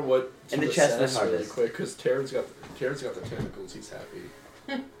thing. figure out what And to the chest assess went really harvest. quick, because Taryn's got the tentacles. He's happy.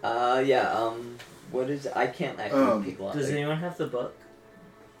 Yeah. What is? I can't actually pick one. Does anyone have the book?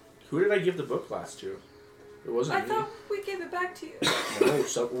 Who did I give the book last to? It wasn't I me. thought we gave it back to you. No,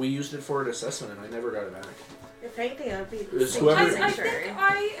 so we used it for an assessment, and I never got it back. If anything, it would be It was the whoever- I sanctuary. think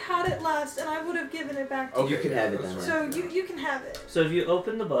I had it last, and I would have given it back to You Okay, can yeah, have it that's then. you. So you can have it. So if you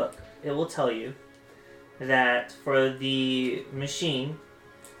open the book, it will tell you that for the machine,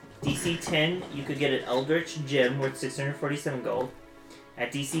 DC 10, you could get an Eldritch Gem worth 647 gold.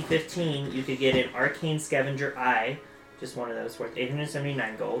 At DC 15, you could get an Arcane Scavenger Eye, just one of those, worth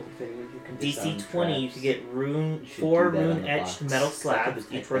 879 gold. DC 20, you could get four do that on the rune-etched box. metal I could slabs,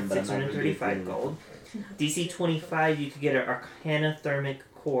 detect each worth them, but I'm not really 635 good. gold. DC 25, you could get an Arcana Thermic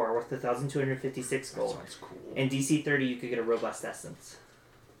Core, worth 1,256 That gold. sounds cool. And DC 30, you could get a Robust Essence.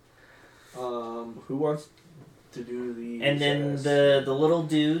 Who wants to do the? And then the little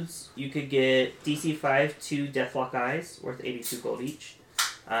dudes, you could get DC 5 2 Deathlock Eyes, worth 82 gold each.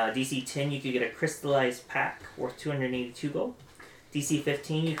 DC 10, you could get a Crystallized Pack, worth 282 gold. DC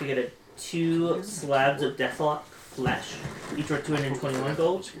 15, you could get a 2 slabs of Deathlock Flesh, each worth 221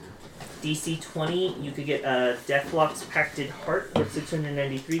 gold. DC 20, you could get a Deathlock's Pacted Heart, worth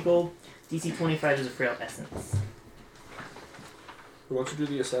 693 gold. DC 25 is a Frail Essence. Who wants to do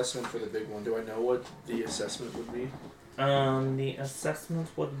the assessment for the big one? Do I know what the assessment would be? The assessment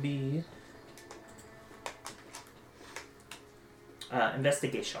would be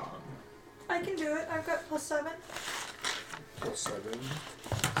investigation. I can do it. I've got +7. +7.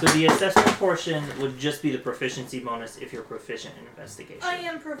 So the assessment portion would just be the proficiency bonus if you're proficient in investigation. I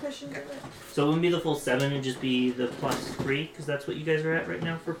am proficient in it. So it wouldn't be the full 7, it'd just be the +3, because that's what you guys are at right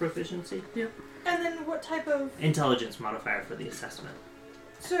now for proficiency. And then what type of? Intelligence modifier for the assessment.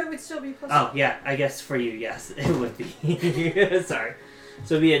 So it would still be +. Oh, yeah, I guess for you, yes, it would be. Sorry.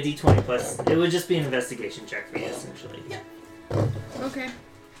 So it'd be a d20 plus, it would just be an investigation check for you, essentially. Yeah. Okay.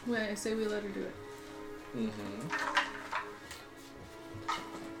 Wait, I say we let her do it. Mm-hmm.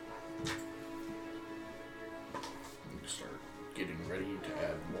 Start getting ready to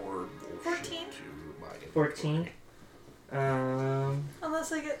add more bullshit 14. to my 14.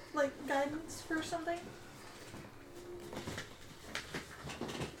 Unless I get like guidance for something.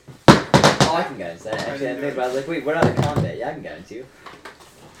 Oh, I can guidance that. Actually, I think about it, I was like, wait, we're not in combat. Yeah, I can guidance you.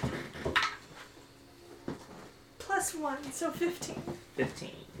 +1, so 15. 15.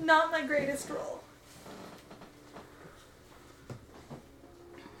 Not my greatest roll.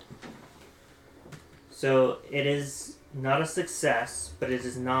 So it is not a success, but it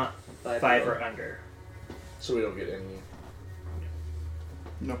is not 5 or under. So we don't get any.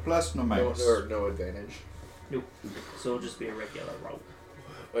 No plus, no minus. No advantage. So it'll just be a regular roll.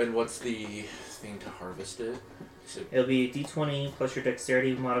 And what's the thing to harvest it? It'll be a d20 plus your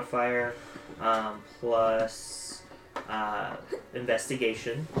dexterity modifier, plus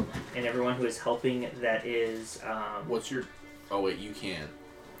investigation, and everyone who is helping that is. What's your? Oh wait, you can't.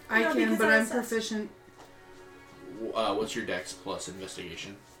 I No, can, because but I I'm assessed. proficient. What's your dex plus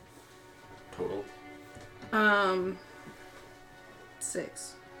investigation? Total.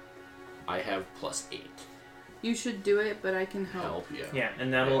 6. I have +8. You should do it, but I can help. Help, yeah. Yeah,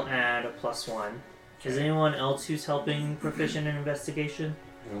 and that'll add a +1. Is anyone else who's helping proficient in investigation?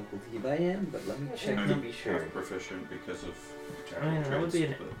 I don't believe I am, but let me check to I'm be sure. half proficient because of I mean, that would be a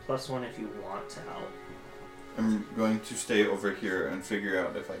traits, but +1 if you want to help. I'm going to stay over here and figure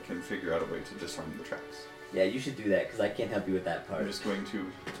out if I can figure out a way to disarm the traps. Yeah, you should do that because I can't help you with that part. I'm just going to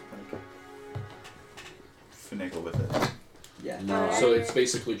like, finagle with it. Yeah, no. So it's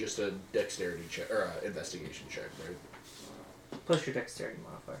basically just a dexterity check or investigation check, right? Plus your dexterity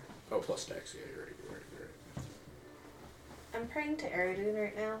modifier. Oh, plus dex. Yeah, you're right. I'm praying to Eridan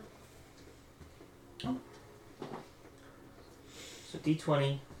right now. So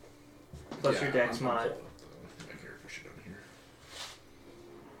d20 plus your dex I'm mod. pulling up my character shit on here.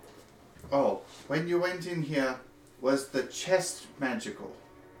 Oh, when you went in here, was the chest magical?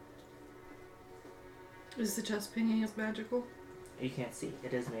 Is the chest painting is magical? You can't see.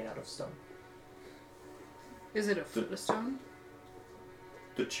 It is made out of stone. Is it a foot of stone?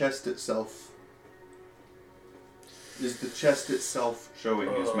 The chest itself. Is the chest itself showing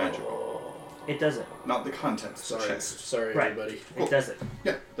as magical? It doesn't. Not the contents. The Sorry, chest. sorry, Right. everybody. Cool. It doesn't.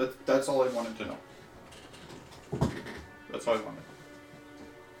 Yeah, that's all I wanted to know. That's all I wanted.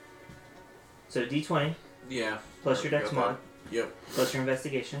 So D20 Yeah. plus your dex Got mod that. Yep. plus your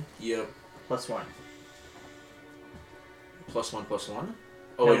investigation Yep. plus 1. +1.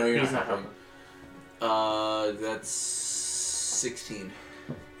 Oh wait, no, you're he's not not helping. That's 16.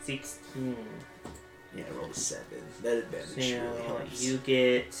 16. Yeah, I rolled a 7. That advantage So really helps. you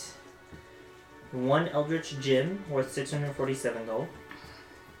get 1 Eldritch Gem worth 647 gold.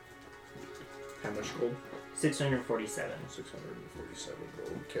 How much gold? 647. 647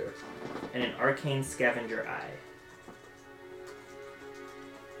 gold. Okay. And an Arcane Scavenger Eye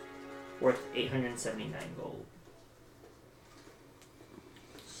worth 879 gold.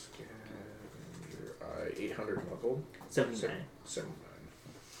 Scavenger eye. 800 what gold? 79. 79.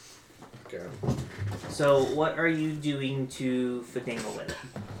 Okay. So what are you doing to Fadangle with it?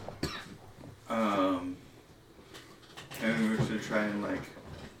 And we're to try and like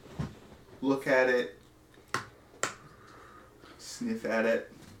look at it, sniff at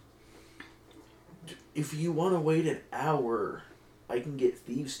it. If you want to wait an hour, I can get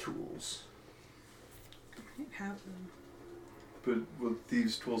thieves' tools. I have them. But will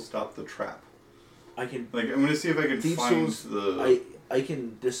thieves' tools stop the trap? I can. Like I'm gonna see if I can Thieves' find tools, the I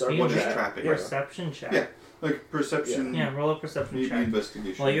can disarm You what the is can trap. trapping. Perception check. Yeah. Like perception. Yeah, roll a perception Maybe check.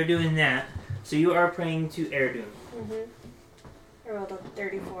 investigation. While you're doing that, so you are praying to Erdun. I rolled a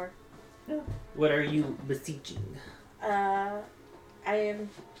 34. What are you beseeching? I am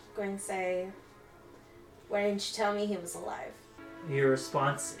going to say, why didn't you tell me he was alive? Your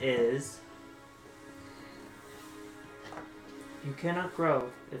response is, you cannot grow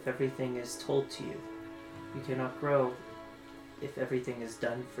if everything is told to you. You cannot grow if everything is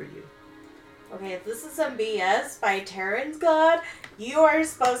done for you. Okay, if this is some BS by Terran's God, you are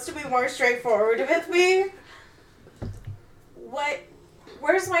supposed to be more straightforward with me. What?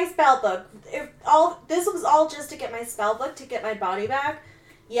 Where's my spell book? If this was all just to get my spell book to get my body back,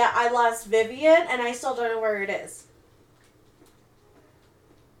 yeah, I lost Vivian and I still don't know where it is.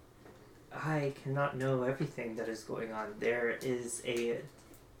 I cannot know everything that is going on. There is a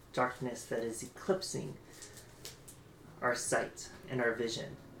darkness that is eclipsing our sight and our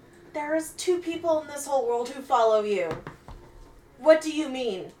vision. There is 2 people in this whole world who follow you. What do you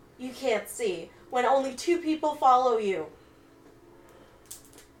mean you can't see when only 2 people follow you?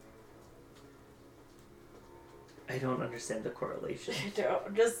 I don't understand the correlation.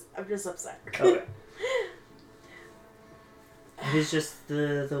 I'm just upset. Okay. It is just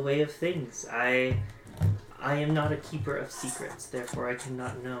the way of things. I am not a keeper of secrets, therefore I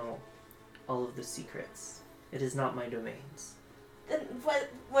cannot know all of the secrets. It is not my domains. Then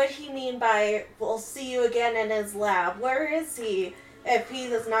what he mean by we'll see you again in his lab? Where is he? If he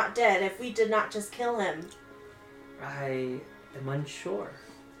is not dead, if we did not just kill him. I am unsure.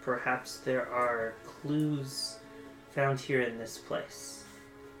 Perhaps there are clues found here in this place.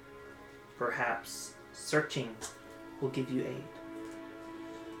 Perhaps searching will give you aid.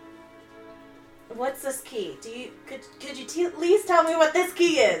 What's this key? Could you at least tell me what this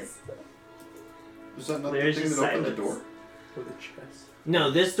key is? Was that not There's the thing just that opened the silence. door? For the chest.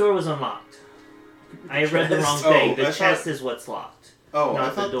 No, this door was unlocked. I read the wrong chest. thing. Oh, The I chest thought- is what's locked. Oh,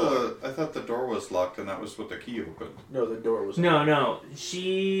 Not the door. I thought the door was locked and that was what the key opened. No, the door was. No.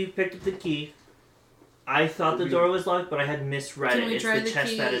 She picked up the key. I thought the door was locked, but I had misread Can it. we It's try the the chest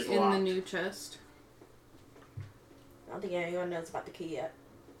key that is in locked. the new chest? I don't think anyone knows about the key yet.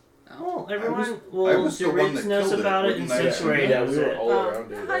 Well, I everyone was the one Doritz that knows killed it, about it, and wouldn't I? Sanctuary Yeah, knows we were it. all Oh.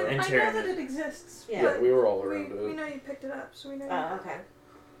 around it. I And know Tyrion. that it exists. Yeah. Yeah, we were all We, around we it. know you picked it up, so we know. Oh, okay.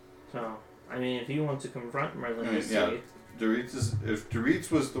 So, I mean, if you want to confront Merlin, I mean, you see. yeah. If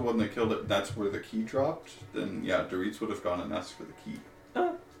Doritz was the one that killed it, that's where the key dropped, then yeah, Doritz would have gone and asked for the key.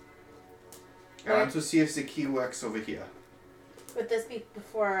 Oh. I want to see if the key works over here. Would this be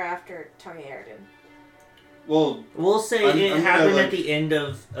before or after Tony Aridin? Well, We'll say I'm it gonna, happened like- at the end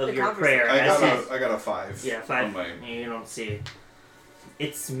of The your conversation. prayer. I as got his- a 5. Yeah, 5. On my, You don't see.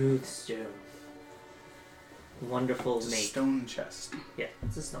 It's smooth stone. Wonderful it's a make. stone chest. Yeah,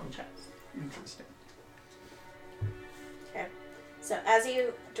 it's a stone chest. Interesting. Okay. So as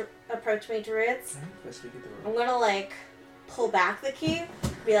you approach me, Doritz, Investigate the I'm room. gonna pull back the key,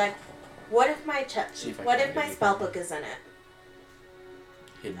 be like, what if my See if I what can if my find spell book is in it?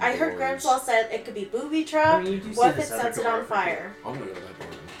 Hidden I heard doors. Grimswell said it could be booby I trapped. mean, you do see What if it this other sets it door on over fire? I'm gonna go to that door.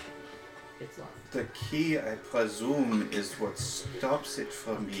 It's locked. The key, I presume, is what stops it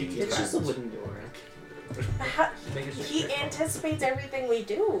from being It's just a trapped. wooden door. How- Make a He check. anticipates everything we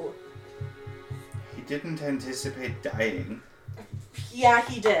do. He didn't anticipate dying. Yeah,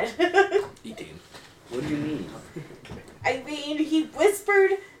 he did. He What do you mean? I mean, he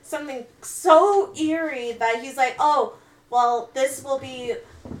whispered something so eerie that he's like, oh, well, this will be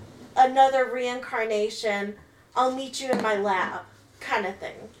another reincarnation. I'll meet you in my lab, kind of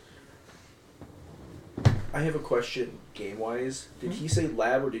thing. I have a question, game-wise. Did he say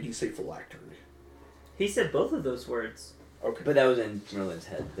lab or did he say phylactery? He said both of those words. Okay. But that was in Merlin's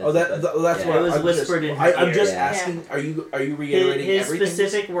head. That's yeah. what It was I'm whispered just, in his I'm ear. just Yeah. asking. Are you reiterating His everything?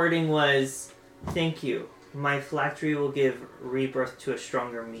 specific wording was, "Thank you. My phylactery will give rebirth to a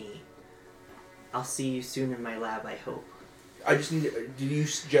stronger me. I'll see you soon in my lab, I hope." I just need. Did you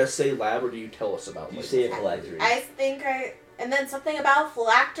just say lab or do you tell us about? You like, say a phylactery. And then something about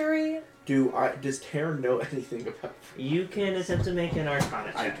phylactery. Does Taryn know anything about? You can attempt to make an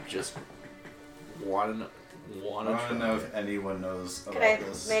Arcana I check. just want to know if anyone knows about Can I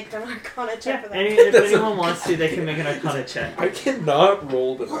this. make an Arcana check Yeah, for that? if anyone wants to, they can make an Arcana check. I cannot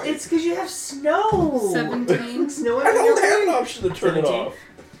roll the Well, dice. it's because you have snow. 17. Snow I don't have an everywhere. option to turn it 17. off.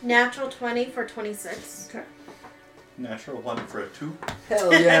 Natural 20 for 26. Natural 1 for a 2.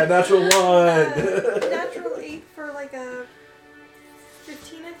 Hell yeah, natural one. Natural 8 for like a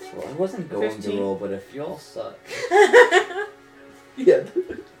 15, I think. Well, I wasn't going 15. to roll, but if y'all suck. Yeah.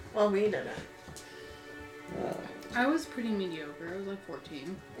 Well, we didn't. I was pretty mediocre. I was like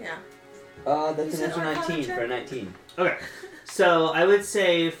 14. Yeah. That's You a said natural Arcana 19 check? for a 19. Okay, so I would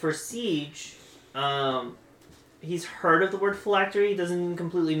say for Siege, he's heard of the word phylactery. He doesn't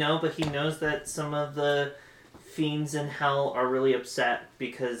completely know, but he knows that some of the fiends in hell are really upset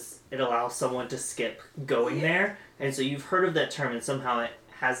because it allows someone to skip going there. And so you've heard of that term, and somehow it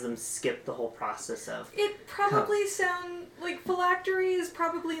has them skip the whole process of... It probably sound like phylactery is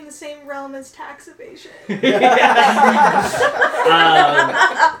probably in the same realm as tax evasion.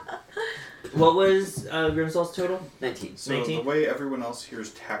 What was Grimsall's total? 19. So 19? the way everyone else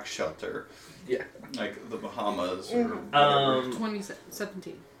hears tax shelter, Yeah. like the Bahamas or whatever.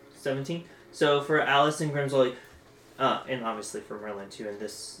 17. 17. So for Alice and Grimsall, and obviously for Merlin too in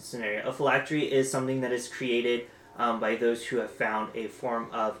this scenario, a phylactery is something that is created by those who have found a form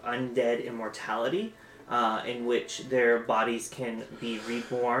of undead immortality in which their bodies can be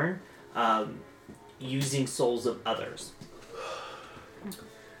reborn using souls of others.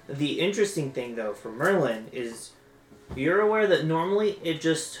 The interesting thing though for Merlin is you're aware that normally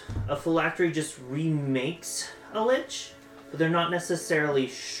a phylactery just remakes a lich, but they're not necessarily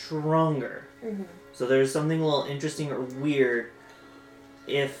stronger. Mm-hmm. So there's something a little interesting or weird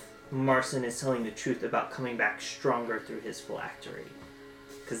if Marcin is telling the truth about coming back stronger through his phylactery.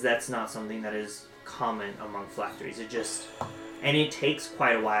 Because that's not something that is common among phylacteries. And it takes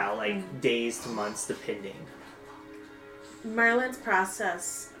quite a while, like days to months depending. Merlin's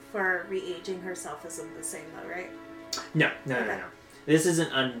process for re-aging herself isn't the same though, right? No. Okay. This isn't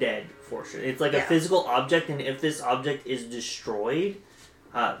undead for sure. It's like a physical object, and if this object is destroyed,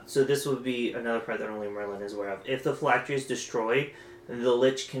 so this would be another part that only Merlin is aware of. If the phylactery is destroyed, the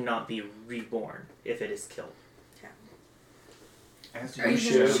lich cannot be reborn if it is killed. Are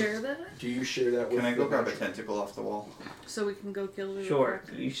you going to share that? Do you share that with Can I go the grab a natural- tentacle off the wall? So we can go kill the Sure.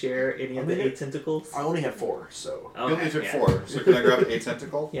 Do you share any of the 8 tentacles? I only have 4, so. You only Okay, took yeah. 4, so can I grab a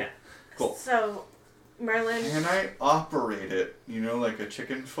tentacle? Yeah. Cool. So, Merlin... Can I operate it? You know, like a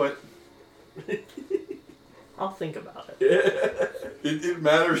chicken foot? I'll think about it. It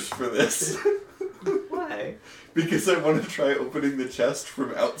matters for this. Why? Because I want to try opening the chest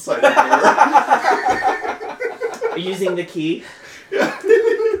from outside the door. Using the key. Yeah.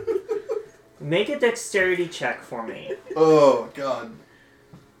 Make a dexterity check for me. Oh, God.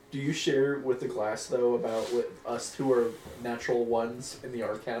 Do you share with the class, though, about with us who are natural ones in the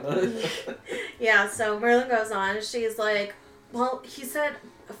Arcana? Yeah, so Merlin goes on. She's like, well, he said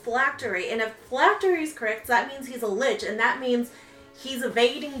a phylactery. And if phylactery is correct, that means he's a lich. And that means he's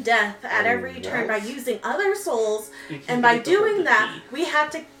evading death at every turn by using other souls. You can And by get the hold doing of that, key. we have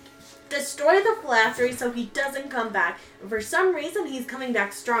to destroy the phylactery so he doesn't come back. And for some reason, he's coming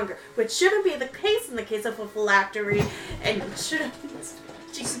back stronger, which shouldn't be the case in the case of a phylactery. And shouldn't...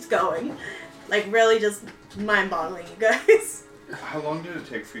 She keeps going. Like, really just mind-boggling, you guys. How long did it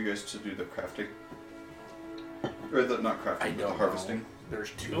take for you guys to do the crafting? Or not crafting, I but the don't harvesting? know.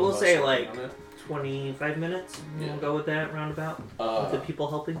 There's 2 We'll of us say, working like, on it. 25 minutes. Yeah. We'll go with that roundabout. With the people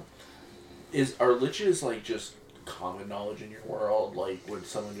helping. Are liches, like, just common knowledge in your world? Like, would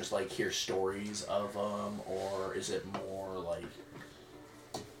someone just, like, hear stories of them? Or is it more, like...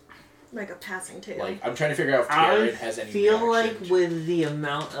 Like a passing tale. Like, I'm trying to figure out if I Taryn has any feel reaction like to- with the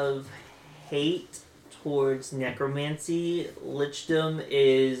amount of hate towards necromancy, lichdom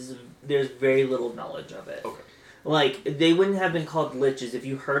there's very little knowledge of it. Okay. Like, they wouldn't have been called liches. If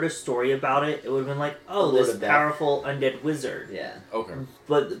you heard a story about it, it would have been like, oh, Lord this of Death. powerful undead wizard. Yeah. Okay.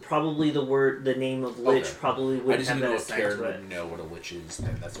 But probably the name of lich Okay. probably I wouldn't just have need to been know if assigned Karen to it. would know what a lich is,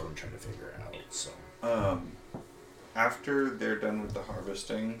 and that's what I'm trying to figure out. So. After they're done with the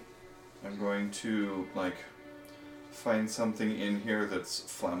harvesting, I'm going to like find something in here that's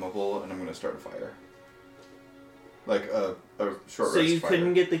flammable, and I'm going to start a fire. Like a short So rest you fire.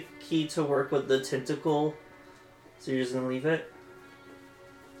 couldn't get the key to work with the tentacle, so you're just gonna leave it?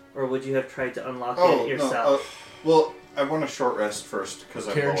 Or would you have tried to unlock it yourself? No, well, I want a short rest first because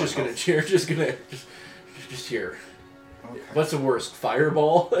I'm Karen's low just on gonna, health. Karen's just here. Okay. What's the worst?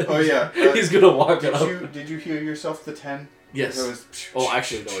 Fireball? Oh yeah. He's gonna walk it up. Did you heal yourself to 10? Yes. It was- Oh,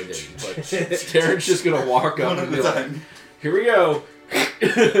 actually, no, I didn't. But Karen's just gonna walk up One and at be a like, time. "Here we go."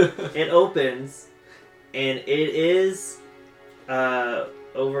 It opens, and it is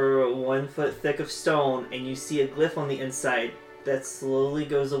over 1 foot thick of stone, and you see a glyph on the inside that slowly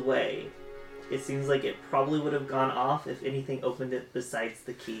goes away. It seems like it probably would have gone off if anything opened it besides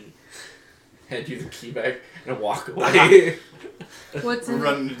the key. Hand you the key back and walk away. What's We're in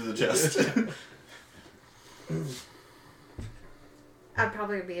running into the chest. I'd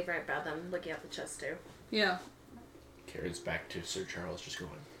probably be right by them looking at the chest too. Yeah. Karen's back to Sir Charles, just going.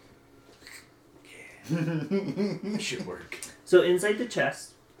 Yeah, should work. So inside the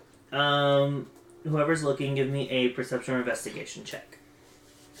chest, whoever's looking, give me a perception or investigation check.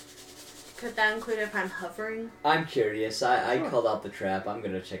 Could that include if I'm hovering? I'm curious. I called out the trap. I'm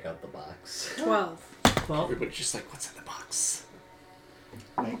gonna check out the box. 12. 12. Everybody's just like, "What's in the box?"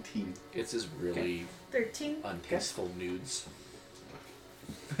 19. It's his really 13. untasteful nudes.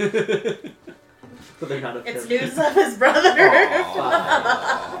 But they're not of It's him. news of his brother.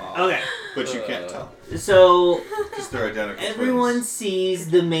 Okay, But you can't tell so because they're identical. everyone twins. sees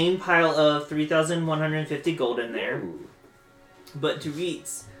the main pile of 3,150 gold in there. Ooh. But to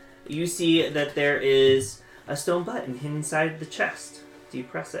Reeds, you see that there is a stone button hidden inside the chest. Do you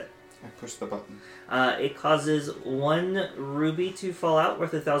press it? I push the button. It causes 1 ruby to fall out,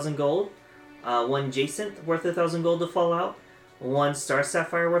 worth 1,000 gold. 1 jacinth, worth 1,000 gold to fall out. 1 star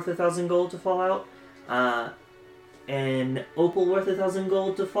sapphire, worth 1,000 gold to fall out. An opal, worth 1,000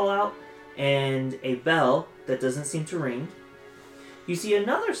 gold to fall out. And a bell that doesn't seem to ring. You see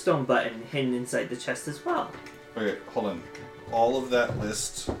another stone button hidden inside the chest as well. Okay, hold on. All of that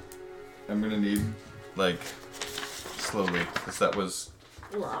list, I'm gonna need, like, slowly, because that was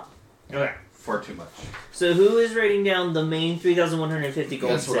Well, Okay. far too much. So who is writing down the main 3,150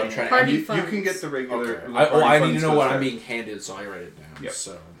 gold? That's what I'm saying? trying. Party You funds. can get the regular. Okay. the I party need to funds know goes what there. I'm being handed, so I write it down. Yep.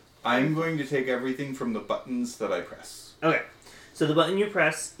 So I'm going to take everything from the buttons that I press. Okay. So the button you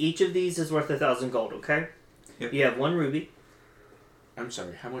press, each of these is worth 1,000 gold, okay? Yep. You have 1 ruby. I'm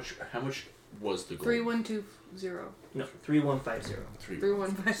sorry. How much was the gold? 3120. No, 3,150.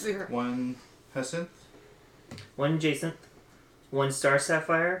 3150. 1 hyacinth, 1 jacinth, 1 star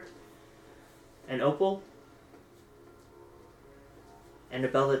sapphire, an opal, and a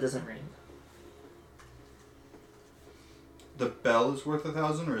bell that doesn't ring. the bell is worth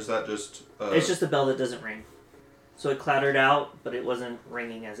 1,000, or is that just? It's just a bell that doesn't ring. So it clattered out, but it wasn't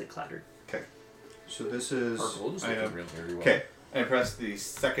ringing as it clattered. Okay. So this is. Our gold is I looking have- real very well. Okay. I press the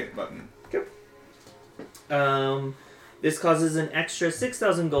second button. This causes an extra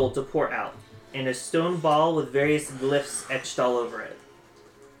 6,000 gold to pour out, and a stone ball with various glyphs etched all over it.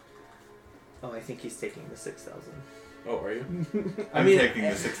 Oh, I think he's taking the 6,000. Oh, are you? I'm taking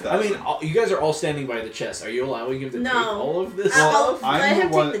the 6,000. I mean, you guys are all standing by the chest. Are you allowing him to No. take all of this? I'll I'm let the him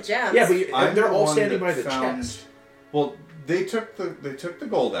one- take the gems. Yeah, but I'm they're the all one standing that by the found- chest. Well, they took the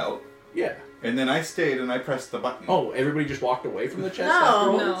gold out, Yeah. and then I stayed and I pressed the button. Oh, everybody just walked away from the chest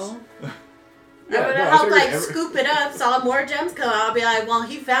No. afterwards? No. I would no, I help figured like every- scoop it up, saw more gems come out. I'll be like, well,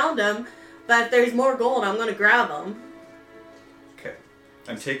 he found them, but if there's more gold, I'm gonna grab them. Okay.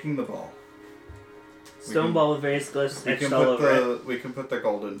 I'm taking the ball. Stone can- ball with various glyphs We etched can all put over it. we can put the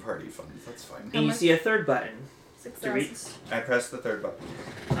golden party funds. That's fine. And you see a third button. 6,000. Dorit's. I press the third button.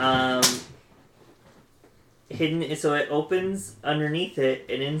 Hidden, so it opens underneath it,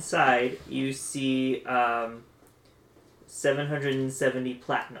 and inside you see 770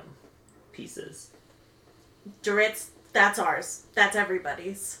 platinum pieces. Dorit's, that's ours. That's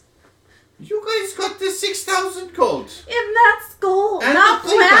everybody's. You guys got the 6,000 gold. And that's gold, And not the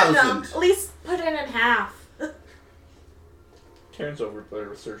 3,000. platinum. At least put it in half. Karen's over there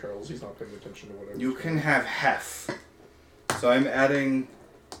with Sir Charles. He's not paying attention to whatever. You can have half. So I'm adding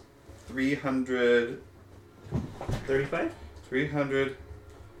 300, 35? 300,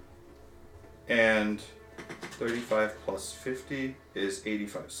 and 35 plus 50 is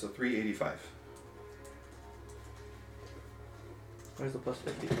 85. So 385. Where's the plus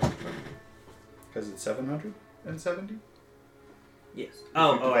 50 coming from? Because it's 770. Yes. If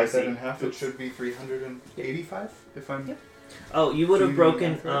Oh, you oh, I divide that see. in half, it should be 385. If I'm. Yep. Oh, you would have Do you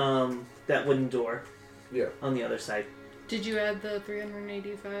broken do math that wooden door Yeah. on the other side. Did you add the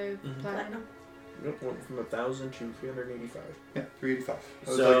 385 Mhm. platinum? Yep, went from 1,000 to 385. Yeah, 385. I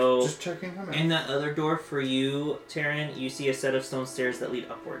was So- like, just checking how many. In that other door for you, Taryn, you see a set of stone stairs that lead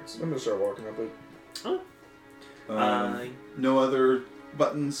upwards. I'm gonna start walking up it. No other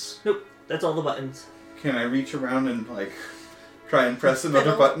buttons. That's all the buttons. Can I reach around and like try and press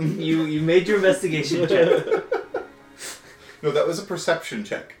another Fiddle. button? You made your investigation check. No, that was a perception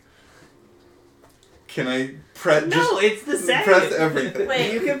check. Can I press? No, it's the same. Press everything.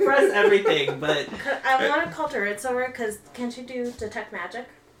 Wait. You can press everything, but I want to call turrets over because can't you do detect magic?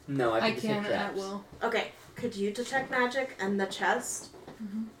 No, I I can can detect at traps. will. Okay, could you detect magic and the chest?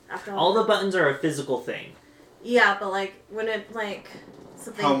 After all the buttons are a physical thing. Yeah, but like when it like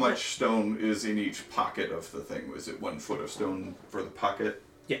something. How much stone is in each pocket of the thing? Was it 1 foot of stone for the pocket?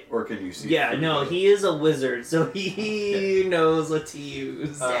 Yeah. Or can you see? Yeah, through no, the- he is a wizard, so he knows what to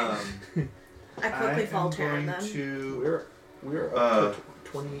use. I quickly fall am Taryn going then. to. We're up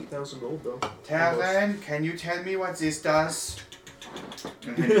to 28,000 gold though. Taryn, can you tell me what this does?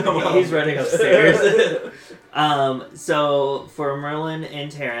 And hand it down. He's running upstairs. So for Merlin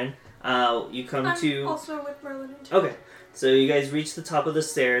and Taryn, you come I'm to. also with Merlin and Taryn. Okay, so you guys reach the top of the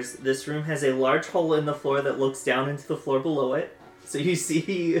stairs. This room has a large hole in the floor that looks down into the floor below it. So you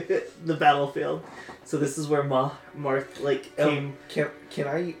see the battlefield. So this is where Marth came. Can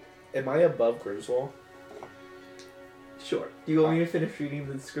I? Am I above Griswold? Sure. Do you want me to finish reading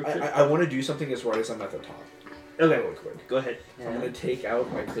the description? I want to do something as right as I'm at the top. Okay, Real quick. go ahead. I'm gonna take out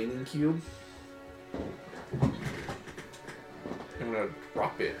my cleaning cube. I'm gonna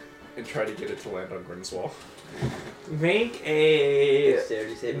drop it and try to get it to land on Grinswall. Make a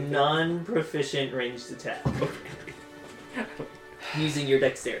Dexterity saving throw. non-proficient ranged attack. Using your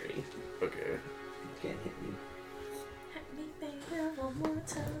dexterity. Okay. Can't hit me. Hit me, baby, one more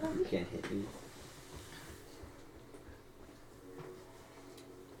time. You can't hit me.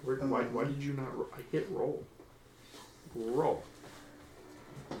 Why did you not? I hit roll. Roll.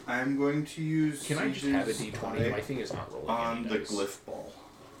 I'm going to use. Can I just have a Siege's D20? eye My thing is not rolling. on any the dice. glyph ball.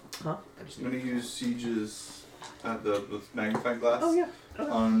 Huh? I just I'm need going to use Siege's the magnifying glass Oh yeah. Okay.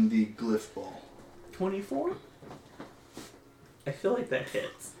 on the glyph ball. 24? I feel like that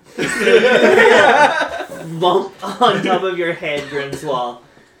hits. Bump on top of your head, Grimswall.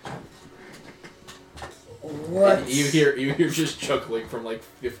 What? You hear just chuckling from like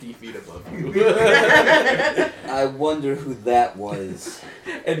 50 feet above you. I wonder who that was.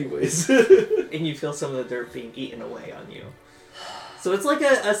 Anyways. And you feel some of the dirt being eaten away on you. So it's like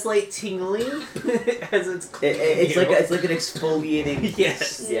a slight tingling as it's It's like an exfoliating.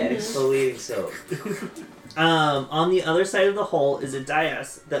 Yes. Yeah, an exfoliating soap. On the other side of the hole is a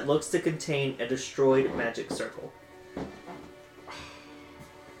dais that looks to contain a destroyed magic circle.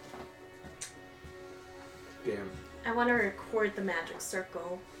 Damn. I want to record the magic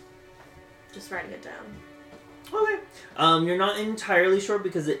circle. Just writing it down. Okay. You're not entirely sure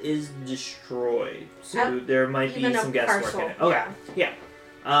because it is destroyed, so there might be Even a some guesswork partial, in it. Okay. yeah.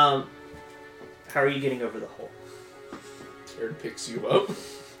 How are you getting over the hole? Aaron picks you up.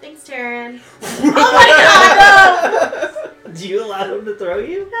 Thanks, Taryn. Do you allow him to throw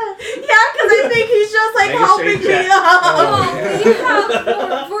you? Yeah, because I think he's just like Make a helping strength me check. up. Oh, we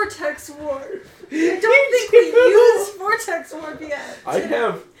have Vortex Warp. I don't think we used Vortex Warp yet. I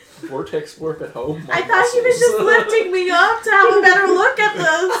have Vortex Warp at home. I thought he was just lifting me up to have a better look at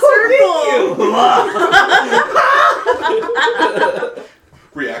the circle.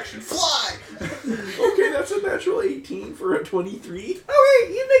 Reaction. Fly! Okay, that's a natural 18 for a 23.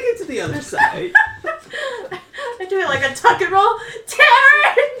 Okay, you make it to the other side. I do it like a tuck and roll.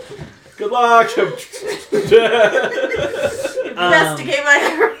 Taryn! Good luck. Investigate my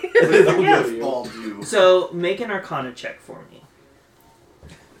area. What did the Yeah. glyph ball do? So make an Arcana check for me.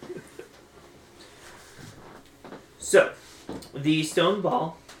 So, the stone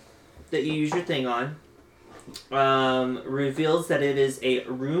ball that you use your thing on reveals that it is a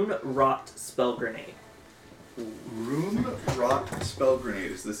rune-wrought spell grenade. Rune Rot Spell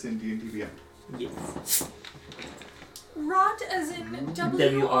Grenade. Is this in D&D Beyond? Yes. Rot as in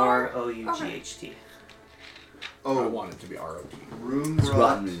W-R-O-U-G-H-T. I Oh, want it to be ROT. Rune It's Rot.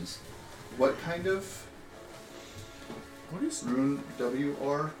 rotten news. What kind of What is rune?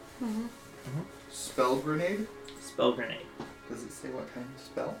 W-R? Spell Grenade? Spell grenade. Does it say what kind of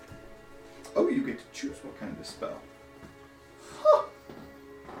spell? Oh, you get to choose what kind of spell.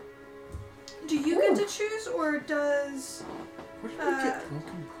 Do you get to choose, or does Where did we get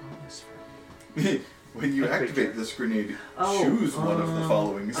broken promise from? When you activate this grenade, choose one of the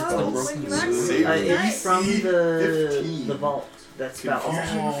following spells. when you Save activate It's DC from 15. the vault. That spell.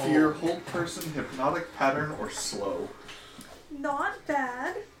 Confusion, fear, hold person, hypnotic pattern, or slow. Not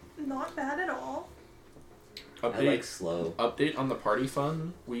bad. Not bad at all. I like slow. Update on the party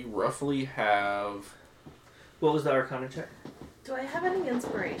fund. We roughly have. What was the Arcana check? Do I have any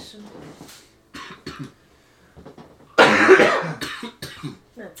inspiration?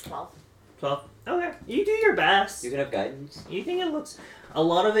 That's 12. 12. Okay. You do your best. You can have guidance. You think it looks... A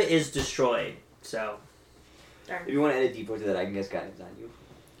lot of it is destroyed, so... Darn. If you want to add a D4 to that, I can guess guidance on you.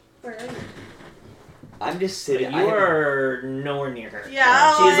 Where are you? I'm just sitting. You are nowhere near her.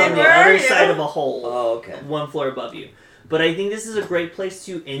 Yeah, She is on the where are other you? side of a hole. Oh, okay. One floor above you. But I think this is a great place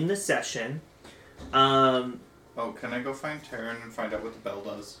to end the session. Oh, can I go find Taryn and find out what the bell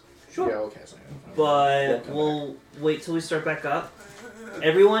does? Sure. Yeah, okay. So But we'll wait till we start back up.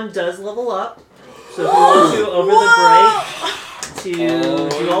 Everyone does level up. So if you want to, over the break, to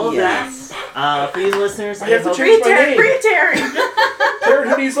do all of that. For you listeners, I have to hope- change my name. Free Terry! Taryn,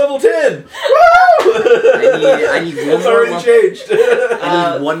 who needs level 10? I need one It's more already level. changed.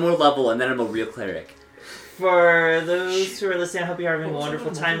 I need one more level, and then I'm a real cleric. For those who are listening, I hope you're having a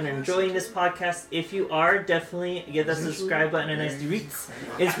wonderful time and enjoying this podcast. If you are, definitely give that subscribe button a nice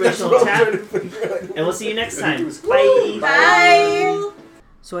inspirational tap. And we'll see you next time. Bye. Bye!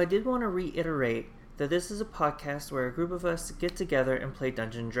 So I did want to reiterate that this is a podcast where a group of us get together and play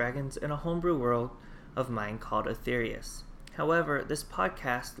Dungeons & Dragons in a homebrew world of mine called Itherias. However, this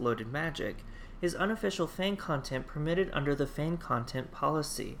podcast, Loaded Magic, is unofficial fan content permitted under the fan content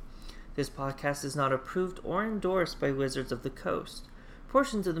policy. This podcast is not approved or endorsed by Wizards of the Coast.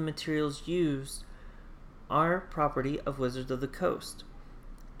 Portions of the materials used are property of Wizards of the Coast.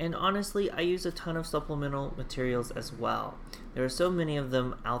 And honestly, I use a ton of supplemental materials as well. There are so many of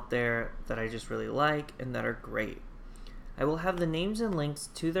them out there that I just really like and that are great. I will have the names and links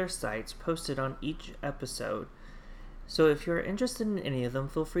to their sites posted on each episode, so if you're interested in any of them,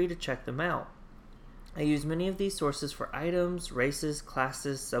 feel free to check them out. I use many of these sources for items, races,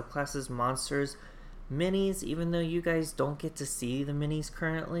 classes, subclasses, monsters, minis, even though you guys don't get to see the minis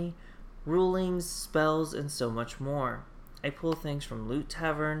currently, rulings, spells, and so much more. I pull things from Loot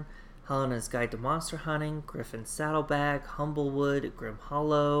Tavern, Helena's Guide to Monster Hunting, Griffin's Saddlebag, Humblewood, Grim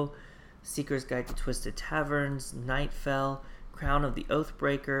Hollow, Seeker's Guide to Twisted Taverns, Nightfell, Crown of the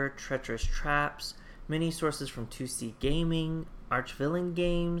Oathbreaker, Treacherous Traps, many sources from 2C Gaming, Archvillain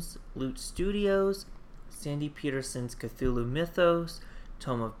Games, Loot Studios, Sandy Peterson's Cthulhu Mythos,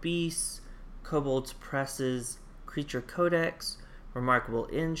 Tome of Beasts, Kobold's Presses, Creature Codex, Remarkable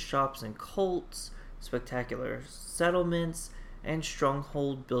Inns, Shops and Cults, Spectacular Settlements, and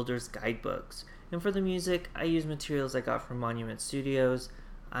Stronghold Builders Guidebooks. And for the music, I use materials I got from Monument Studios.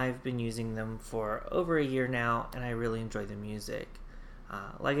 I've been using them for over a year now, and I really enjoy the music.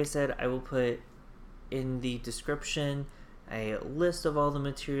 Like I said, I will put in the description a list of all the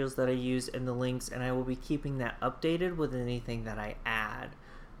materials that I use and the links, and I will be keeping that updated with anything that I add.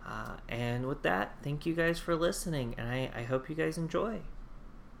 And with that, thank you guys for listening, and I hope you guys enjoy.